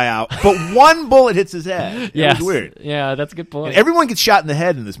 bullets fly out, but 1 bullet hits his head. Yeah, It's weird. Yeah, that's a good point. And everyone gets shot in the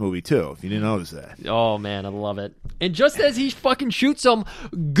head in this movie too. If you didn't notice that. Oh man, I love it. And just as he fucking shoots them,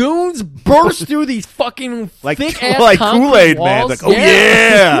 goons burst through these fucking thick ass like concrete Kool-Aid man. walls. Like, oh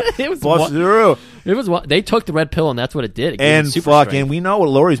yeah, it was bust through. It was they took the red pill, and that's what it did. It gave him And super fucking, strength. we know what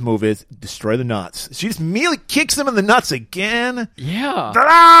Laurie's move is: destroy the nuts. She just immediately kicks him in the nuts again. Yeah.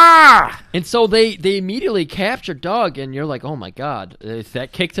 Ah! And so they immediately capture Doug, and you're like, oh my god, if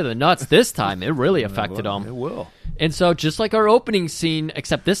that kick to the nuts this time, it really affected him. It will. And so just like our opening scene,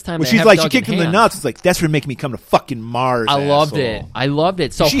 except this time, Well, they she's have like, Doug she kicked in him in the hand. nuts. It's like, that's for making me come to fucking Mars. I loved asshole.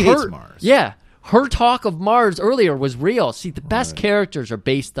 it. So She hates Mars. Yeah. Her talk of Mars earlier was real. See, the best characters are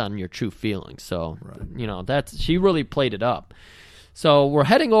based on your true feelings. So, she really played it up. So we're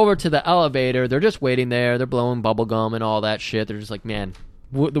heading over to the elevator. They're just waiting there. They're blowing bubble gum and all that shit. They're just like, man.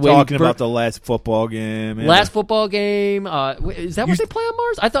 Talking about the last football game. Last football game. Is that what they play on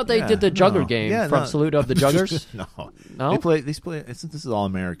Mars? I thought they did the Jugger game from Salute of the Juggers. No. They play. This is all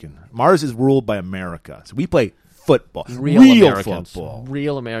American. Mars is ruled by America. So we play football. Real Americans. Football.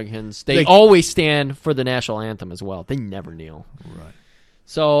 Real Americans. They always stand for the national anthem as well. They never kneel. Right.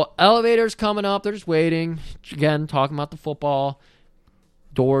 So elevators coming up. They're just waiting. Again, talking about the football.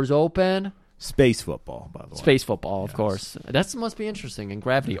 Doors open. Space football, by the way. Space football, of course. That must be interesting in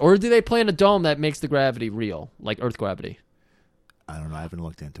gravity. Or do they play in a dome that makes the gravity real, like Earth gravity? I don't know. I haven't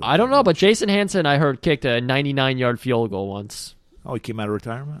looked into it. I don't know, but Jason Hansen, I heard, kicked a 99-yard field goal once. Oh, he came out of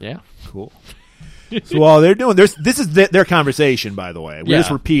retirement? Yeah. Cool. So while they're doing this is their conversation, by the way. We're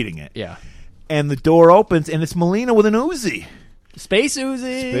just repeating it. Yeah. And the door opens, and it's Melina with an Uzi. Space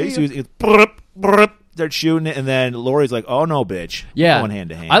Uzi. Space Uzi. It's brrp, brrp. Start shooting it, and then Laurie's like, "Oh no, bitch!" Yeah, going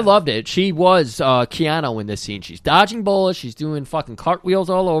hand to hand. I loved it. She was Keanu in this scene. She's dodging bullets. She's doing fucking cartwheels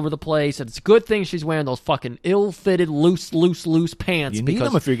all over the place. And it's a good thing she's wearing those fucking ill-fitted, loose pants. You need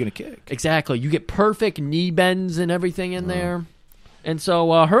them if you're gonna kick. Exactly. You get perfect knee bends and everything in there. And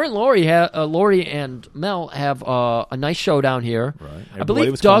so her and Laurie and Mel have a nice showdown here. Right. I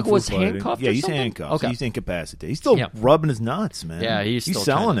believe Doug was handcuffed. Yeah, or he's something? handcuffed. Okay. He's incapacitated. He's still rubbing his nuts, man. Yeah, he's still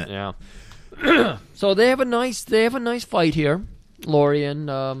selling it. Yeah. So they have a nice fight here, Laurie and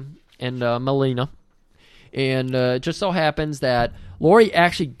Melina, and it just so happens that Laurie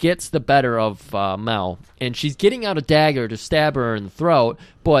actually gets the better of Mel, and she's getting out a dagger to stab her in the throat,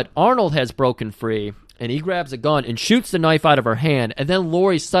 but Arnold has broken free, and he grabs a gun and shoots the knife out of her hand, and then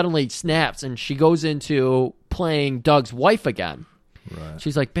Laurie suddenly snaps, and she goes into playing Doug's wife again. Right.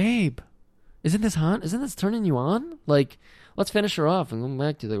 She's like, "Babe, isn't this hot? Isn't this turning you on? Like, let's finish her off and go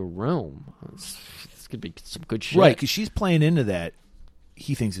back to the room. This could be some good shit." Right, because she's playing into that.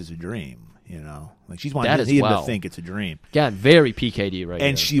 He thinks it's a dream, Like she's wanting him to think it's a dream. Yeah, very PKD right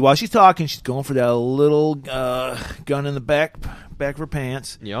And here. while she's talking, she's going for that little gun in the back of her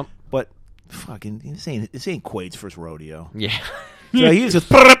pants. Yep. But fucking, this ain't Quaid's first rodeo. Yeah. So he just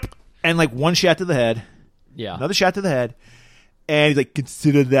goes, and like one shot to the head. Yeah. Another shot to the head. And he's like,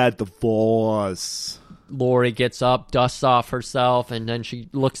 consider that the force. Laurie gets up, dusts off herself, and then she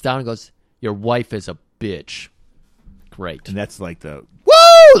looks down and goes, "Your wife is a bitch." Great. And that's like the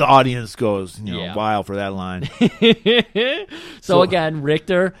woo! The audience goes, wild for that line. So again,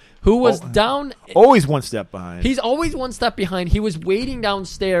 Richter, who was down, always one step behind. He's always one step behind. He was waiting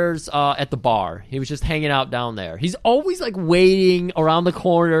downstairs at the bar. He was just hanging out down there. He's always like waiting around the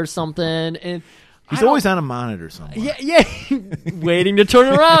corner or something, and he's always on a monitor somewhere. Yeah, waiting to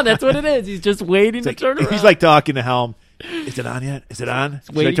turn around. That's what it is. He's just waiting to turn around. He's like talking to Helm. Is it on yet? Is it on?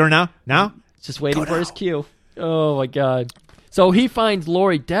 Should I turn now? Now? Just waiting for his cue. Oh my god! So he finds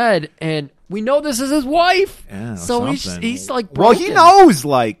Laurie dead, and we know this is his wife. Yeah, so he's like, well, broken. he knows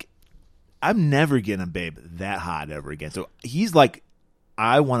like I'm never getting a babe that hot ever again. So he's like,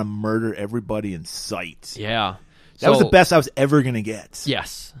 I want to murder everybody in sight. Yeah, that was the best I was ever gonna get.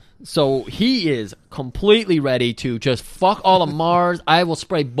 Yes. So he is completely ready to just fuck all of Mars. I will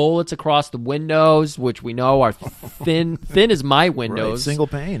spray bullets across the windows, which we know are thin as my windows. Right, single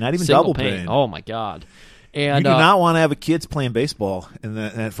pane, not even Single double pane. Oh my god! And you do not want to have a kids playing baseball in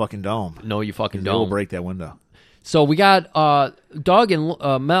that fucking dome. No, you fucking don't. don't. They will break that window. So we got Doug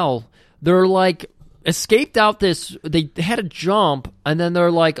and Mel. They're like escaped out this. They had a jump, and then they're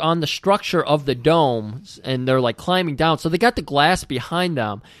like on the structure of the dome, and they're like climbing down. So they got the glass behind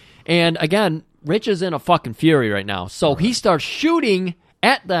them. And again, Rich is in a fucking fury right now. So he starts shooting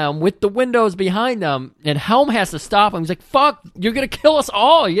at them with the windows behind them, and Helm has to stop him. He's like, "Fuck, you're going to kill us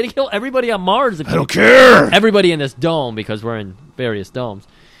all. You're going to kill everybody on Mars. I don't care. Everybody in this dome, because we're in various domes.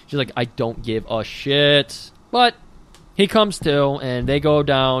 She's like, I don't give a shit. But he comes to, and they go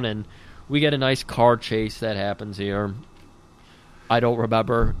down, and we get a nice car chase that happens here. I don't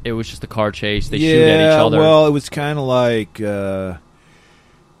remember. It was just a car chase. They shoot at each other. Well, it was kind of like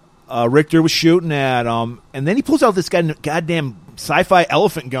Richter was shooting at him, and then he pulls out this goddamn sci-fi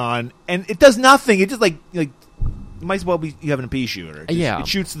elephant gun, and it does nothing. It just like it might as well be you having a pea shooter. It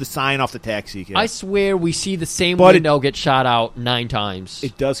shoots the sign off the taxi cab. I swear we see the same window get shot out 9 times.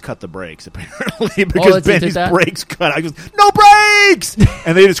 It does cut the brakes, apparently, because Benny's brakes cut. I goes, no brakes!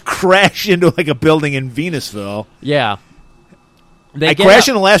 And they just crash into like a building in Venusville. Yeah. I crashed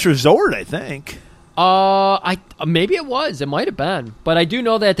in the Last Resort, I think. Maybe it was. It might have been. But I do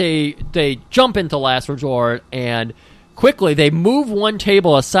know that they jump into Last Resort, and quickly they move one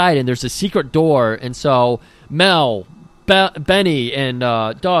table aside, and there's a secret door, and so Mel, Benny, and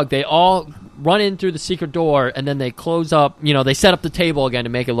Doug, they all run in through the secret door, and then they close up, they set up the table again to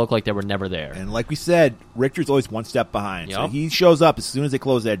make it look like they were never there. And like we said, Richter's always one step behind. Yep. So he shows up as soon as they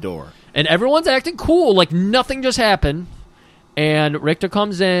close that door. And everyone's acting cool, like nothing just happened. And Richter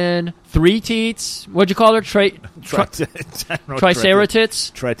comes in, 3 teats. What'd you call her?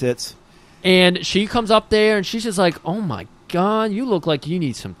 Triceratits? Tri-tits. And she comes up there, and she's just like, oh my God, you look like you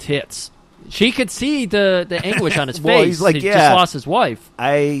need some tits. She could see the anguish on his face. Well, he's like, he just lost his wife.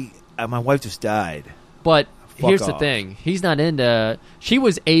 My wife just died. But here's the thing. He's not into... She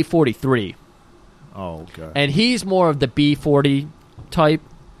was A43. Oh, okay. And he's more of the B40 type.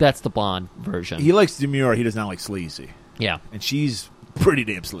 That's the blonde version. He likes demure. He does not like sleazy. Yeah. And she's pretty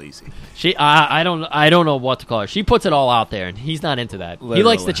damn sleazy. I don't know what to call her. She puts it all out there, and he's not into that. Literally. He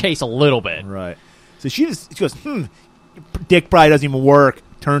likes to chase a little bit. Right. So she goes, dick probably doesn't even work.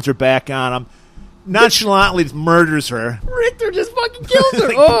 Turns her back on him. Nonchalantly just murders her. Richter just fucking kills her.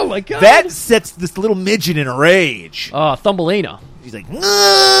 Oh, my God. That sets this little midget in a rage. Thumbelina. He's like,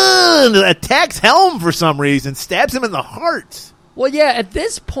 and attacks Helm for some reason. Stabs him in the heart. Well, yeah, at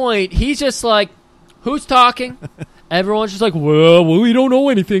this point, he's just like, who's talking? Everyone's just like, well, we don't know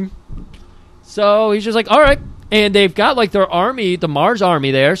anything. So he's just like, all right. And they've got like their army, the Mars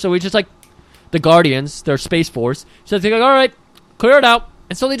army there. So he's just like, the Guardians, their Space Force. So they're like, all right, clear it out.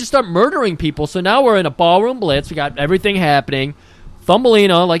 And so they just start murdering people. So now we're in a ballroom blitz. We got everything happening.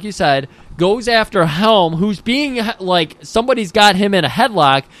 Thumbelina, like you said, goes after Helm, who's being like, somebody's got him in a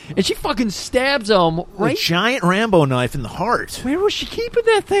headlock, and she fucking stabs him right. A giant Rambo knife in the heart. Where was she keeping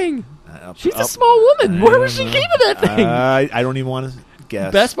that thing? She's a small woman. Where was she keeping that thing? I don't even want to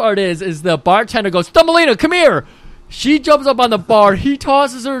guess. Best part is the bartender goes, Thumbelina, come here. She jumps up on the bar. He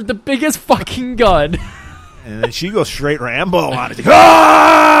tosses her the biggest fucking gun. And then she goes straight Rambo on it.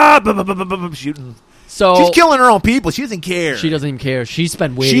 Shooting. So she's killing her own people. She doesn't care. She doesn't even care. She's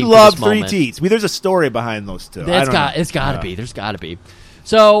been waiting. She loved 3 teats. There's a story behind those two. It's got to be. There's got to be.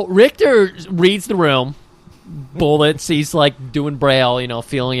 So Richter reads the room. Bullets. He's like doing Braille,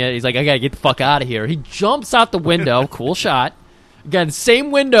 feeling it. He's like, I gotta get the fuck out of here. He jumps out the window. Cool shot. Again,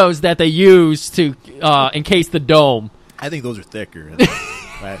 same windows that they use to encase the dome. I think those are thicker in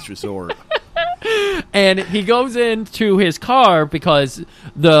Last Resort. And he goes into his car because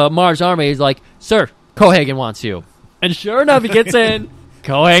the Mars army is like, sir, Cohagen wants you. And sure enough, he gets in.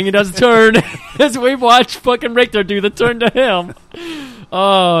 Cohagen does a turn as we watch fucking Richter do the turn to him.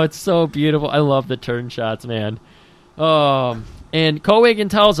 Oh, it's so beautiful. I love the turn shots, man. And Cohagen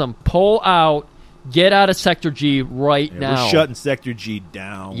tells him, pull out, get out of Sector G right now. We're shutting Sector G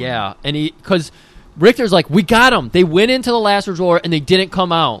down. Yeah, and because Richter's like, we got them. They went into the Last Resort, and they didn't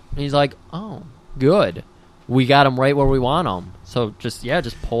come out. And he's like, oh, good. We got them right where we want them. So just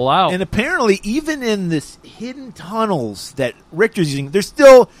pull out. And apparently, even in this hidden tunnels that Richter's using, there's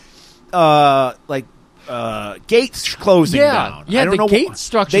still gates closing down. Yeah, the gate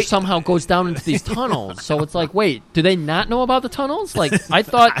structure somehow goes down into these tunnels. So it's like, wait, do they not know about the tunnels? Like, I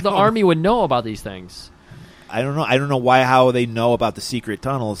thought the army would know about these things. I don't know. I don't know how they know about the secret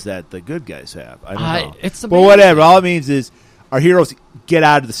tunnels that the good guys have. I don't know. It's but whatever. All it means is our heroes get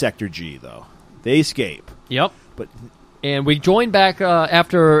out of the Sector G, though. They escape. Yep. And we join back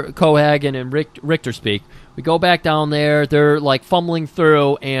after Cohagen and Richter speak. We go back down there. They're like fumbling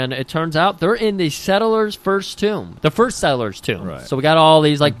through, and it turns out they're in the settler's first tomb. The first settler's tomb. Right. So we got all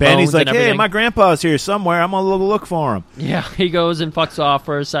these like Benny's bones like, and everything. hey, my grandpa's here somewhere. I'm going to look for him. Yeah, he goes and fucks off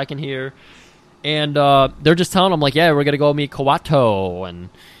for a second here. And they're just telling him, like, yeah, we're going to go meet Kawato. And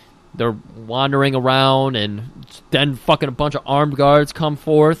they're wandering around, and then fucking a bunch of armed guards come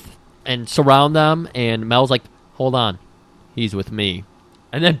forth and surround them. And Mel's like, hold on. He's with me.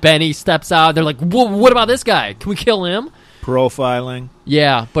 And then Benny steps out. They're like, what about this guy? Can we kill him? Profiling.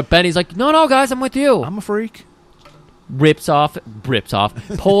 Yeah, but Benny's like, no, guys, I'm with you. I'm a freak.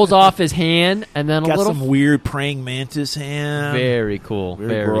 pulls off his hand, and then Got a little some weird praying mantis hand. very cool,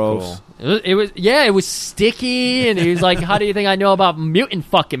 very gross. cool. It was sticky, and he was like, "How do you think I know about mutant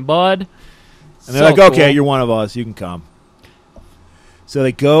fucking bud?" And they're like, "Okay, you're one of us. You can come." So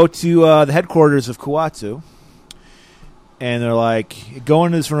they go to the headquarters of Kuatu, and they're like, "Go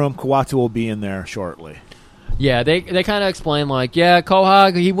into this room. Kuatu will be in there shortly." Yeah, they kind of explain like, yeah,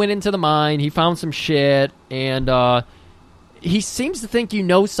 Quahog, he went into the mine, he found some shit, and he seems to think you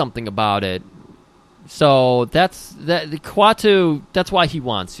know something about it. So Kuatu, that's why he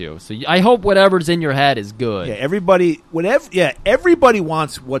wants you. So I hope whatever's in your head is good. Yeah, everybody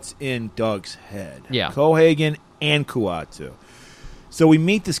wants what's in Doug's head. Yeah. Cohagen and Kuatu. So we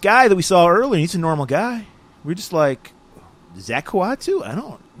meet this guy that we saw earlier, and he's a normal guy. We're just like, is that Kuatu? I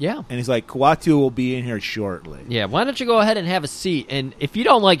don't. Yeah. And he's like, Kuatu will be in here shortly. Yeah, why don't you go ahead and have a seat? And if you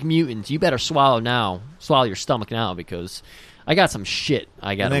don't like mutants, you better swallow your stomach now, because I got some shit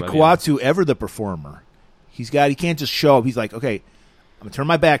I got to And then review. Kuatu, ever the performer, he can't just show up. He's like, okay, I'm going to turn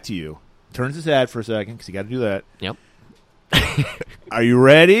my back to you. Turns his head for a second, because you got to do that. Yep. Are you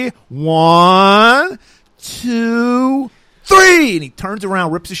ready? 1, 2, 3! And he turns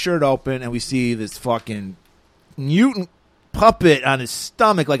around, rips his shirt open, and we see this fucking mutant puppet on his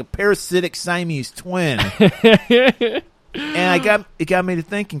stomach like a parasitic Siamese twin. And it got me to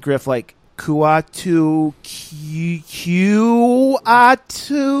thinking, Griff, like, Kuatu,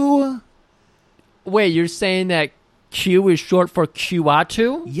 Kuatu? Wait, you're saying that Q is short for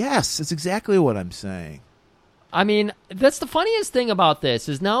Kuatu? Yes, that's exactly what I'm saying. I mean, that's the funniest thing about this,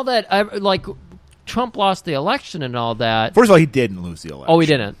 is now that, Trump lost the election and all that. First of all, he didn't lose the election. Oh, he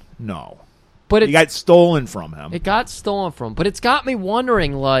didn't? No. But it got stolen from him. It got stolen from him. But it's got me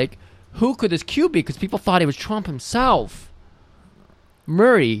wondering, like, who could this Q be? Because people thought it was Trump himself.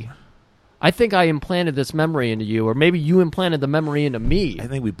 Murray, I think I implanted this memory into you, or maybe you implanted the memory into me. I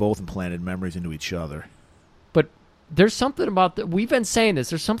think we both implanted memories into each other. But there's something about we've been saying this.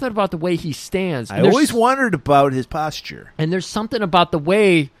 There's something about the way he stands. I always wondered about his posture. And there's something about the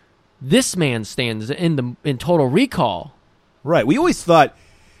way this man stands in Total Recall. Right. We always thought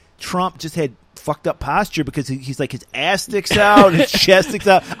Trump just had fucked up posture because he's like, his ass sticks out, his chest sticks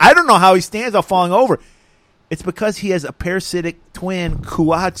out. I don't know how he stands without falling over. It's because he has a parasitic twin,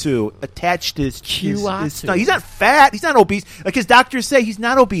 Kuatu, attached to his stomach. He's not fat. He's not obese. Like his doctors say, he's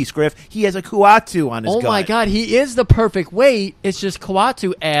not obese, Griff. He has a Kuatu on his gut. Oh, my God. He is the perfect weight. It's just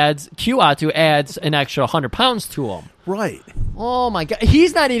Kuatu adds an extra 100 pounds to him. Right. Oh, my God.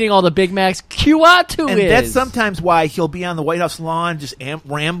 He's not eating all the Big Macs. Kuatu and is. That's sometimes why he'll be on the White House lawn just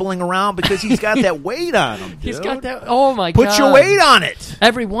rambling around, because he's got that weight on him, dude. He's got that. Oh, my God. Put your weight on it.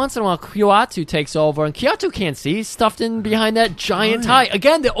 Every once in a while, Kuatu takes over, and Kuatu can't see. He's stuffed in behind that giant tie.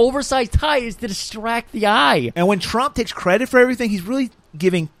 Again, the oversized tie is to distract the eye. And when Trump takes credit for everything, he's really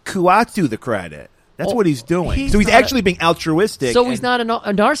giving Kuatu the credit. That's what he's doing. So he's actually being altruistic. So he's not a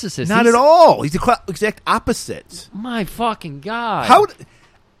narcissist. Not at all. He's the exact opposite. My fucking God.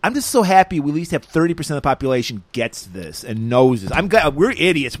 I'm just so happy we at least have 30% of the population gets this and knows this. I'm glad we're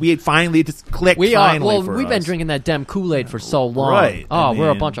idiots. We finally just clicked. We are. Well, for we've us. been drinking that Dem Kool-Aid for so long. Right. Oh, we're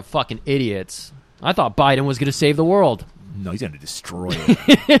a bunch of fucking idiots. I thought Biden was going to save the world. No, he's going to destroy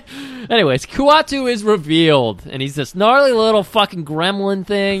it. Anyways, Kuatu is revealed, and he's this gnarly little fucking gremlin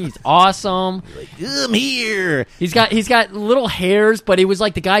thing. He's awesome. I'm here. He's got little hairs, but it was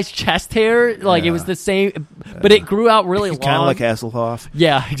like the guy's chest hair. Like it was the same, but it grew out really long. Kind of like Hasselhoff.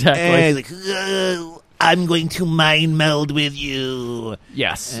 Yeah, exactly. And he's like, I'm going to mind meld with you.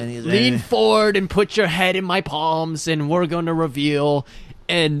 Yes. Lean forward and put your head in my palms, and we're going to reveal.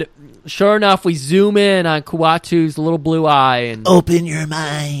 And sure enough, we zoom in on Kuatu's little blue eye. And open your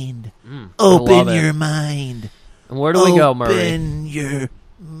mind. Open your mind. And where do we go, Murray? Open your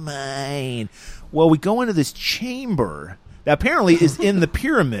mind. Well, we go into this chamber that apparently is in the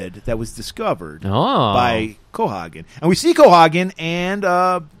pyramid that was discovered by Cohagen. And we see Cohagen and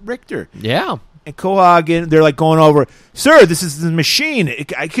Richter. Yeah. And Cohagen, they're like going over, sir, this is the machine. It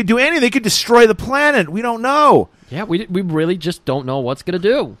could do anything. It could destroy the planet. We don't know. Yeah, we really just don't know what's gonna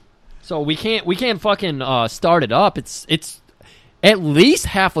do. So we can't fucking start it up. It's at least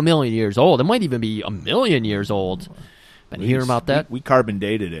 500,000 years old. It might even be 1,000,000 years old. Been hearing about that? We carbon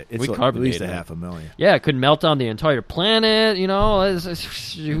dated it. It's carbon at least dated 500,000. Yeah, it could melt down the entire planet. You know,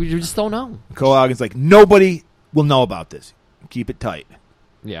 you just don't know. Cohagen's like, nobody will know about this. Keep it tight.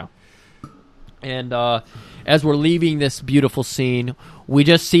 Yeah. And as we're leaving this beautiful scene, we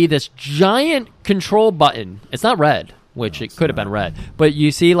just see this giant control button. It's not red, which it could have been red, but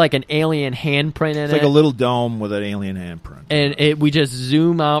you see like an alien handprint in it. It's like a little dome with an alien handprint. And we just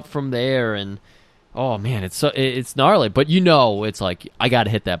zoom out from there, and Oh man, it's gnarly, but it's like I got to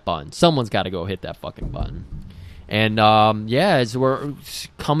hit that button. Someone's got to go hit that fucking button. And as we're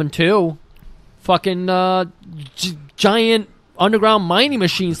coming to, fucking giant underground mining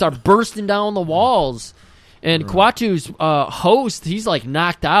machines start bursting down the walls. And Kuatu's host, he's like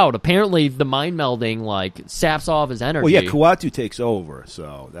knocked out. Apparently, the mind melding like saps off his energy. Well, yeah, Kuatu takes over,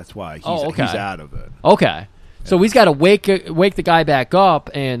 so that's why he's out of it. Okay. So he's got to wake the guy back up,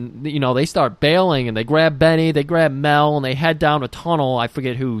 and they start bailing, and they grab Benny, they grab Mel, and they head down a tunnel. I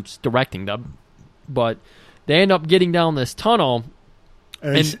forget who's directing them, but they end up getting down this tunnel.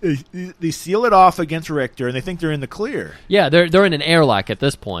 And they seal it off against Richter, and they think they're in the clear. Yeah, they're in an airlock at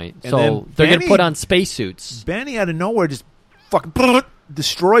this point, and so they're going to put on spacesuits. Benny out of nowhere just fucking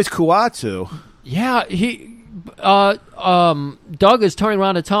destroys Kuatu. Yeah, Doug is turning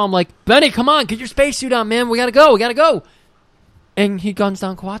around to tell him, like, Benny, come on, get your spacesuit on, man. We gotta go. And he guns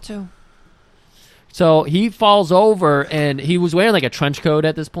down Kuatu. So he falls over, and he was wearing like a trench coat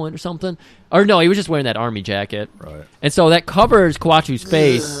at this point or something. Or no, he was just wearing that army jacket. Right. And so that covers Kuatu's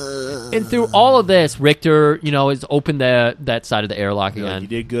face. And through all of this, Richter, has opened that side of the airlock again. You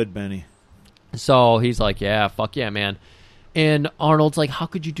did good, Benny. So he's like, yeah, fuck yeah, man. And Arnold's like, how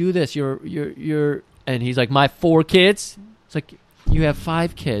could you do this? You're and he's like, my 4 kids? It's like, you have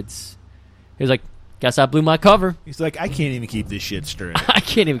 5 kids. He's like, guess I blew my cover. He's like, I can't even keep this shit straight. I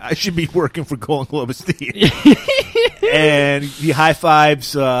should be working for Golden Globus Theater. And he high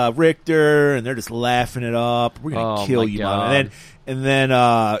fives Richter, and they're just laughing it up. We're gonna kill you, Mom. And then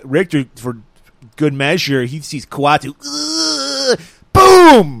Richter, for good measure, he sees Kuatu.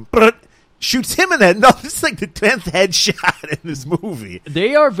 Boom! Shoots him in the head. No, this is like the 10th headshot in this movie.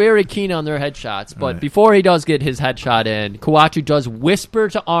 They are very keen on their headshots, but before he does get his headshot in, Kuatu does whisper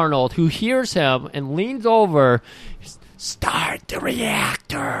to Arnold, who hears him and leans over, start the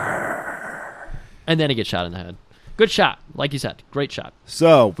reactor. And then he gets shot in the head. Good shot, like you said. Great shot.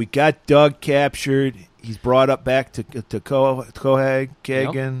 So, we got Doug captured. He's brought up back to Kagan.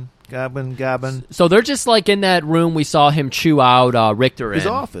 Yep. Gobbin. So they're just like in that room we saw him chew out Richter in. His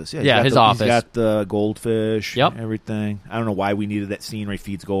office. Yeah, his office. He's got the goldfish, yep. Everything. I don't know why we needed that scene where he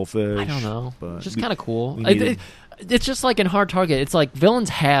feeds goldfish. I don't know. But it's just kind of cool. It's just like in Hard Target. It's like villains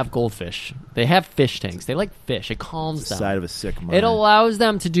have goldfish. They have fish tanks. They like fish. It calms them. Side of a sick mind. It allows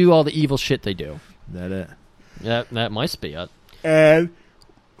them to do all the evil shit they do. That it? Yeah, that might be it. And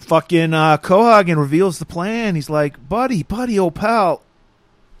fucking Cohagen reveals the plan. He's like, buddy, old pal,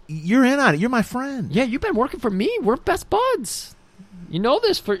 you're in on it. You're my friend. Yeah, you've been working for me. We're best buds. You know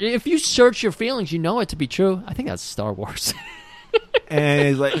this. If you search your feelings, you know it to be true. I think that's Star Wars. And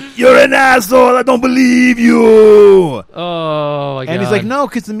he's like, you're an asshole. I don't believe you. Oh, my God. And he's like, no,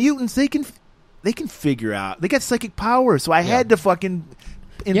 because the mutants, they can figure out. They got psychic powers, so I had to fucking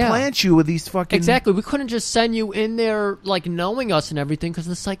implant you with these fucking... Exactly. We couldn't just send you in there, like, knowing us and everything, because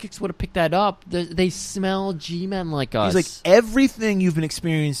the psychics would have picked that up. They smell G-men like us. He's like, everything you've been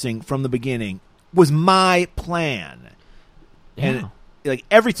experiencing from the beginning was my plan. Yeah. And like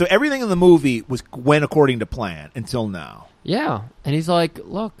everything in the movie went according to plan until now. Yeah. And he's like,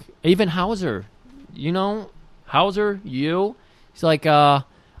 look, even Hauser, Hauser, you. He's like, I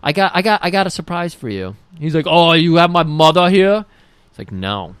got a surprise for you. He's like, oh, you have my mother here? It's like,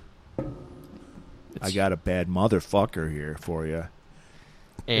 no. I got a bad motherfucker here for you.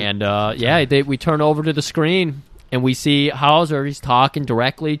 And, we turn over to the screen, and we see Hauser. He's talking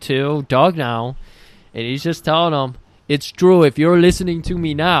directly to Doug now, and he's just telling him, it's true, if you're listening to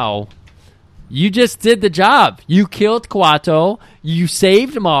me now, you just did the job. You killed Kuatu, you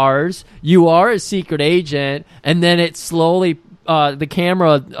saved Mars, you are a secret agent, and then it slowly, the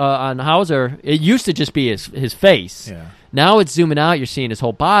camera on Hauser, it used to just be his face. Yeah. Now it's zooming out, you're seeing his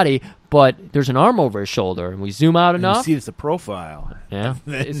whole body, but there's an arm over his shoulder, and we zoom out enough. You see it's a profile. Yeah,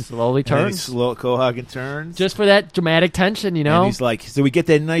 it slowly turns. Cohagen turns. Just for that dramatic tension, And he's like, so we get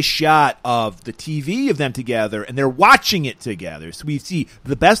that nice shot of the TV of them together, and they're watching it together. So we see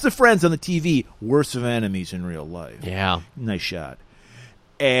the best of friends on the TV, worst of enemies in real life. Yeah. Nice shot.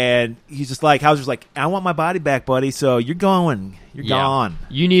 And he's just like, Hauser's like, I want my body back, buddy, so you're going. You're gone.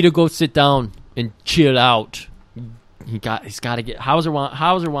 You need to go sit down and chill out. He's got to get Hauser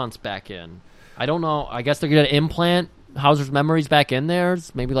wants back in. I don't know. I guess they're going to implant Hauser's memories back in there.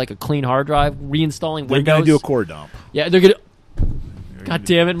 It's maybe like a clean hard drive, reinstalling Windows. They're going to do a core dump. Yeah, they're going to. God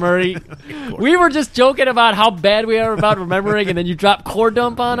damn it, Murray. We were just joking about how bad we are about remembering, and then you drop core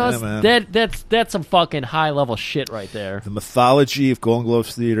dump on us. Man. That's some fucking high level shit right there. The mythology of Golden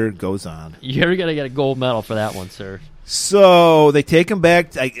Globes Theater goes on. You're going to get a gold medal for that one, sir. So they take him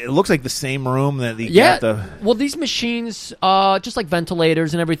back. It looks like the same room that he got the. Well, these machines, just like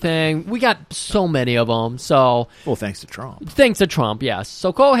ventilators and everything, we got so many of them. So, well, thanks to Trump. Thanks to Trump, yes.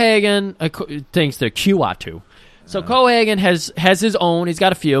 So Cohagen, thanks to Q2. So Cohagen has his own. He's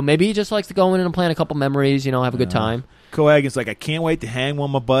got a few. Maybe he just likes to go in and implant a couple memories. Have a good time. Cohagen's like, I can't wait to hang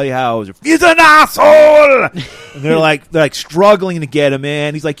one with my buddy Hauser. He's an asshole. And they're like struggling to get him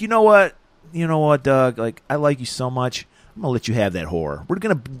in. He's like, you know what, Doug? Like, I like you so much. I'm gonna let you have that whore. We're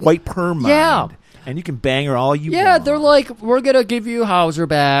gonna wipe her mind. Yeah. And you can bang her all you want. Yeah, they're like, we're gonna give you Hauser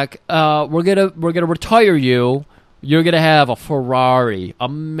back. We're gonna retire you. You're gonna have a Ferrari, a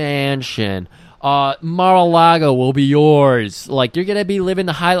mansion. Mar-a-Lago will be yours. Like, you're gonna be living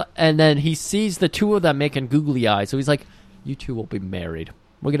the high. And then he sees the two of them making googly eyes. So he's like, you two will be married.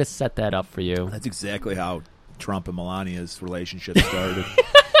 We're gonna set that up for you. That's exactly how Trump and Melania's relationship started.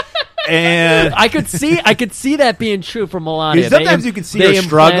 And I could see that being true for Melania. Sometimes you can see her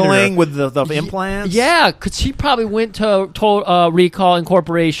struggling with the implants. Yeah, because she probably went to Recall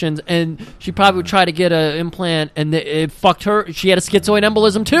Incorporations, and she probably would try to get an implant, and it fucked her. She had a schizoid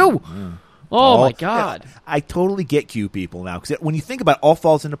embolism too. Oh my God! I totally get Q people now, because when you think about it, all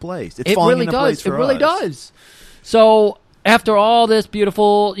falls into place. It really does. It really does. So after all this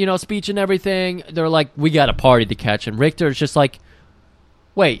beautiful, speech and everything, they're like, "We got a party to catch," and Richter's just like,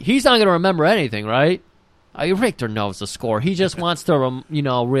 "Wait, he's not going to remember anything, right?" Richter knows the score. He just wants to,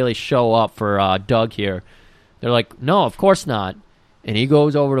 really show up for Doug here. They're like, "No, of course not." And he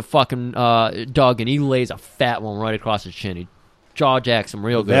goes over to fucking Doug, and he lays a fat one right across his chin. He jaw jacks him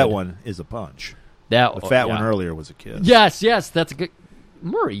real good. That one is a punch. The fat one earlier was a kiss. Yes, that's a good.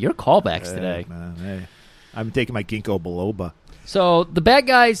 Murray, your callbacks today. Man, hey. I'm taking my ginkgo biloba. So the bad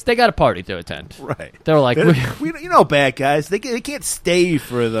guys, they got a party to attend. Right. They're like, bad guys, they can't stay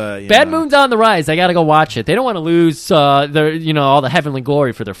for the Bad Moon's on the rise. They got to go watch it. They don't want to lose their all the heavenly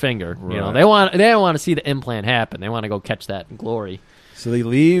glory for their finger. Right. They don't want to see the implant happen. They want to go catch that glory. So they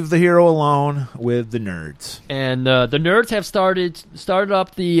leave the hero alone with the nerds. And the nerds have started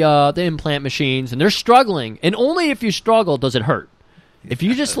up the implant machines, and they're struggling. And only if you struggle does it hurt. If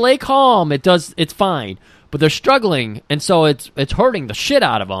you just lay calm, it's fine. But they're struggling, and so it's hurting the shit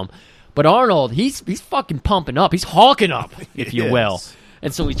out of them. But Arnold, he's fucking pumping up. He's hawking up, if you will.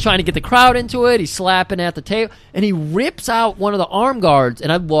 And so he's trying to get the crowd into it. He's slapping at the table, and he rips out one of the arm guards.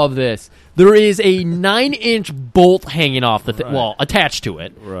 And I love this. There is a 9-inch bolt hanging off the attached to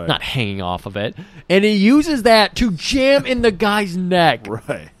it, not hanging off of it. And he uses that to jam in the guy's neck.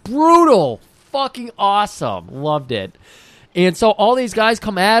 Right. Brutal. Fucking awesome. Loved it. And so all these guys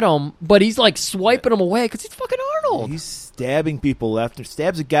come at him, but he's like swiping them away because he's fucking Arnold. He's stabbing people left.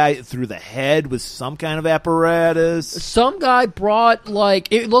 Stabs a guy through the head with some kind of apparatus. Some guy brought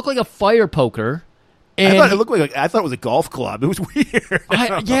it looked like a fire poker. And I thought it was a golf club. It was weird.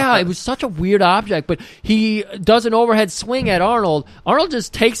 It was such a weird object. But he does an overhead swing at Arnold. Arnold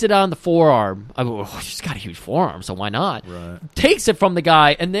just takes it on the forearm. He's got a huge forearm, so why not? Right. Takes it from the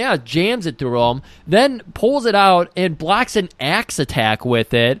guy and jams it through him. Then pulls it out and blocks an axe attack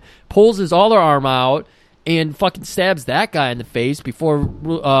with it. Pulls his other arm out and fucking stabs that guy in the face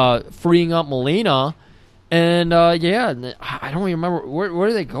before freeing up Melina. And, I don't even remember. Where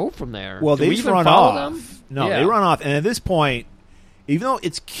do they go from there? Well, they even run follow off. them? No, they run off. And at this point, even though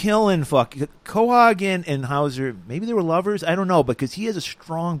it's killing Cohagen and Hauser, maybe they were lovers. I don't know, because he has a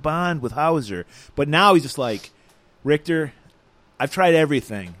strong bond with Hauser. But now he's just like, Richter, I've tried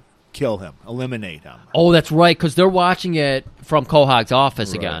everything. Kill him. Eliminate him. Oh, that's right, because they're watching it from Cohog's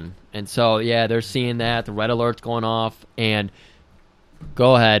office again. And so, they're seeing that. The red alert's going off. And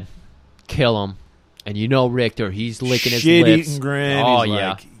go ahead. Kill him. And Richter, he's licking his lips. Shit-eating grin. Oh, he's yeah.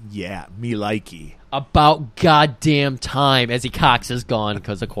 like, yeah, me likey. About goddamn time as he cocks his gun,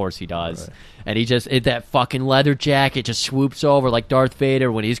 because of course he does. Right. And he just, that fucking leather jacket just swoops over like Darth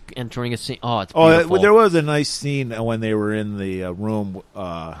Vader when he's entering a scene. Oh, it's beautiful. There was a nice scene when they were in the room,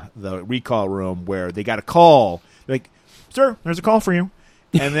 the recall room, where they got a call. They're like, sir, there's a call for you.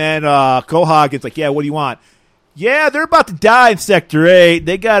 And then Cohagen's like, yeah, what do you want? Yeah, they're about to die in Sector 8.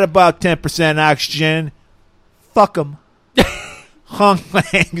 They got about 10% oxygen. Fuck them. Hung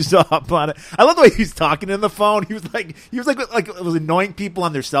hangs up on it. I love the way he's talking in the phone. He was like it was annoying people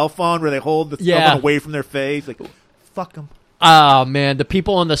on their cell phone where they hold the cell phone away from their face. Like, fuck them. Oh, man, the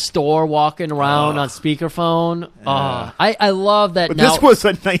people in the store walking around on speakerphone. Yeah. I love that. But now, this was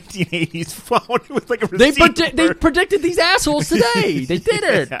a 1980s phone. It was like a receiver. They predicted these assholes today. They did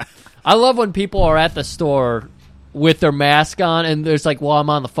it. Yeah. I love when people are at the store with their mask on, and there's like, well, I'm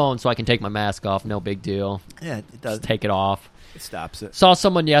on the phone, so I can take my mask off. No big deal. Yeah, it does. Just take it off. It stops it. Saw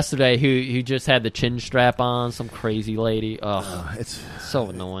someone yesterday who just had the chin strap on. Some crazy lady. Ugh, It's so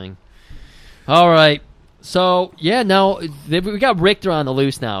annoying. All right, so yeah, now we got Richter on the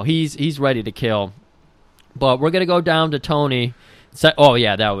loose now. He's ready to kill, but we're gonna go down to Tony. Oh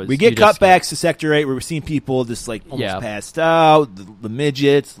yeah, that was. We get cutbacks to Sector 8 where we're seeing people just like almost passed out. The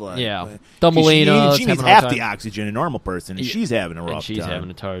midgets, like Thumbelina. She needs half the oxygen a normal person, and she's having a rough and she's time.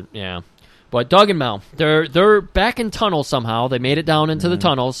 having a hard. Yeah. But Doug and Mel, they're back in tunnel somehow. They made it down into the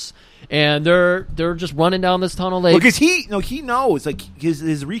tunnels, and they're just running down this tunnel. Because he knows like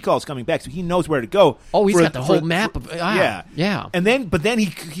his recall's coming back, so he knows where to go. Oh, he's got the whole map of yeah. And then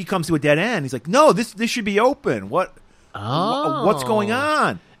he comes to a dead end. He's like, no, this should be open. What's going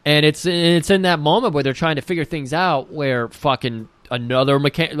on? And it's in that moment where they're trying to figure things out, where fucking another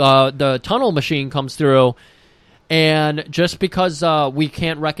the tunnel machine comes through. And just because we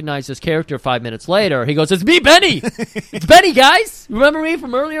can't recognize this character 5 minutes later, he goes, "It's me, Benny! It's Benny, guys! Remember me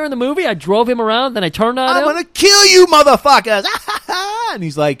from earlier in the movie? I drove him around, then I turned on him. I'm gonna kill you, motherfuckers!" And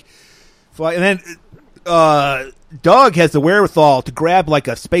he's like, and then Doug has the wherewithal to grab like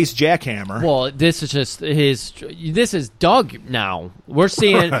a space jackhammer. Well, this is just this is Doug now. We're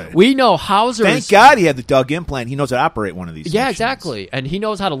seeing, we know Hauser. Thank God he had the Doug implant. He knows how to operate one of these. Yeah, machines. Exactly. And he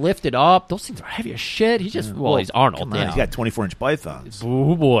knows how to lift it up. Those things are heavy as shit. He just, he's Arnold. Come on, he's got 24-inch pythons.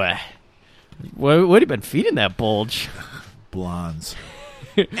 Oh, boy. What have you been feeding that bulge? Blondes.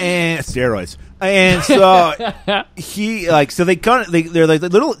 And steroids. And so they're like the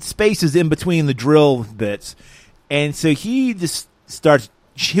little spaces in between the drill bits. And so he just starts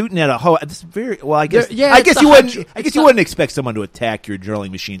shooting at a hole. This very well. I guess you wouldn't expect someone to attack your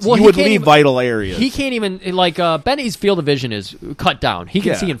drilling machines. So you would leave vital areas. He can't even Benny's field of vision is cut down. He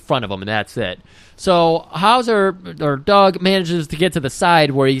can see in front of him, and that's it. So Hauser or Doug manages to get to the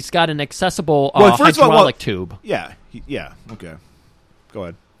side where he's got an accessible hydraulic tube. Yeah. Okay, go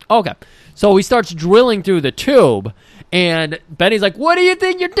ahead. Okay, so he starts drilling through the tube, and Benny's like, "What do you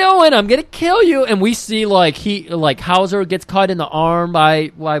think you're doing? I'm gonna kill you!" And we see Hauser gets cut in the arm by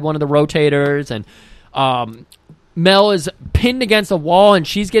one of the rotators, and Mel is pinned against a wall, and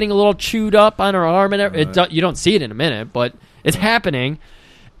she's getting a little chewed up on her arm, and you don't see it in a minute, but it's happening.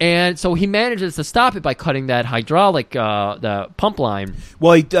 And so he manages to stop it by cutting that hydraulic the pump line.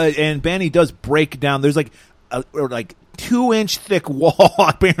 Well, he does, and Benny does break down. There's like 2-inch thick wall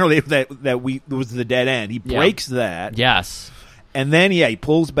apparently that was the dead end. He breaks that. Yes. And then he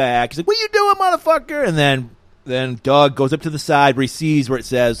pulls back. He's like, "What you doing, motherfucker?" And then Doug goes up to the side where he sees where it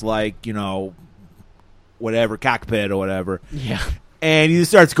says whatever, cockpit or whatever. Yeah. And he just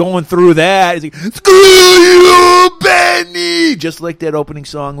starts going through that. He's like, "Screw you, Benny!" Just like that opening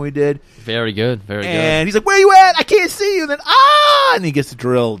song we did. Very good. Very good. And he's like, "Where you at? I can't see you." And then and he gets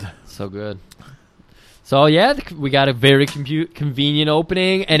drilled. So good. So, yeah, we got a very convenient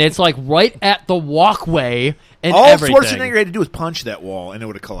opening, and it's like right at the walkway and all everything. All Schwarzenegger had to do was punch that wall, and it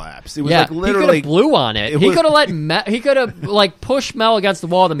would have collapsed. It was literally... he could have blew on it. He could have pushed Mel against the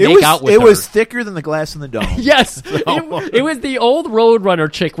wall to make out with her. It was thicker than the glass in the dome. Yes. It was the old Roadrunner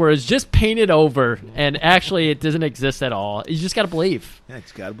chick where it's just painted over, and actually it doesn't exist at all. You just got to believe. Yeah, you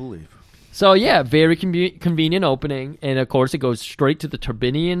just got to believe. So, yeah, very convenient opening, and, of course, it goes straight to the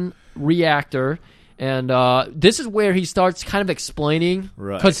Turbinian reactor. And this is where he starts kind of explaining,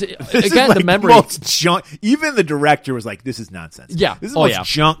 because again, the memory. Even the director was like, "This is nonsense." Yeah, this is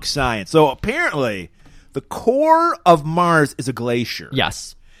junk science. So apparently, the core of Mars is a glacier.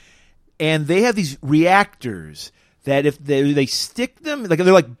 Yes, and they have these reactors that if they stick them,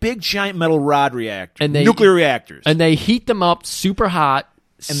 they're like big giant metal rod reactors, nuclear reactors, and they heat them up super hot,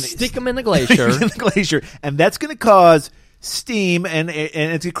 and stick them in the glacier, and that's going to cause steam and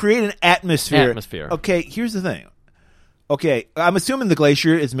to create an atmosphere. Okay, here's the thing. Okay, I'm assuming the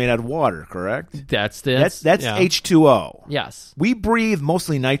glacier is made out of water, correct? That's H2O. Yes. We breathe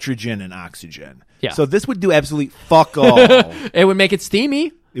mostly nitrogen and oxygen. Yeah. So this would do absolutely fuck all. It would make it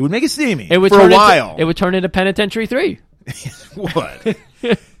steamy. It would make it steamy. It would for a while. It would turn into Penitentiary 3. What?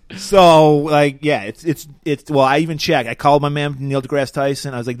 So, it's well, I even checked. I called my man Neil deGrasse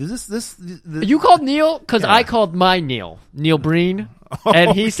Tyson. I was like, "Is this?" You called Neil? Because I called my Neil Breen,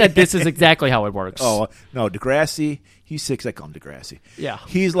 and he said this is exactly how it works. Oh, no, Degrassi, he's 6. I call him Degrassi. Yeah.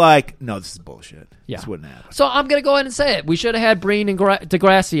 He's like, "No, this is bullshit. Yeah. This wouldn't happen." So I'm going to go ahead and say it. We should have had Breen and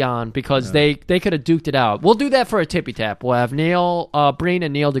Degrassi on because they could have duked it out. We'll do that for a Tippy Tap. We'll have Breen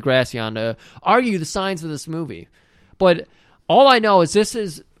and Neil deGrasse on to argue the signs of this movie. But all I know is this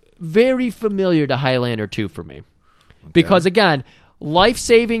is very familiar to Highlander 2 for me. Because, again,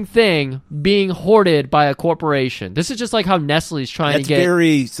 life-saving thing being hoarded by a corporation. This is just like how Nestle's trying That's to get...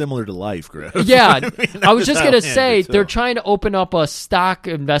 very similar to life, Griff. Yeah, mean, I was just going to how say, it they're ends, trying to open up a stock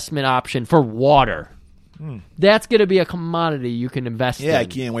investment option for water. That's going to be a commodity you can invest in. Yeah, I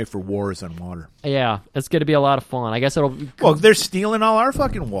can't wait for wars on water. Yeah, it's going to be a lot of fun. I guess it'll... Well, they're stealing all our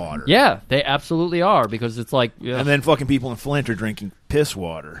fucking water. Yeah, they absolutely are, because it's like... Yeah. And then fucking people in Flint are drinking piss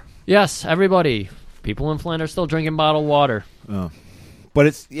water. Yes, everybody. People in Flint are still drinking bottled water. Oh. But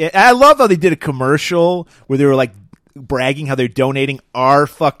it's... Yeah, I love how they did a commercial where they were like bragging how they're donating our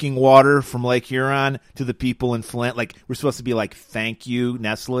fucking water from Lake Huron to the people in Flint. Like, we're supposed to be like, thank you,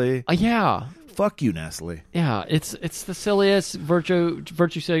 Nestle. Yeah. Fuck you, Nestle. Yeah, it's the silliest virtue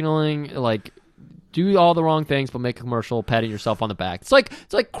signaling, like, do all the wrong things but make a commercial patting yourself on the back. It's like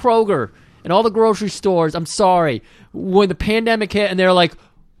Kroger and all the grocery stores. I'm sorry. When the pandemic hit and they're like,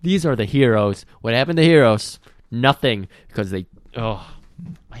 these are the heroes. What happened to heroes? Nothing, because they I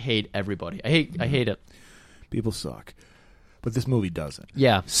hate everybody. I hate it. People suck. But this movie doesn't.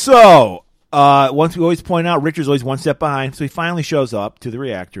 Yeah. So, once we always point out, Richard's always one step behind, so he finally shows up to the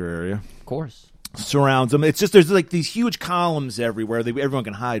reactor area. Of course. Surrounds them. It's just there's like these huge columns everywhere everyone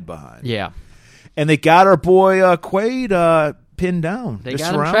can hide behind. Yeah. And they got our boy Quaid pinned down. They They're got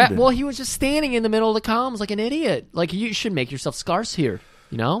him surrounded. trapped. Well, he was just standing in the middle of the columns like an idiot. Like, you should make yourself scarce here,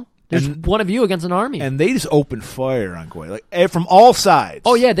 you know? There's one of you against an army. And they just open fire on Quaid, like from all sides.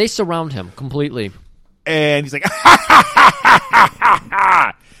 Oh, yeah, they surround him completely. And he's like,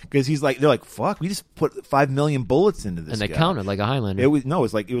 because he's like, they're like, fuck, we just put 5 million bullets into this. And they guy. counted like a Highlander. It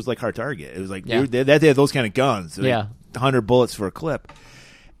was like hard target. It was like Yeah. they had those kind of guns. So Yeah. 100 bullets for a clip.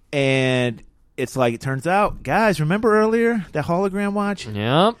 And it's like, it turns out, guys, remember earlier that hologram watch?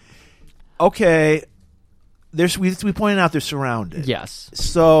 Yep. Okay, we pointed out they're surrounded. Yes.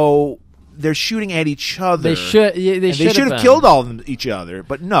 So they're shooting at each other. They should. Yeah, they should have killed all of them, each other,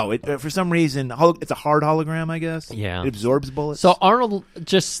 but no. For some reason, it's a hard hologram. I guess. Yeah. It absorbs bullets. So Arnold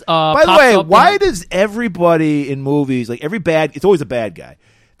just. By the way, why does everybody in movies, like it's always a bad guy?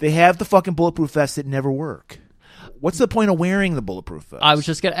 They have the fucking bulletproof vests that never work. What's the point of wearing the bulletproof vest? I was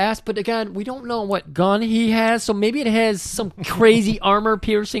just gonna ask, but again, we don't know what gun he has, so maybe it has some crazy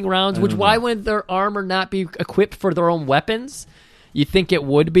armor-piercing rounds. Which why would their armor not be equipped for their own weapons? You think it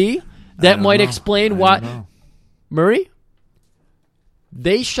would be? That might explain why. Murray,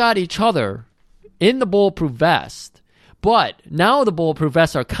 they shot each other in the bulletproof vest, but now the bulletproof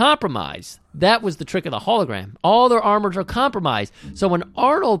vests are compromised. That was the trick of the hologram. All their armors are compromised. So when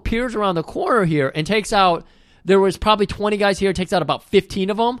Arnold peers around the corner here and takes out, there was probably 20 guys here, takes out about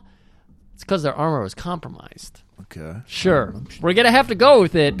 15 of them, it's because their armor was compromised. Okay. Sure. We're going to have to go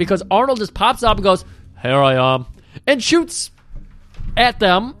with it because Arnold just pops up and goes, here I am, and shoots at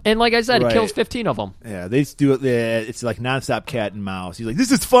them, and like I said, Right. He kills 15 of them. Yeah, they just do it. It's like nonstop cat and mouse. He's like,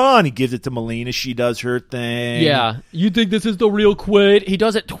 "This is fun." He gives it to Melina. She does her thing. Yeah. You think this is the real Quaid? He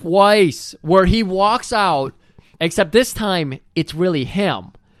does it twice, where he walks out, except this time it's really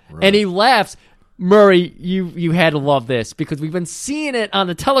him, and he laughs. Murray, you had to love this because we've been seeing it on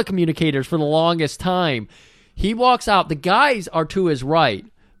the telecommunicators for the longest time. He walks out. The guys are to his right,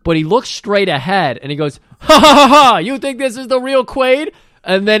 but he looks straight ahead, and he goes, ha, ha, ha, ha, you think this is the real Quaid?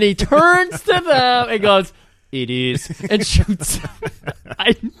 And then he turns to them and goes, it is, and shoots.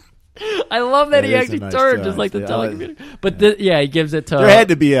 I love that he is a actually nice turned, touch. just like the Yeah, telecommunicator. But he gives it to... There had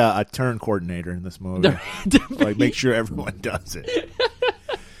to be a turn coordinator in this movie. There had to be. Like, make sure everyone does it.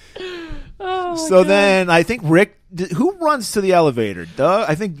 Oh, my So God. then I think who runs to the elevator? Doug?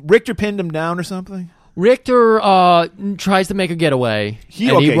 I think Richter pinned him down or something. Richter tries to make a getaway. He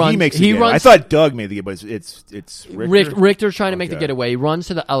and makes the getaway. I thought Doug made the getaway, but it's Richter. Richter's trying to make the getaway. He runs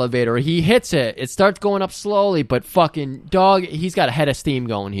to the elevator. He hits it. It starts going up slowly, but fucking dog, he's got a head of steam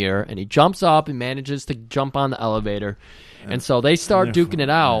going here, and he jumps up and manages to jump on the elevator. And so they start duking it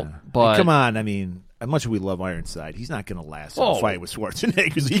out. Yeah. But Come on, I mean, as much as we love Ironside, he's not going to last in Oh. a fight with Schwarzenegger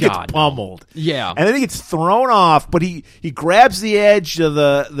because he God, gets pummeled. Yeah. And then he gets thrown off, but he grabs the edge of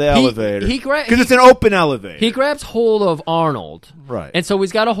the elevator because it's an open elevator. He grabs hold of Arnold, Right. And so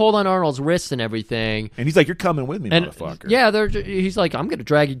he's got a hold on Arnold's wrists and everything. And he's like, "You're coming with me, And motherfucker." yeah, he's like, I'm going to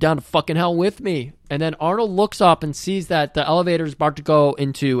drag you down to fucking hell with me. And then Arnold looks up and sees that the elevator is about to go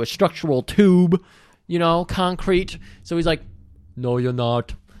into a structural tube, concrete. So he's like, no, you're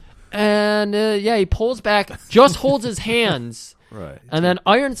not. And he pulls back, just holds his hands, Right. and then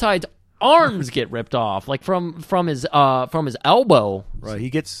Ironside's arms get ripped off, like from his elbow. Right. He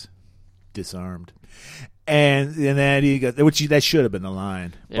gets disarmed, and then he got that should have been the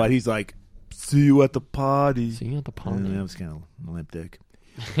line, Yeah. but he's like, "See you at the party." See you at the party. And that was kind of limp dick.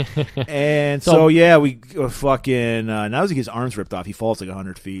 And so yeah, we fucking now he gets his arms ripped off. He falls like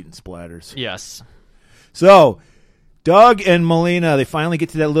 100 feet and splatters. Yes. So Doug and Melina, they finally get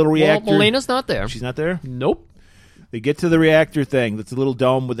to that little reactor. Well, Melina's not there. She's not there? Nope. They get to the reactor thing. That's a little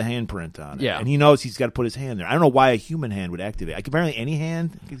dome with the handprint on it. Yeah. And he knows he's got to put his hand there. I don't know why a human hand would activate. Apparently any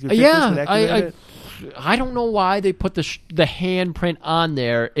hand. I don't know why they put the handprint on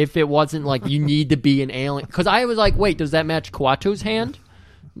there if it wasn't like you need to be an alien. Because I was like, wait, does that match Kuato's hand?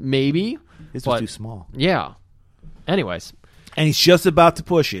 Maybe. This was too small. Yeah. Anyways. And he's just about to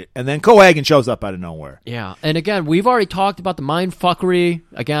push it. And then Cohagen shows up out of nowhere. Yeah. And again, we've already talked about the mind fuckery.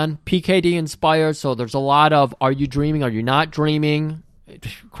 Again, PKD inspired. So there's a lot of, are you dreaming? Are you not dreaming?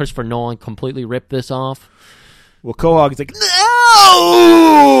 Christopher Nolan completely ripped this off. Well, Cohagen's like,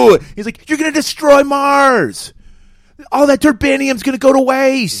 no! He's like, you're going to destroy Mars. All that Turbanium's going to go to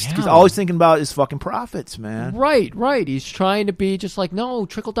waste. Because all he's thinking about is fucking profits, man. Right. He's trying to be just like, no,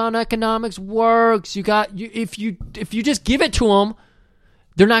 trickle-down economics works. If you just give it to them,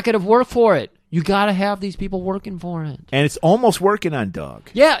 they're not going to work for it. You got to have these people working for it. And it's almost working on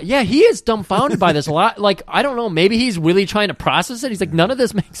Doug. Yeah, he is dumbfounded by this a lot. Like, I don't know, maybe he's really trying to process it. He's like, none of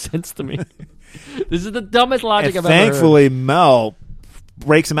this makes sense to me. This is the dumbest logic I've ever heard. Thankfully, Mel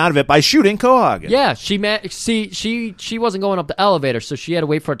breaks him out of it by shooting Cohagen. Yeah, she wasn't going up the elevator, so she had to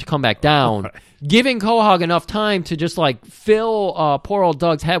wait for it to come back down, giving Cohagen enough time to just like fill poor old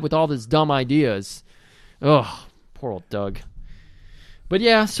Doug's head with all these dumb ideas. Ugh, poor old Doug. But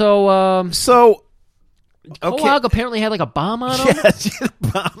yeah, so Cohog apparently had like a bomb on him. Yes, a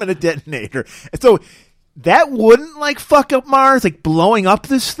bomb and a detonator. So that wouldn't like fuck up Mars, like blowing up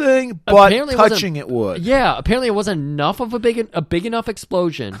this thing, but apparently touching it would. Yeah, apparently it wasn't enough of a big enough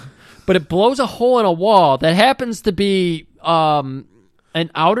explosion, but it blows a hole in a wall that happens to be an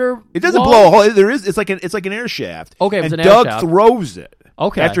outer. It doesn't wall? blow a hole. It's like an air shaft. Okay, it was and an air Doug shaft. throws it.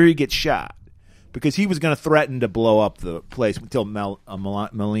 Okay, after he gets shot, because he was going to threaten to blow up the place until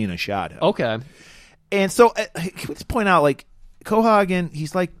Melina shot him. Okay, and so let's point out, like Cohagen,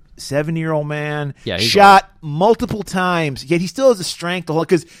 he's like 70-year-old man, shot multiple times, yet he still has the strength to hold.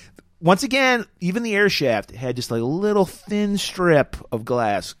 Because once again, even the air shaft had just like a little thin strip of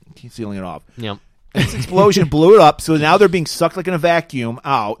glass sealing it off. Yep. This explosion blew it up, so now they're being sucked like in a vacuum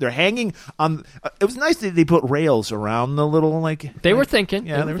out. They're hanging on. It was nice that they put rails around the little like. They were thinking.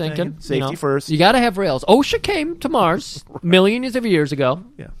 Yeah, they were thinking. Safety first. You got to have rails. OSHA came to Mars millions of years ago.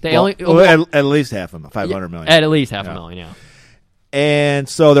 Yeah. At least half a million, 500 million. At least half a million. Yeah. And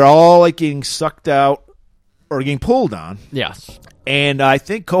so they're all like getting sucked out or getting pulled on. Yes. And I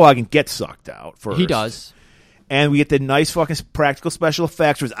think Cohagen gets sucked out first. He does. And we get the nice fucking practical special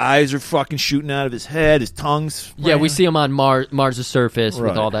effects where his eyes are fucking shooting out of his head, his tongue's... Yeah, we see him on Mars' surface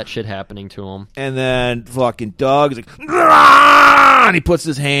with all that shit happening to him. And then fucking Doug is like... Grrr! And he puts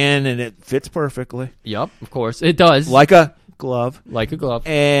his hand and it fits perfectly. Yep, of course. It does. Like a glove. Like a glove.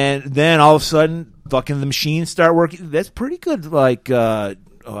 And then all of a sudden, fucking the machines start working. That's pretty good, like...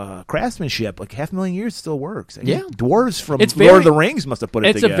 craftsmanship, like 500,000 years still works. Yeah, dwarves from Lord of the Rings must have put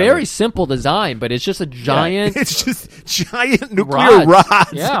it together. It's a very simple design, but it's just a giant. Yeah, it's just giant nuclear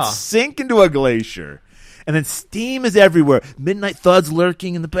rods that sink into a glacier, and then steam is everywhere. Midnight thuds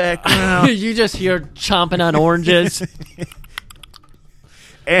lurking in the background. You just hear chomping on oranges.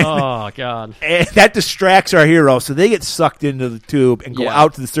 Oh God! And that distracts our hero, so they get sucked into the tube and go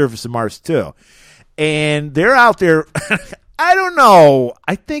out to the surface of Mars too. And they're out there. I don't know.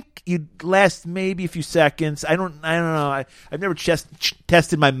 I think you'd last maybe a few seconds. I don't know. I've never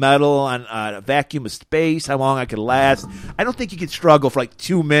tested my metal on a vacuum of space, how long I could last. I don't think you could struggle for like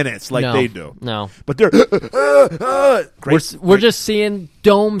 2 minutes like they do. No. But they're... We're just seeing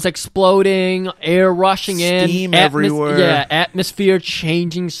domes exploding, air rushing in. Steam everywhere. Yeah, atmosphere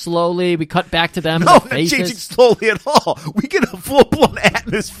changing slowly. We cut back to them. No, not changing slowly at all. We get a full-blown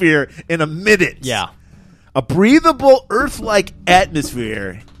atmosphere in a minute. Yeah. A breathable Earth-like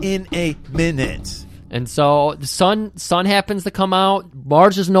atmosphere in a minute. And so the sun happens to come out.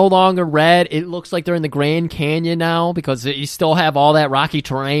 Mars is no longer red. It looks like they're in the Grand Canyon now because you still have all that rocky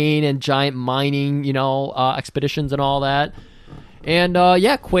terrain and giant mining, expeditions and all that. And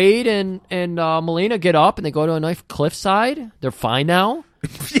Quaid and Melina get up and they go to a nice cliffside. They're fine now.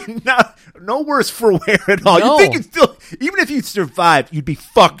 No worse for wear at all. No. You think it's still, even if you survived, you'd be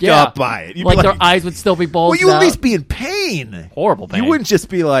fucked up by it. You'd like be their eyes would still be bulged Well, you'd out. at least be in pain. Horrible pain. You wouldn't just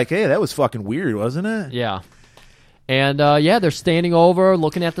be like, hey, that was fucking weird, wasn't it? Yeah. And, they're standing over,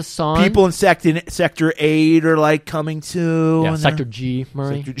 looking at the sun. People in Sector 8 are, like, coming to. Yeah, Sector G,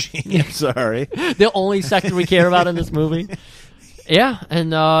 Murray. Sector G, I'm sorry. The only sector we care about in this movie. Yeah,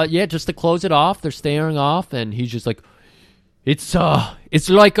 and, just to close it off, they're staring off, and he's just like, It's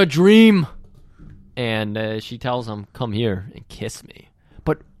like a dream. And she tells him, "Come here and kiss me."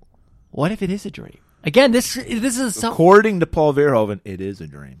 But what if it is a dream? Again, this is something. According to Paul Verhoeven, it is a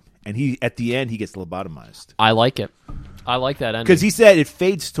dream, and at the end he gets lobotomized. I like it. I like that ending because he said it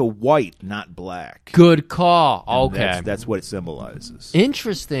fades to white, not black. Good call. And Okay, that's what it symbolizes.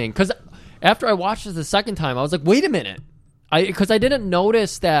 Interesting. Because after I watched this the second time, I was like, "Wait a minute," because I didn't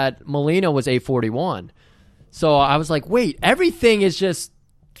notice that Melina was A41. So I was like, "Wait, everything is just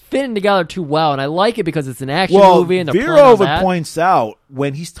fitting together too well," and I like it because it's an action movie. And Verhoeven points out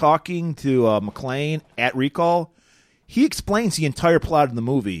when he's talking to McClane at Recall, he explains the entire plot of the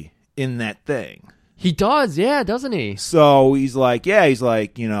movie in that thing. He does, yeah, doesn't he? So he's like,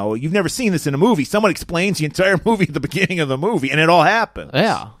 you've never seen this in a movie. Someone explains the entire movie at the beginning of the movie, and it all happens.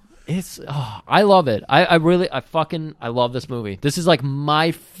 Yeah, I love it. I love this movie. This is like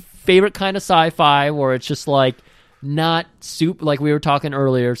my favorite kind of sci-fi, where it's just like not super, like we were talking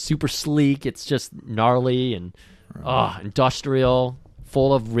earlier, super sleek. It's just gnarly and industrial,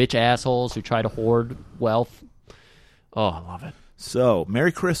 full of rich assholes who try to hoard wealth. Oh, I love it. So,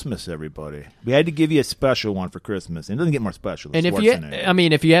 Merry Christmas, everybody. We had to give you a special one for Christmas. And it doesn't get more special. And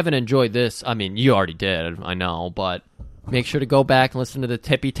if you haven't enjoyed this, you already did, I know, but make sure to go back and listen to the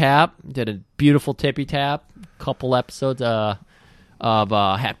Tippy Tap. Did a beautiful Tippy Tap. Couple episodes of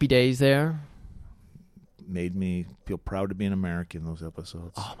Happy Days there. Made me feel proud to be an American, those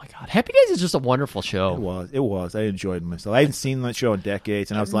episodes. Oh, my God. Happy Days is just a wonderful show. It was. I enjoyed myself. I hadn't seen that show in decades,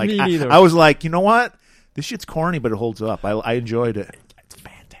 and I was like, Me neither. I was like, you know what? This shit's corny, but it holds up. I enjoyed it. It's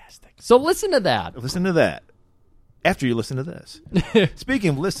fantastic. So listen to that. Listen to that. After you listen to this.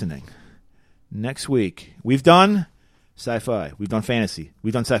 Speaking of listening, next week, we've done sci-fi. We've done fantasy.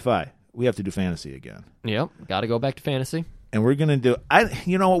 We've done sci-fi. We have to do fantasy again. Yep. Got to go back to fantasy. And we're going to do...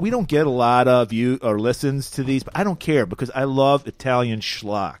 you know what? We don't get a lot of view or listens to these, but I don't care because I love Italian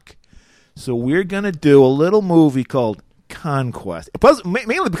schlock. So we're going to do a little movie called Conquest.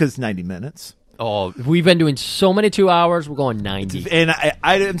 Mainly because it's 90 minutes. Oh, we've been doing so many 2 hours. We're going 90. And I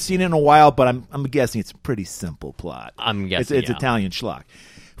haven't seen it in a while, but I'm guessing it's a pretty simple plot. I'm guessing it's Italian schlock.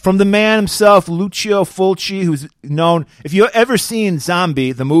 From the man himself, Lucio Fulci, who's known... If you've ever seen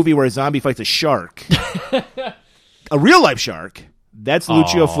Zombie, the movie where a zombie fights a shark, a real-life shark, that's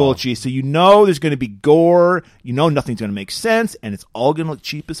Lucio Fulci. So you know there's going to be gore, you know nothing's going to make sense, and it's all going to look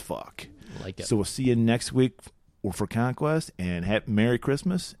cheap as fuck. Like it. So we'll see you next week for Conquest, and have Merry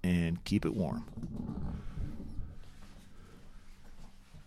Christmas, and keep it warm.